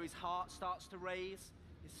 So his heart starts to raise,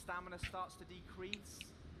 his stamina starts to decrease.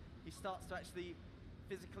 He starts to actually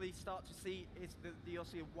physically start to see you'll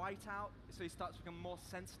see a whiteout, so he starts to become more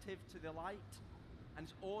sensitive to the light, and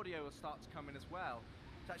his audio will start to come in as well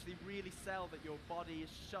to actually really sell that your body is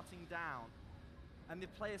shutting down. And the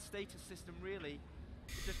player status system really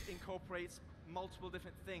just incorporates multiple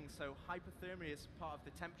different things. So hypothermia is part of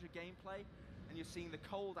the temperature gameplay, and you're seeing the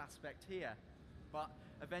cold aspect here, but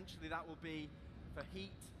eventually that will be for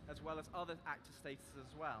heat as well as other active statuses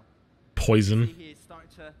as well. Poison. See here, starting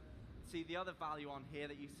to see the other value on here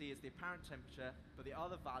that you see is the apparent temperature, but the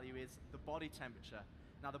other value is the body temperature.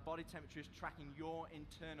 Now the body temperature is tracking your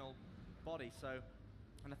internal body. So,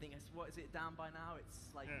 and I think it's, what is it down by now?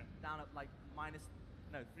 It's like down at like minus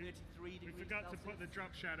 33 degrees. We forgot to put the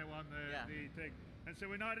drop shadow on the thing. And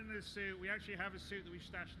so we're not in this suit. We actually have a suit that we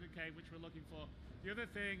stashed in the cave, which we're looking for. The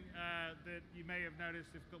other thing that you may have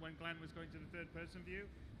noticed when Glenn was going to the third-person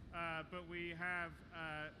view, but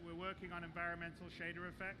we're working on environmental shader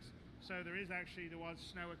effects. So there was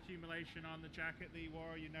snow accumulation on the jacket that he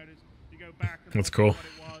wore. You notice you go back and That's cool. what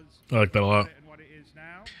it was, I like that a lot. and what it is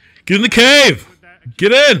now. Get in the cave!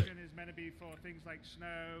 Get in! Is meant to be for things like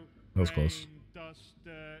snow, That was rain, close. dust,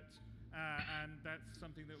 dirt, and that's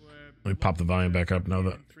something that we're... Let me pop the volume back up now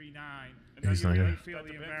that he's not here. Feel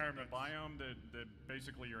the environment. The biome that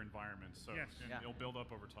basically your environment, so it'll build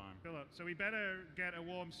up over time. Build up. So we better get a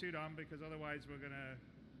warm suit on, because otherwise we're gonna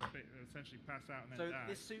essentially pass out and then die. So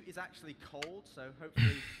this suit is actually cold, so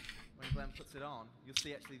hopefully when Glenn puts it on, you'll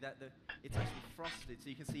see actually that it's actually frosted, so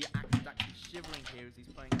you can see Axe's actually shivering here as he's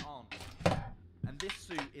putting it on. And this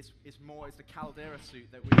suit is the Caldera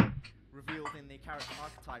suit that we revealed in the character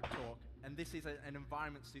archetype talk, and this is an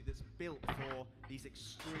environment suit that's built for these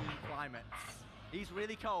extreme climates. He's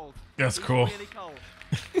really cold. That's cool. Really cold.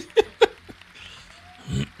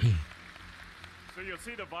 So you'll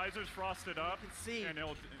see the visor's frosted up. You can see, and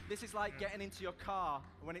this is like getting into your car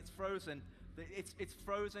when it's frozen. It's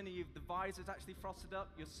frozen, and the visor's actually frosted up,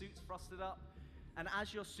 your suit's frosted up, and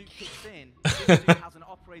as your suit kicks in, this suit has an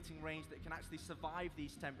operating range that can actually survive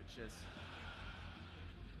these temperatures.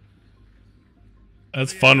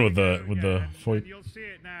 That's fun with the and you'll see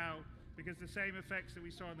it now, because the same effects that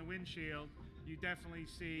we saw on the windshield, you definitely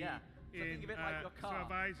see So think of it like your car. So a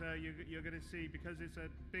visor, you're going to see, because it's a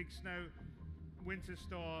big winter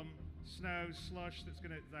storm, snow, slush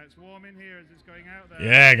that's warm in here as it's going out there.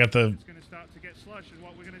 Yeah, I got the... It's going to start to get slush, and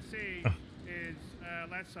what we're going to see is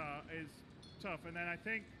is tough. And then I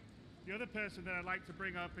think the other person that I'd like to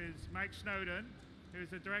bring up is Mike Snowden, who's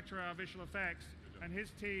the director of our visual effects, and his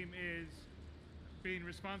team is being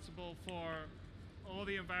responsible for all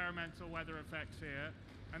the environmental weather effects here.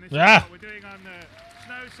 And this is what we're doing on the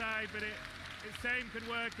snow side, but it same could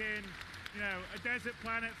work in, a desert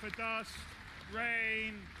planet for dust,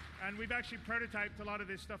 rain, And we've actually prototyped a lot of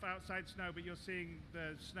this stuff outside snow, but you're seeing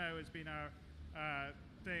the snow has been our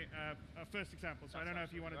first example. So I don't know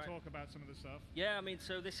if you want to talk about some of the stuff. Yeah, I mean,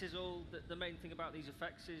 so this is all, the main thing about these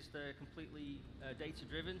effects is they're completely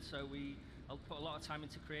data-driven, so I'll put a lot of time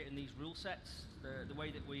into creating these rule sets. The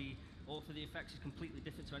way that we author the effects is completely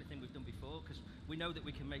different to anything we've done before, because we know that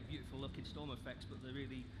we can make beautiful looking storm effects, but the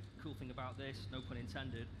really cool thing about this, no pun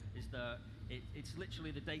intended, is that it's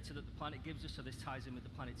literally the data that the planet gives us, so this ties in with the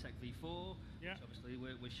Planet Tech V4, which obviously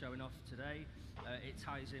we're showing off today. It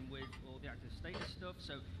ties in with all the active status stuff,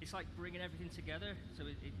 so it's like bringing everything together. So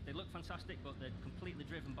they look fantastic, but they're completely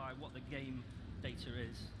driven by what the game data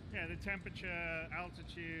is. Yeah, the temperature,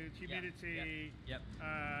 altitude, humidity,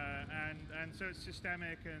 and so it's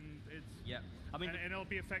systemic and it's I mean, and it'll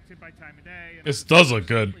be affected by time of day. And this does look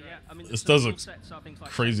good. I mean, this does look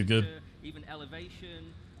like crazy good. Even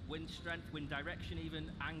elevation, wind strength, wind direction,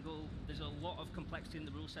 even angle. There's a lot of complexity in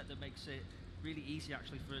the rule set that makes it really easy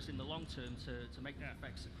actually for us in the long term to make the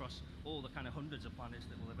effects across all the kind of hundreds of planets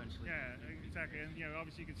that will eventually. Yeah, exactly. And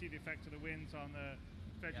obviously you can see the effect of the winds on the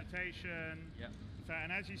vegetation.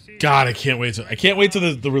 And as you see, God, I can't wait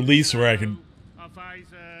to the release where I can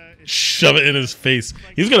shove it in his face.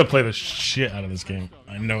 He's gonna play the shit out of this game.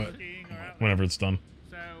 I know it. Whenever it's done.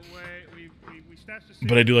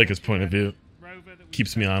 But I do like his point of view.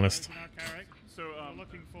 Keeps me honest. So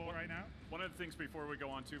looking for right now. One of the things before we go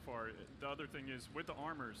on too far, the other thing is with the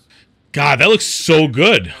armors. God, that looks so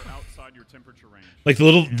good. Outside your temperature range. Like the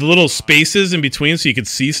little spaces in between, so you could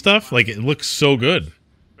see stuff. Like it looks so good.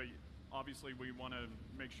 But obviously, we want to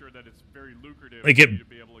make sure that it's very lucrative like for you to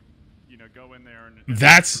be able to, go in there and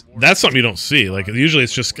that's something you don't see. Like usually,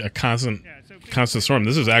 it's just a constant storm.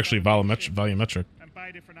 This is actually volumetric. And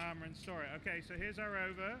buy different armor and store it. Okay, so here's our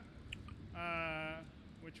rover,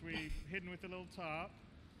 which we've hidden with a little top.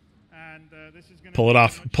 And this is going to pull it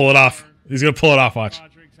off. Pull it off. He's going to pull it off. Watch.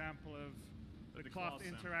 Larger example of the cloth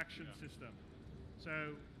interaction system. So,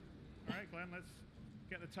 all right, Glenn, let's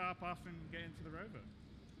get the top off and get into the rover.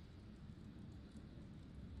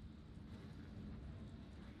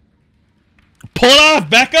 Pull it off.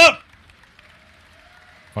 Back up.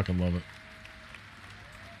 Fucking love it.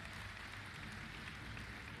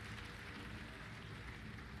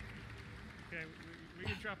 Okay, we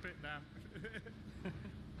can drop it now.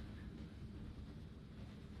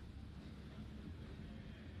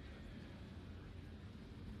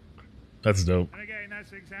 That's dope. And again,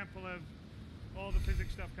 that's an example of all the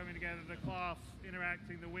physics stuff coming together, the cloth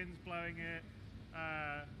interacting, the wind's blowing it.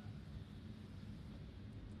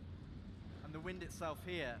 And the wind itself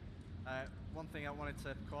here, one thing I wanted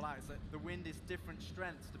to call out is that the wind is different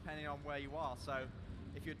strengths depending on where you are. So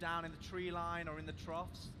if you're down in the tree line or in the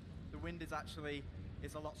troughs, the wind is actually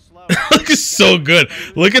a lot slower. Looks so good.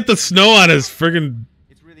 Look at the snow on his friggin'.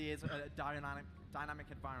 It really is a dynamic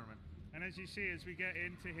environment. And as you see, as we get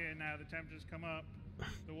into here now, the temperatures come up,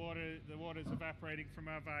 the water's evaporating from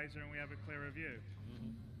our visor, and we have a clearer view.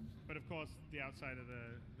 But of course, the outside of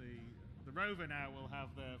the rover now will have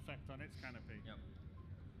the effect on its canopy.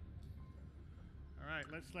 All right,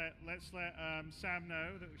 let's let Sam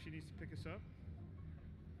know that she needs to pick us up.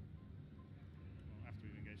 Well, after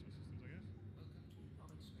we've engaged the systems, I guess.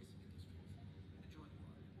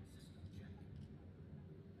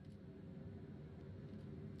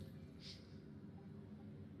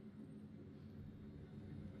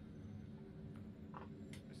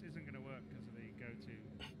 This isn't going to work because of the go-to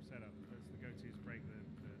setup. The go-tos break the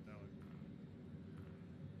dialogue.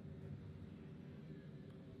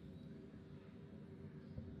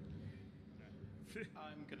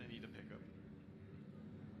 I'm gonna need a pickup.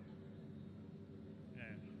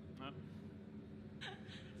 Yeah.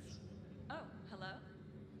 Oh, hello?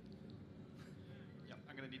 Yeah,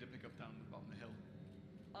 I'm gonna need a pickup down the bottom of the hill.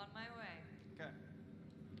 On my way. Okay.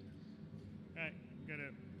 Right,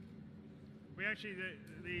 good. We actually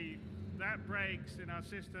that breaks in our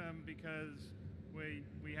system because we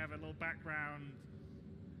have a little background.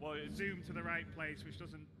 Well, zoom to the right place, which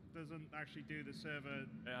doesn't actually do the server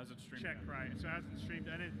check right. So it hasn't streamed,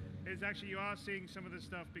 and it's actually, you are seeing some of the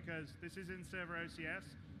stuff because this is in server OCS,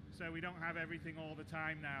 so we don't have everything all the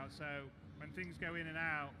time now. So when things go in and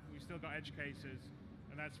out, we've still got edge cases,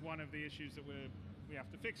 and that's one of the issues that we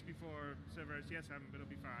have to fix before server OCS haven't, but it'll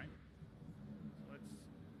be fine.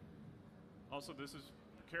 Also, this is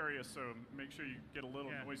precarious, so make sure you get a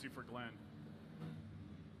little noisy for Glenn.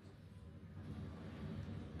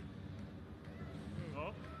 Oh.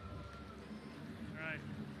 All right.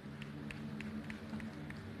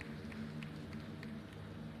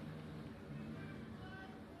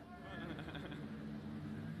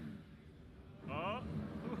 Oh.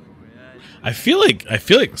 Ooh, yeah, I feel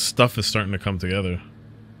like stuff is starting to come together.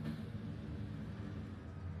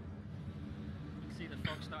 See the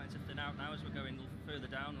fog starting to thin out now as we're going further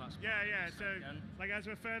down. That's yeah. So like as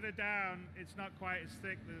we're further down, it's not quite as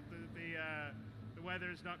thick. The weather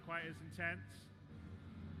is not quite as intense.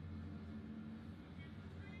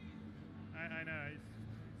 I know.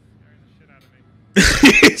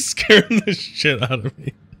 He's scaring the shit out of me. He's scaring the shit out of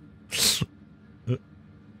me.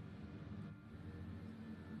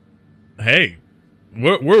 Hey,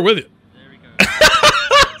 we're with you. There we go.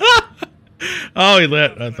 Oh, he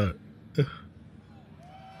let. I thought.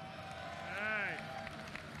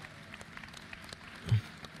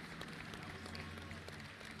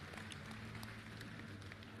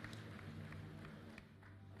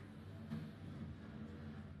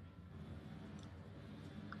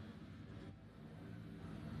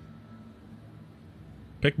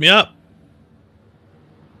 Pick me up.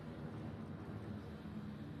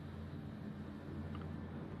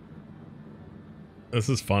 This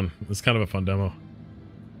is fun. This is kind of a fun demo.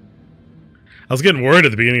 I was getting worried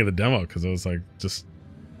at the beginning of the demo because it was like just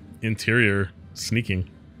interior sneaking.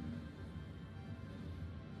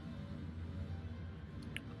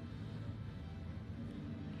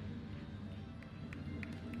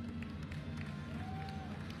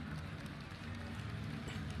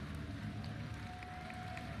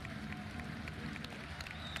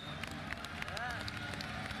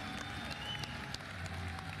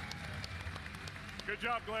 Good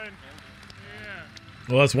job, Glenn. Yeah.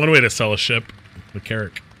 Well, that's one way to sell a ship, the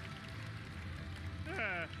Carrick.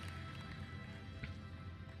 Yeah.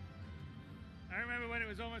 I remember when it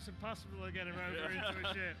was almost impossible to get a rover into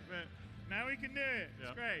a ship, but now we can do it.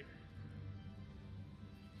 It's great.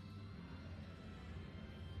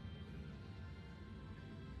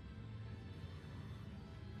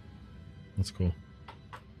 That's cool.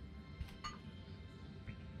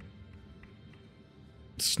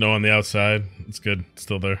 Snow on the outside. It's good. It's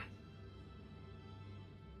still there.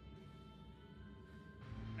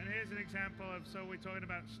 And here's an example of, so we're talking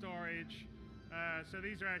about storage. So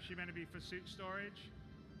these are actually meant to be for suit storage.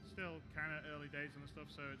 Still kind of early days on the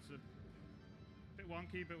stuff, so it's a bit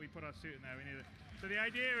wonky, but we put our suit in there. We need it. So the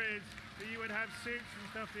idea is that you would have suits and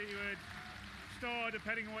stuff that you would store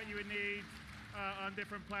depending on what you would need on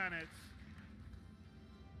different planets.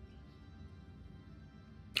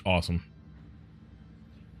 Awesome.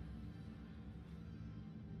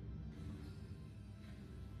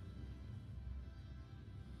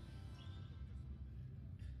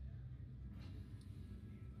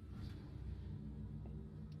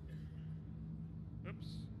 Oops,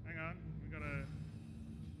 hang on. We got a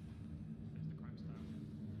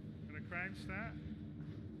crime stat,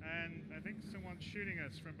 and I think someone's shooting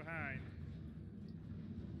us from behind.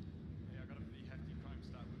 Yeah, I got a pretty hefty crime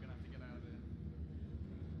stat. We're gonna have to get out of here.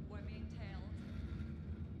 We're being tailed.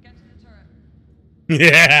 Get to the turret.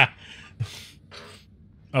 Yeah.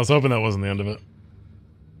 I was hoping that wasn't the end of it.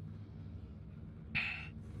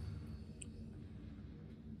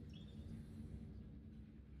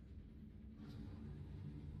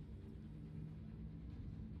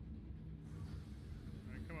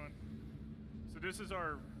 This is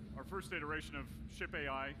our first iteration of ship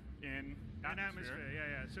AI in atmosphere.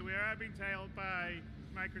 Yeah. So we are being tailed by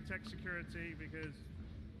Rawcritics Security because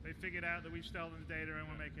they figured out that we've stolen the data and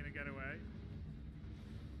we're making a getaway.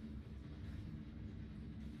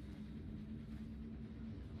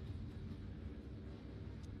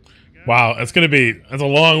 Wow, that's a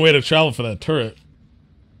long way to travel for that turret.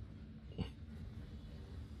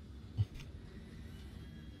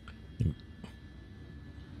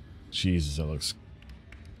 Jesus, that looks.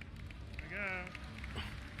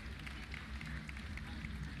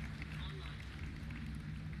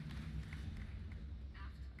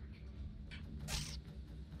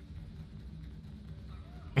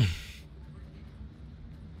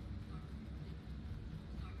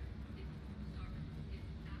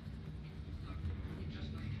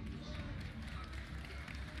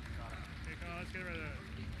 Let's get rid of it.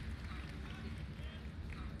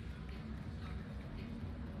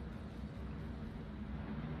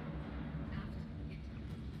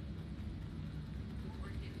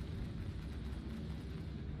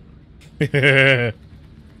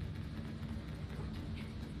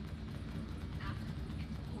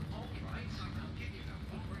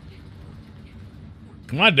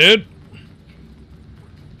 Come on, dude.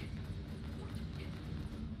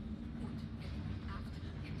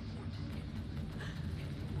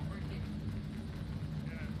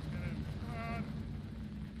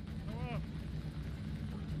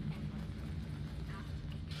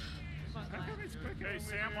 Hey,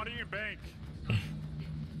 Sam, why don't you bank?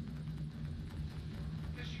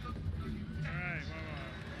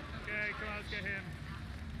 get him.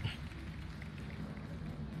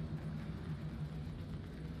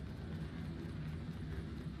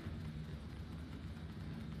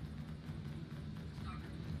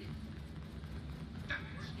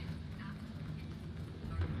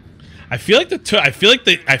 I feel like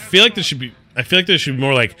there should be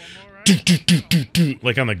more like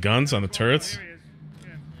like on the guns on the turrets.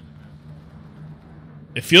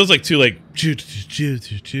 It feels like too like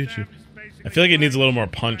I feel like it needs a little more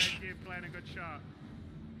punch.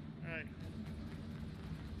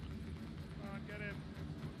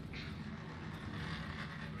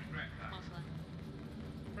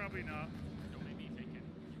 Probably not.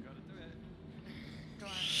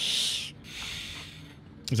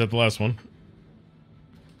 Is that the last one?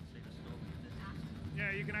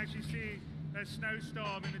 Yeah, you can actually see a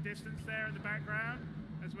snowstorm in the distance there in the background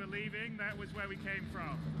as we're leaving. That was where we came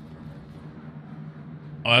from.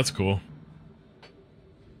 Oh, that's cool. Do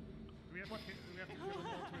we have to kill them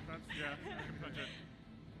all to advance? Yeah.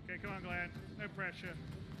 Okay, come on, Glenn. No pressure.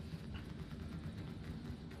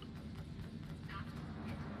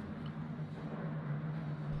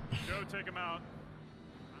 Joe, take him out.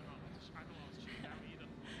 I don't want to shoot them either.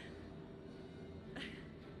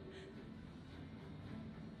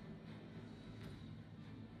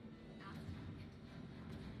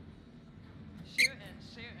 Shoot it,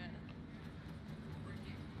 shoot it.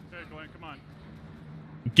 Okay, Glenn, come on.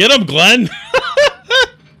 Get him, Glenn. Did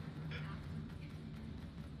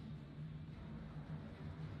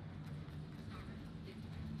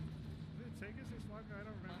it take us this long? I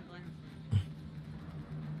don't remember.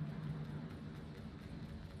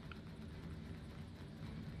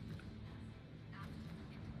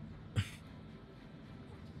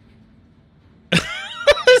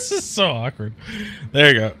 This is so awkward.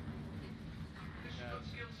 There you go.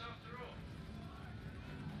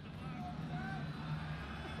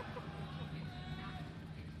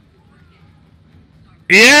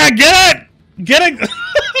 Yeah, get it! Get it!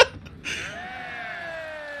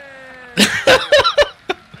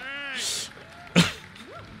 So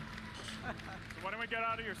why don't we get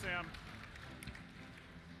out of here, Sam?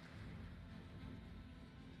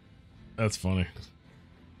 That's funny.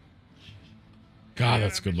 God,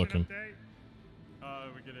 that's good looking. We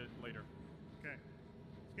get it later. Okay.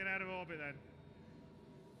 Let's get out of orbit then.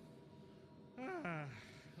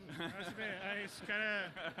 That's a bit. It's kind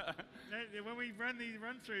of. When we run these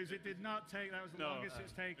run-throughs, it did not take. That was the longest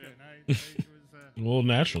it's taken. Yeah. It was. Well,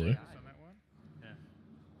 naturally. On that one. Yeah.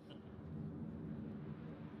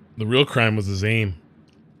 The real crime was his aim.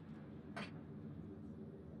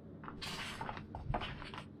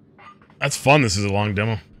 That's fun. This is a long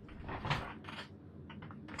demo.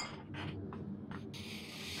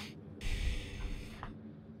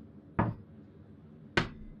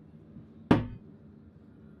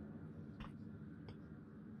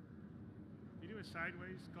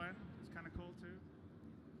 Sideways, Glenn. It's kind of cool too.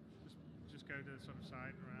 Just go to the sort of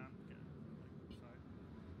side around. Side.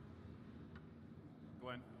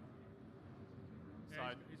 Glenn.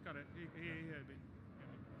 Yeah, Side. he's got it. He heard me.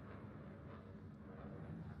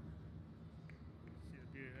 See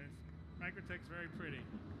the view. Rawcritics very pretty.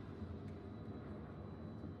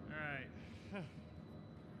 All right.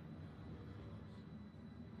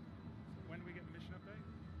 When do we get the mission update?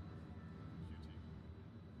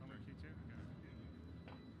 Only Q2.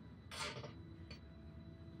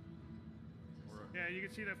 Yeah, you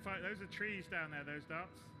can see that. Those are trees down there. Those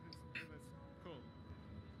dots. That's cool.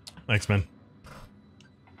 Thanks, man.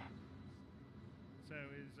 So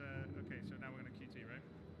okay. So now we're gonna QT, right?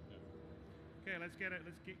 Okay, let's get it.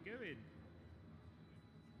 Let's get going.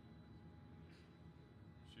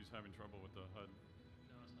 She's having trouble with the HUD.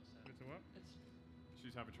 With the what?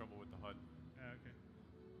 She's having trouble with the HUD. Okay.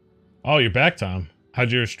 Oh, you're back, Tom.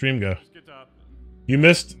 How'd your stream go? Just get up. You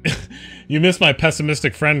missed my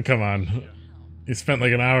pessimistic friend. Come on. Yeah. He spent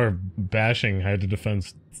like an hour bashing how to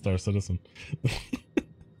defend Star Citizen.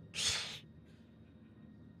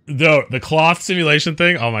 No, the cloth simulation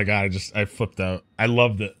thing. Oh my god, I flipped out. I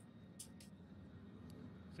loved it.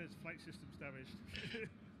 It says flight systems damaged.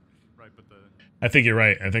 Right, but I think you're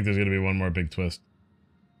right. I think there's gonna be one more big twist.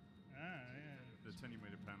 Ah, yeah. The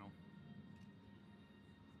attenuated panel.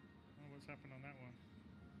 Oh, what's happened on that one?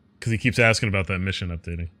 Because he keeps asking about that mission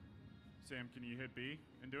updating. Sam, can you hit B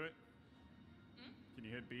and do it? Can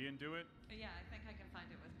you hit B and do it? Yeah, I think I can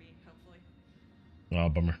find it with B, hopefully. Oh,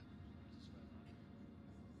 bummer.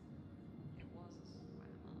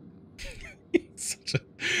 He's such a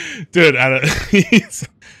dude.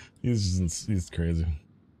 He's crazy.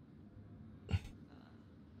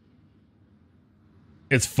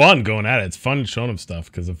 It's fun going at it. It's fun showing him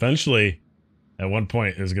stuff because eventually, at one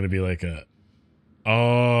point, there's gonna be like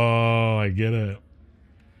Oh, I get it.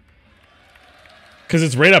 Because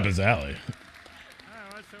it's right up his alley.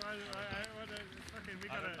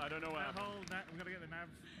 I don't know what happened. I'm gonna get the nav.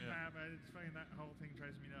 It's funny, that whole thing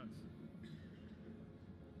drives me nuts.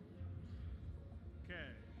 Okay.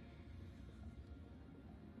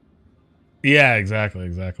 Yeah,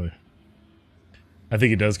 exactly. I think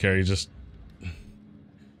he does care. He just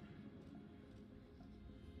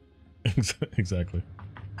exactly.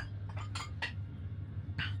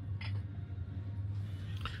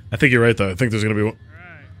 I think you're right, though. I think there's gonna be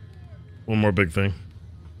one more big thing.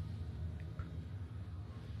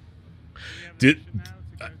 Dude,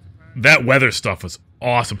 that weather stuff was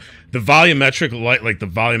awesome. The volumetric light, like the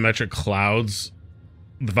volumetric clouds,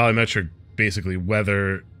 the volumetric basically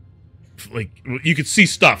weather, like you could see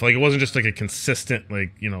stuff. Like it wasn't just like a consistent,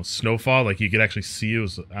 like, you know, snowfall. Like you could actually see it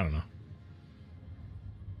was, I don't know.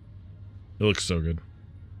 It looks so good.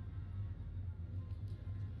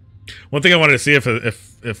 One thing I wanted to see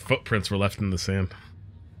if footprints were left in the sand.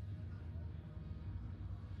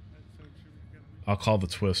 I'll call the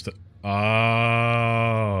twist.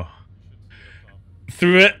 Oh.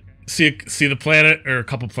 Through it, see the planet or a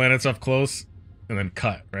couple planets up close, and then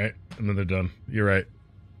cut, right? And then they're done. You're right.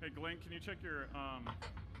 Hey Glenn, can you check your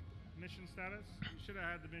mission status? You should have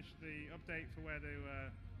had the update for where to.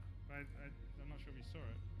 I'm not sure if you saw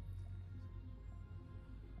it.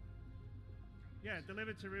 Yeah,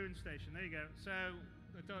 delivered to Ruin Station. There you go. So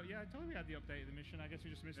I told you we had the update of the mission. I guess we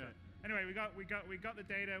just missed it. Anyway, we got the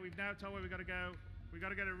data. We've now told where we got to go. We got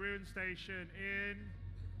to go to Ruin Station in.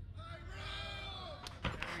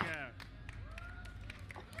 There we go.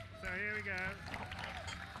 So here we go.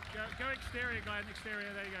 Go exterior, Glenn. Exterior.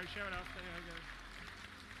 There you go. Show it off. There you go.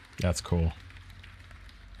 That's cool.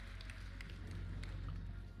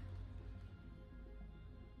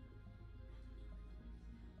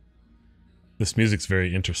 This music's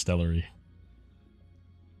very interstellar-y.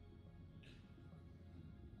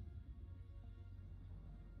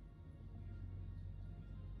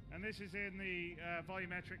 And this is in the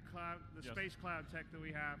volumetric cloud, the space cloud tech that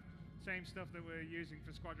we have. Same stuff that we're using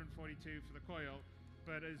for Squadron 42 for the coil,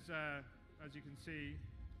 but as you can see,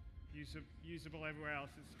 usable everywhere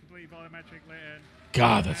else. It's completely volumetric lit in.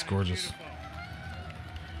 God, that's gorgeous. Beautiful.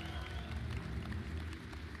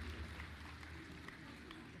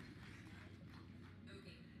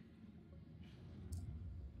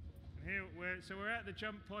 So we're at the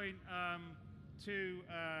jump point to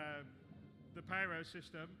the pyro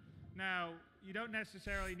system. Now, you don't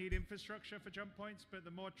necessarily need infrastructure for jump points, but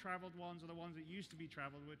the more traveled ones are the ones that used to be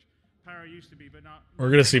traveled, which pyro used to be, but not.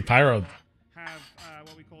 We're gonna see pyro have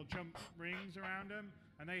what we call jump rings around them,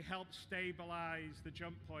 and they help stabilize the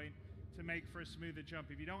jump point to make for a smoother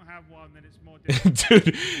jump. If you don't have one, then it's more difficult.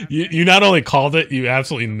 Dude, you not only called it, you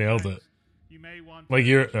absolutely nailed it. You may want like to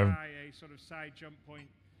you're try a sort of side jump point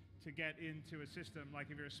to get into a system,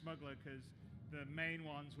 like if you're a smuggler, because the main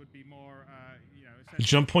ones would be more, you know.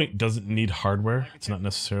 Jump point doesn't need hardware. It's not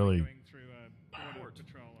necessarily.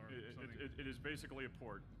 It is basically a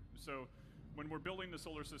port. So when we're building the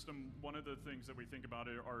solar system, one of the things that we think about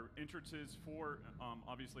are entrances for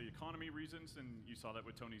obviously economy reasons, and you saw that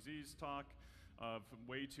with Tony Z's talk of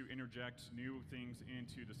way to interject new things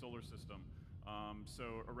into the solar system.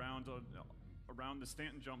 So around the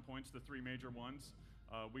Stanton jump points, the three major ones,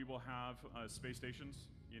 we will have space stations,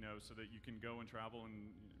 you know, so that you can go and travel. And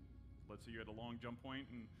let's say you had a long jump point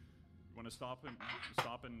and you want to stop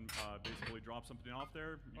and basically drop something off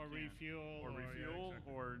there, or refuel,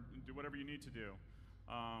 or do whatever you need to do.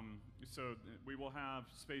 So we will have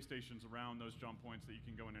space stations around those jump points that you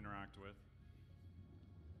can go and interact with.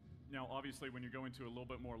 Now, obviously, when you go into a little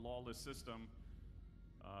bit more lawless system,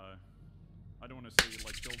 I don't want to say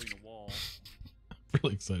like building a wall.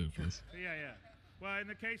 Really excited for this. Yeah. Well, in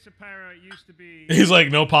the case of Pyro, it used to be. He's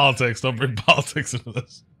like, no politics. Don't bring politics into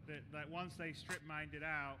this. That once they strip-mined it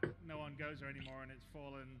out, no one goes there anymore, and it's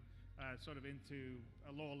fallen sort of into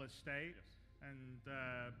a lawless state. And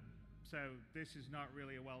so this is not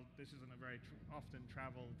really this isn't a very often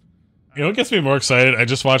traveled. You know what gets me more excited? I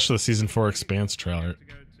just watched the season 4 Expanse trailer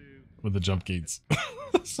with the jump gates.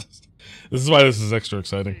 This is why this is extra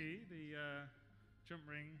exciting. The jump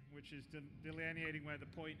ring, which is delineating where the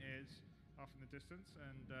point is off in the distance,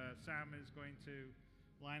 and Sam is going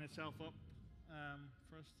to line itself up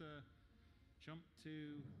for us to jump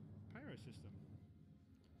to Pyro system.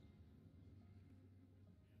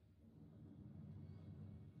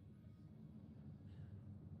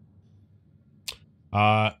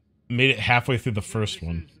 Made it halfway through the first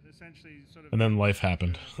one, sort of and then life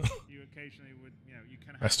happened. You occasionally would, you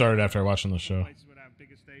can. I started after watching the show. Places would have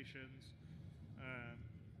bigger stations,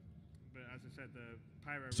 but as I said, the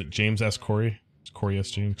pyro. Is it James S. Corey? It's Corey S.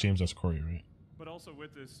 James S. Corey, right? But also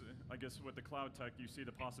with this, I guess with the cloud tech, you see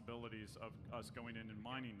the possibilities of us going in and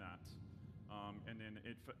mining that, and then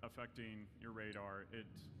it affecting your radar, it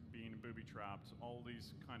being booby trapped, all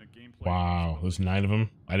these kind of gameplay. Wow, there's 9 of them.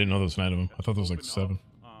 I didn't know there was 9 of them. I thought there was like 7.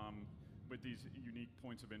 With these unique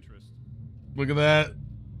points of interest. Look at that.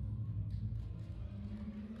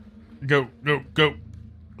 Go, go, go.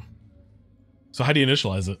 So how do you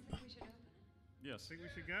initialize it? Yes. I think we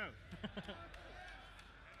should go.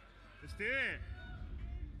 Let's do it.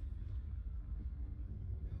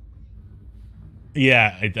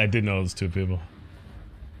 Yeah, I did know it was 2 people.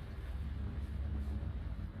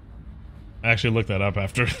 I actually looked that up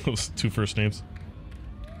after those 2 first names.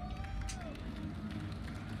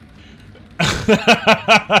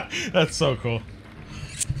 That's so cool.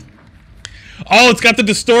 Oh, it's got the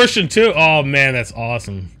distortion too. Oh man, that's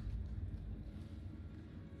awesome.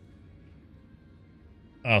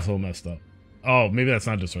 Oh, it's a little messed up. Oh, maybe that's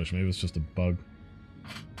not distortion. Maybe it's just a bug.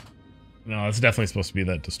 No, it's definitely supposed to be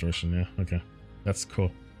that distortion. Yeah. Okay, that's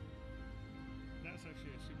cool. That's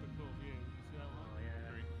actually a super cool view. You see that one? Oh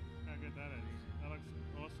yeah. How good that is. That looks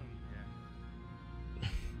awesome. Yeah.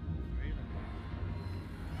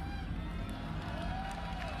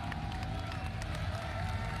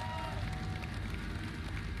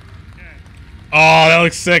 Oh, that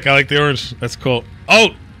looks sick. I like the orange. That's cool.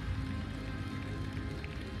 Oh!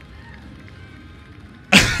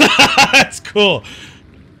 That's cool.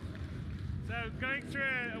 So going through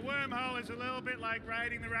a wormhole is a little bit like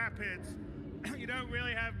riding the rapids. You don't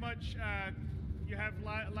really have much. You have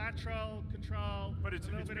lateral control, but it's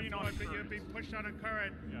a little bit being of on forward, but you're being pushed on a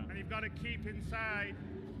current, and you've got to keep inside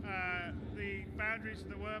the boundaries of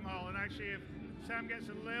the wormhole. And actually, if Sam gets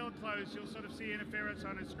a little close, you'll sort of see interference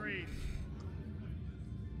on his screen.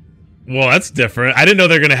 Well, that's different. I didn't know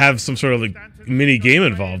they're gonna have some sort of like mini game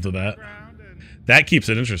involved with that. That keeps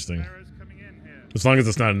it interesting. As long as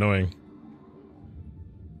it's not annoying.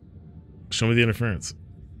 Show me the interference.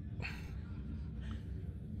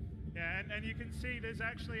 Yeah, and you can see there's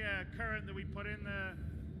actually a current that we put in the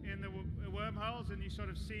wormholes, and you sort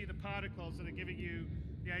of see the particles that are giving you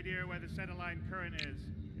the idea of where the centerline current is.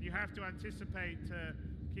 And you have to anticipate to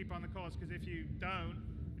keep on the course, because if you don't,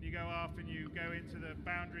 and you go off and you go into the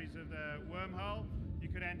boundaries of the wormhole, you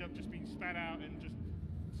could end up just being spat out in just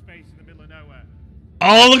space in the middle of nowhere.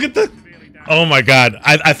 Oh, look at the! Oh my god!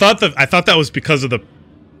 I thought that was because of the.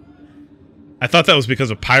 I thought that was because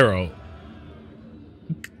of pyro.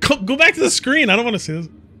 Go back to the screen. I don't want to see this.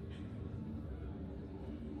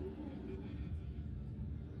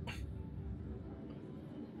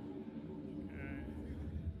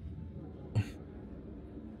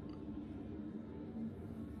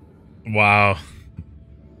 Wow.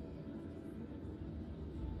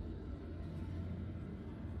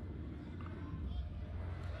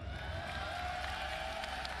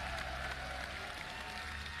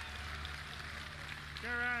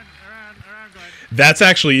 That's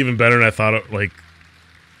actually even better than I thought it, like,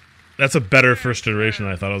 that's a better first iteration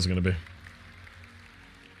than I thought it was going to be.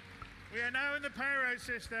 We are now in the pyro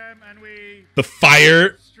system, and we The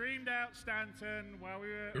fire streamed out Stanton while we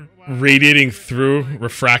were radiating through,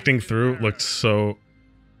 refracting through, looked so...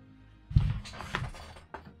 The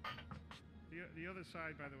other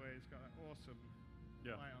side, by the way, has got an awesome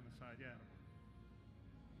light on the side, yeah.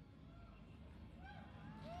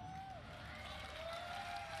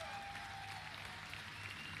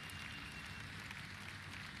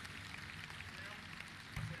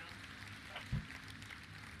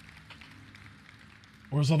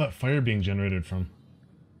 Where's all that fire being generated from?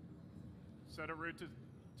 Set a route to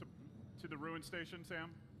the ruin station, Sam.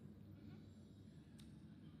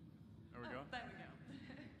 There we go. There we go.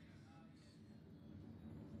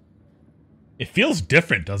 It feels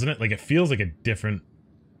different, doesn't it? Like, it feels like a different...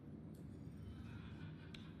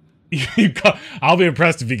 I'll be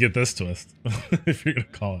impressed if you get this twist. If you're gonna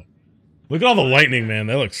call it. Look at all the lightning, man.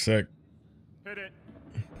 That looks sick. Hit it.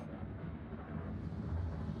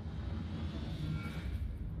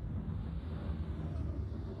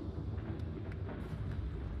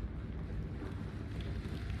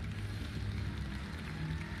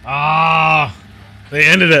 Ah, they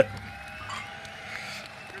ended it.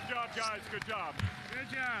 Good job, guys. Good job. Good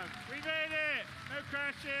job. We made it. No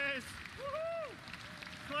crashes. Woohoo!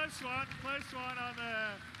 Close one on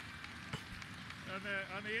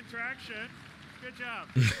the interaction. Good job.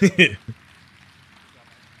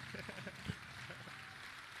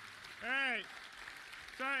 All right.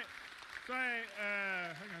 Sorry.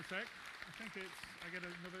 Hang on a sec. I think I get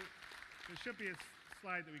another. There should be a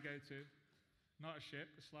slide that we go to. Not a ship,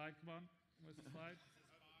 a slide. Come on. Where's the slide?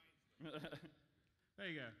 There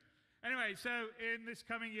you go. Anyway, so in this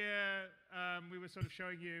coming year, we were sort of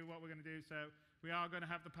showing you what we're going to do. So we are going to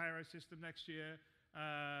have the pyro system next year.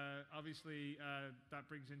 Obviously, that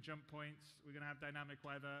brings in jump points. We're going to have dynamic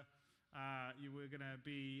weather. We're going to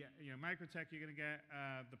be, Microtech, you're going to get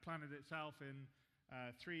the planet itself in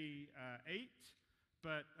 3.8,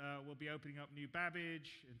 but we'll be opening up new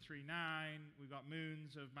Babbage in 3.9. We've got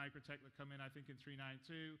moons of Microtech that come in, I think, in 3.9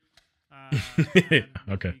 too.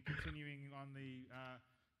 Okay. Continuing on the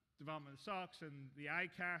development of socks and the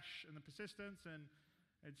iCache and the persistence, and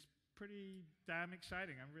it's pretty damn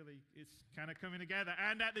exciting. It's kind of coming together,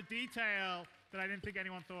 and at the detail that I didn't think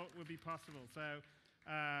anyone thought would be possible. So,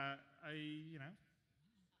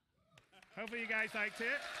 hopefully you guys liked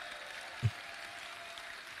it.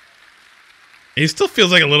 He still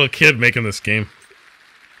feels like a little kid making this game.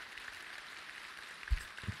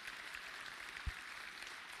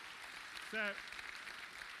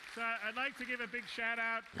 So I'd like to give a big shout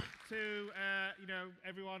out to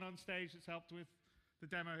everyone on stage that's helped with the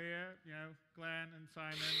demo here. Glenn and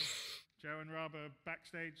Simon, Joe and Rob are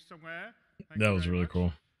backstage somewhere. That was really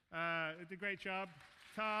cool. They did a great job.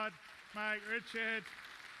 Todd, Mike, Richard,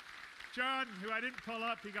 John, who I didn't pull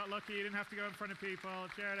up, he got lucky. He didn't have to go in front of people.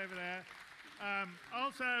 Jared over there.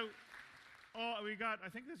 Also, I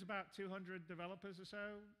think there's about 200 developers or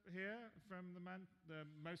so here from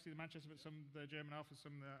mostly the Manchester, but some the German office,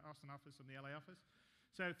 some the Austin office, some the LA office.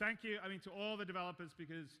 So thank you, to all the developers,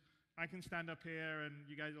 because I can stand up here and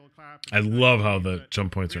you guys all clap. I love how the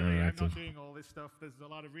jump points really, are I'm interactive. not doing all this stuff. There's a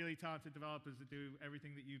lot of really talented developers that do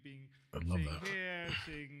everything that you've been love seeing that. here,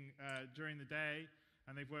 seeing during the day,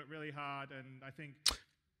 and they've worked really hard. And I think.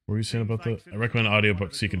 What were you saying about I recommend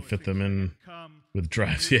audiobooks so you can fit them in with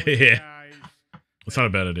drives. Yeah. Yeah. It's not a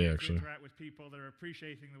bad idea, actually. Interact with people that are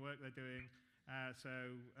appreciating the work they're doing. So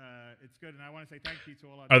it's good, and I want to say thank you to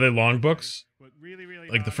all our. Are they long books? Really, really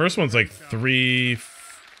like the hard. first one's like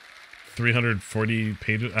 340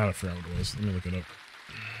 pages. I forgot what it was. Let me look it up.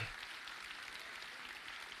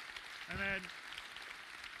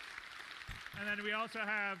 And then we also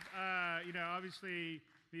have, obviously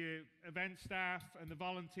the event staff and the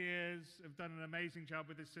volunteers have done an amazing job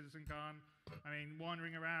with this CitizenCon. I mean,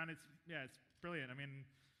 wandering around, it's brilliant. I mean,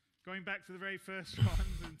 going back to the very first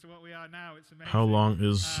ones and to what we are now, it's amazing. How long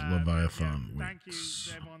is Leviathan? Yeah, thank you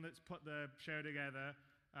to everyone that's put the show together.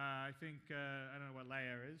 I think, I don't know what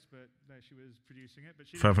Leia is, but she was producing it. But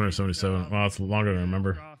she 577. Well, it's longer than I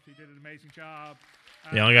remember. He did an amazing job.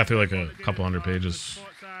 Yeah, I only got through like a couple hundred pages.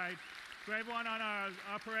 To everyone on our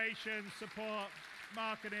operations, support,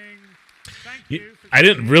 marketing, thank you. I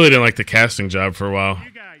really didn't like the casting job for a while.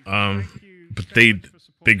 But they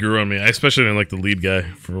grew on me. I especially didn't like the lead guy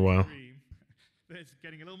for a while. It's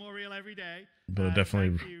getting a little more real every day. But it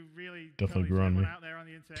definitely grew on me. Out there on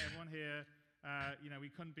the internet, everyone here. We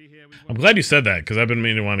couldn't be here. I'm glad you said that, because I've been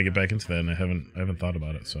meaning to want to get back into that, and I haven't thought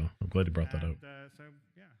about it. So I'm glad you brought that up.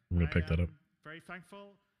 I'm gonna pick that up. Very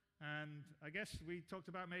thankful. And I guess we talked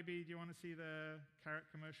about maybe, do you want to see the carrot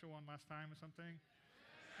commercial one last time or something?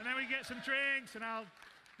 And then we get some drinks, and I'll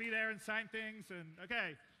be there and sign things. And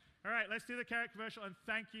okay, all right, let's do the carrot commercial. And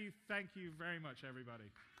thank you very much, everybody.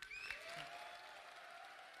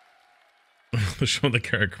 Let's show the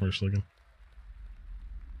carrot commercial again.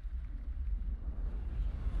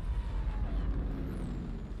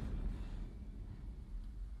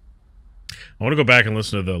 I want to go back and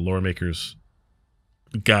listen to the Lore Maker's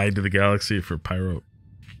Guide to the Galaxy for Pyro.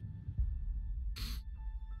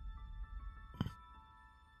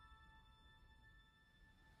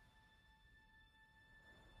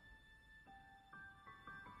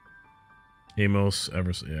 Amos,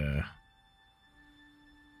 yeah.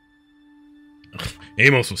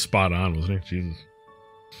 Amos was spot on, wasn't he? Jesus.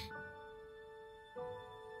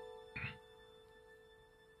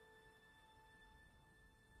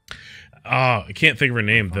 I can't think of her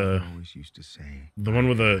name. The one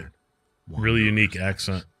with a really unique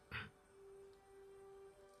accent.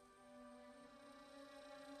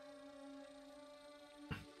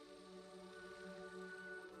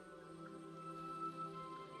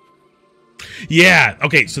 Yeah.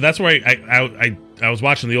 Okay. So that's where I was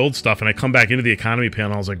watching the old stuff, and I come back into the economy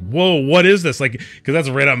panel. I was like, "Whoa, what is this?" Like, because that's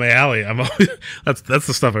right up my alley. I'm always, that's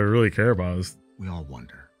the stuff I really care about. We all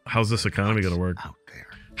wonder, how's this economy going to work? Out there.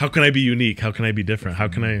 How can I be unique? How can I be different? How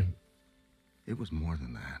can I? It was more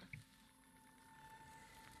than that.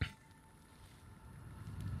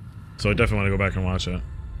 So I definitely want to go back and watch it.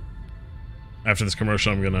 After this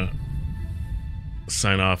commercial, I'm gonna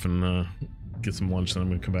sign off and get some lunch, then I'm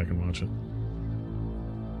gonna come back and watch it.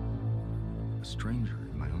 A stranger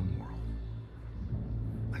in my own world.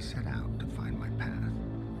 I set out to find my path.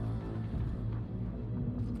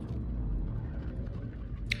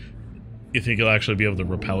 You think you'll actually be able to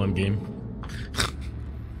rappel in game?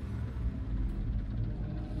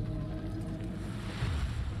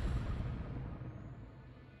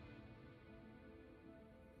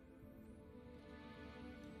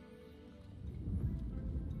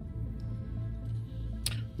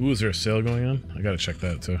 Ooh, is there a sale going on? I gotta check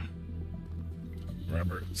that too.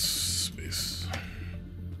 Roberts space.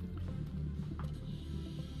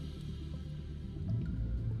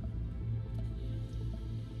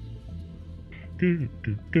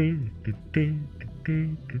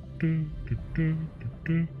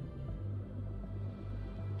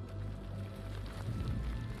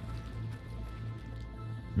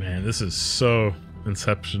 Man, this is so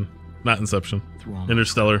Inception. Not Inception.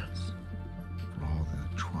 Interstellar. For all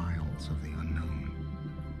the trials of the unknown,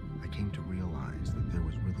 I came to realize that there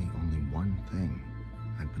was really only one thing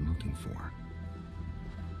I'd been looking for.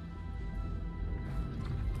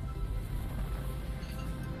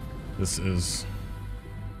 This is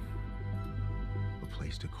a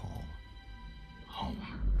place to call home.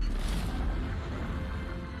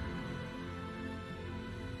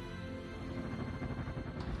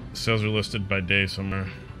 Sales are listed by day somewhere,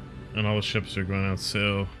 and all the ships are going on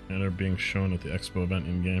sale and are being shown at the expo event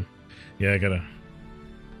in game. Yeah, I gotta.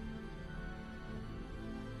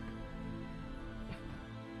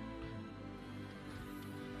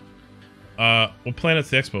 What planet's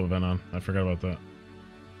the expo event on? I forgot about that.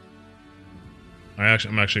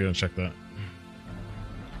 I'm actually gonna check that.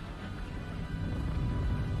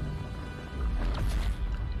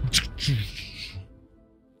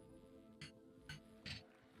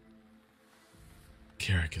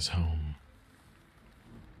 Carrick is home.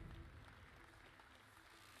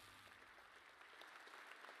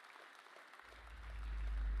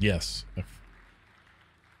 Yes.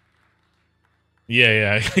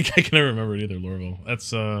 Yeah, I can never remember it either, Lorville.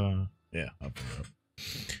 That's, yeah, I'll put it up.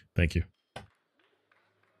 Thank you.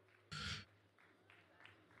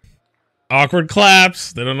 Awkward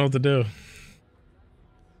claps. They don't know what to do.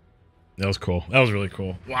 That was cool. That was really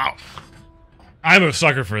cool. Wow. I'm a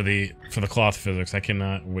sucker for the cloth physics. I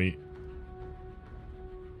cannot wait.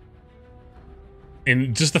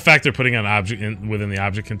 And just the fact they're putting an object within the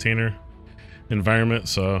object container environment,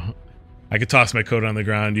 so I could toss my code on the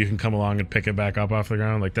ground. You can come along and pick it back up off the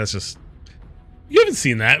ground. Like, that's just, you haven't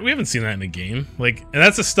seen that. We haven't seen that in a game. Like, and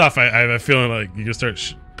that's the stuff I have a feeling like you can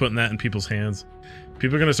start putting that in people's hands.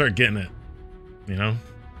 People are gonna start getting it. You know.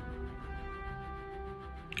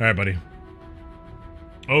 All right, buddy.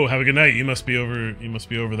 Oh, have a good night. You must be over. You must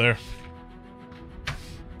be over there.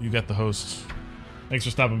 You got the host. Thanks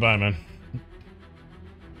for stopping by, man.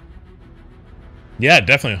 Yeah,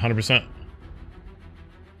 definitely, 100%.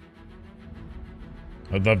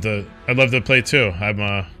 I'd love to play too. I'm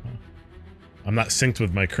not synced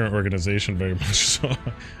with my current organization very much, so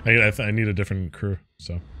I need a different crew.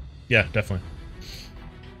 So, yeah, definitely.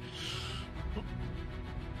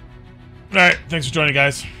 All right, thanks for joining,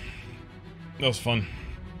 guys. That was fun.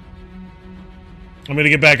 I'm gonna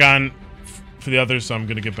get back on for the others, so I'm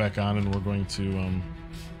gonna get back on, and we're going to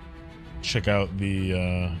check out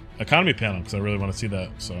the economy panel because I really want to see that.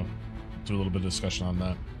 So, do a little bit of discussion on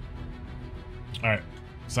that. All right,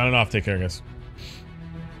 signing off. Take care, guys.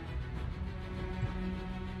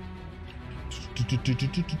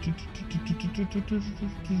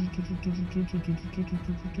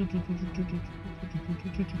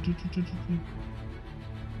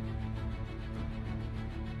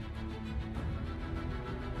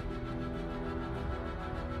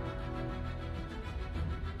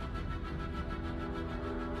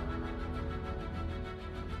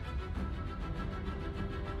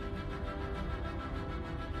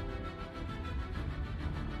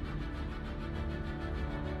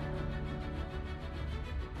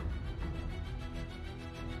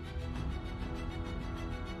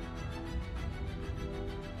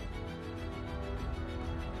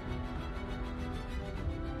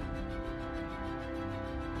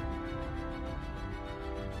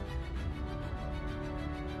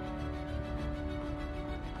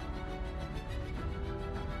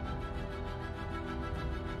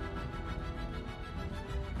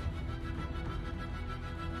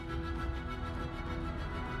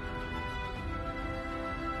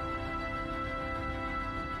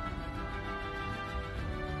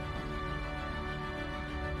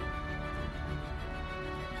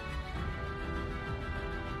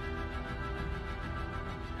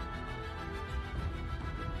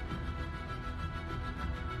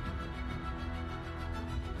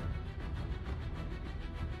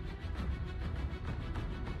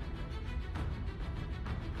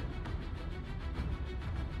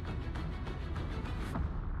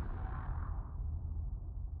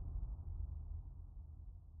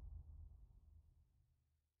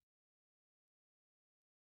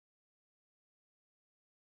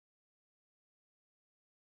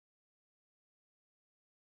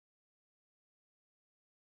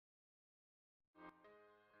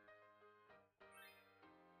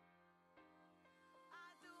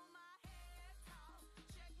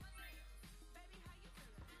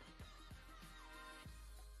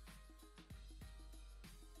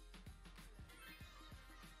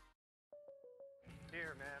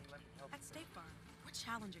 We're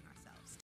challenging ourselves.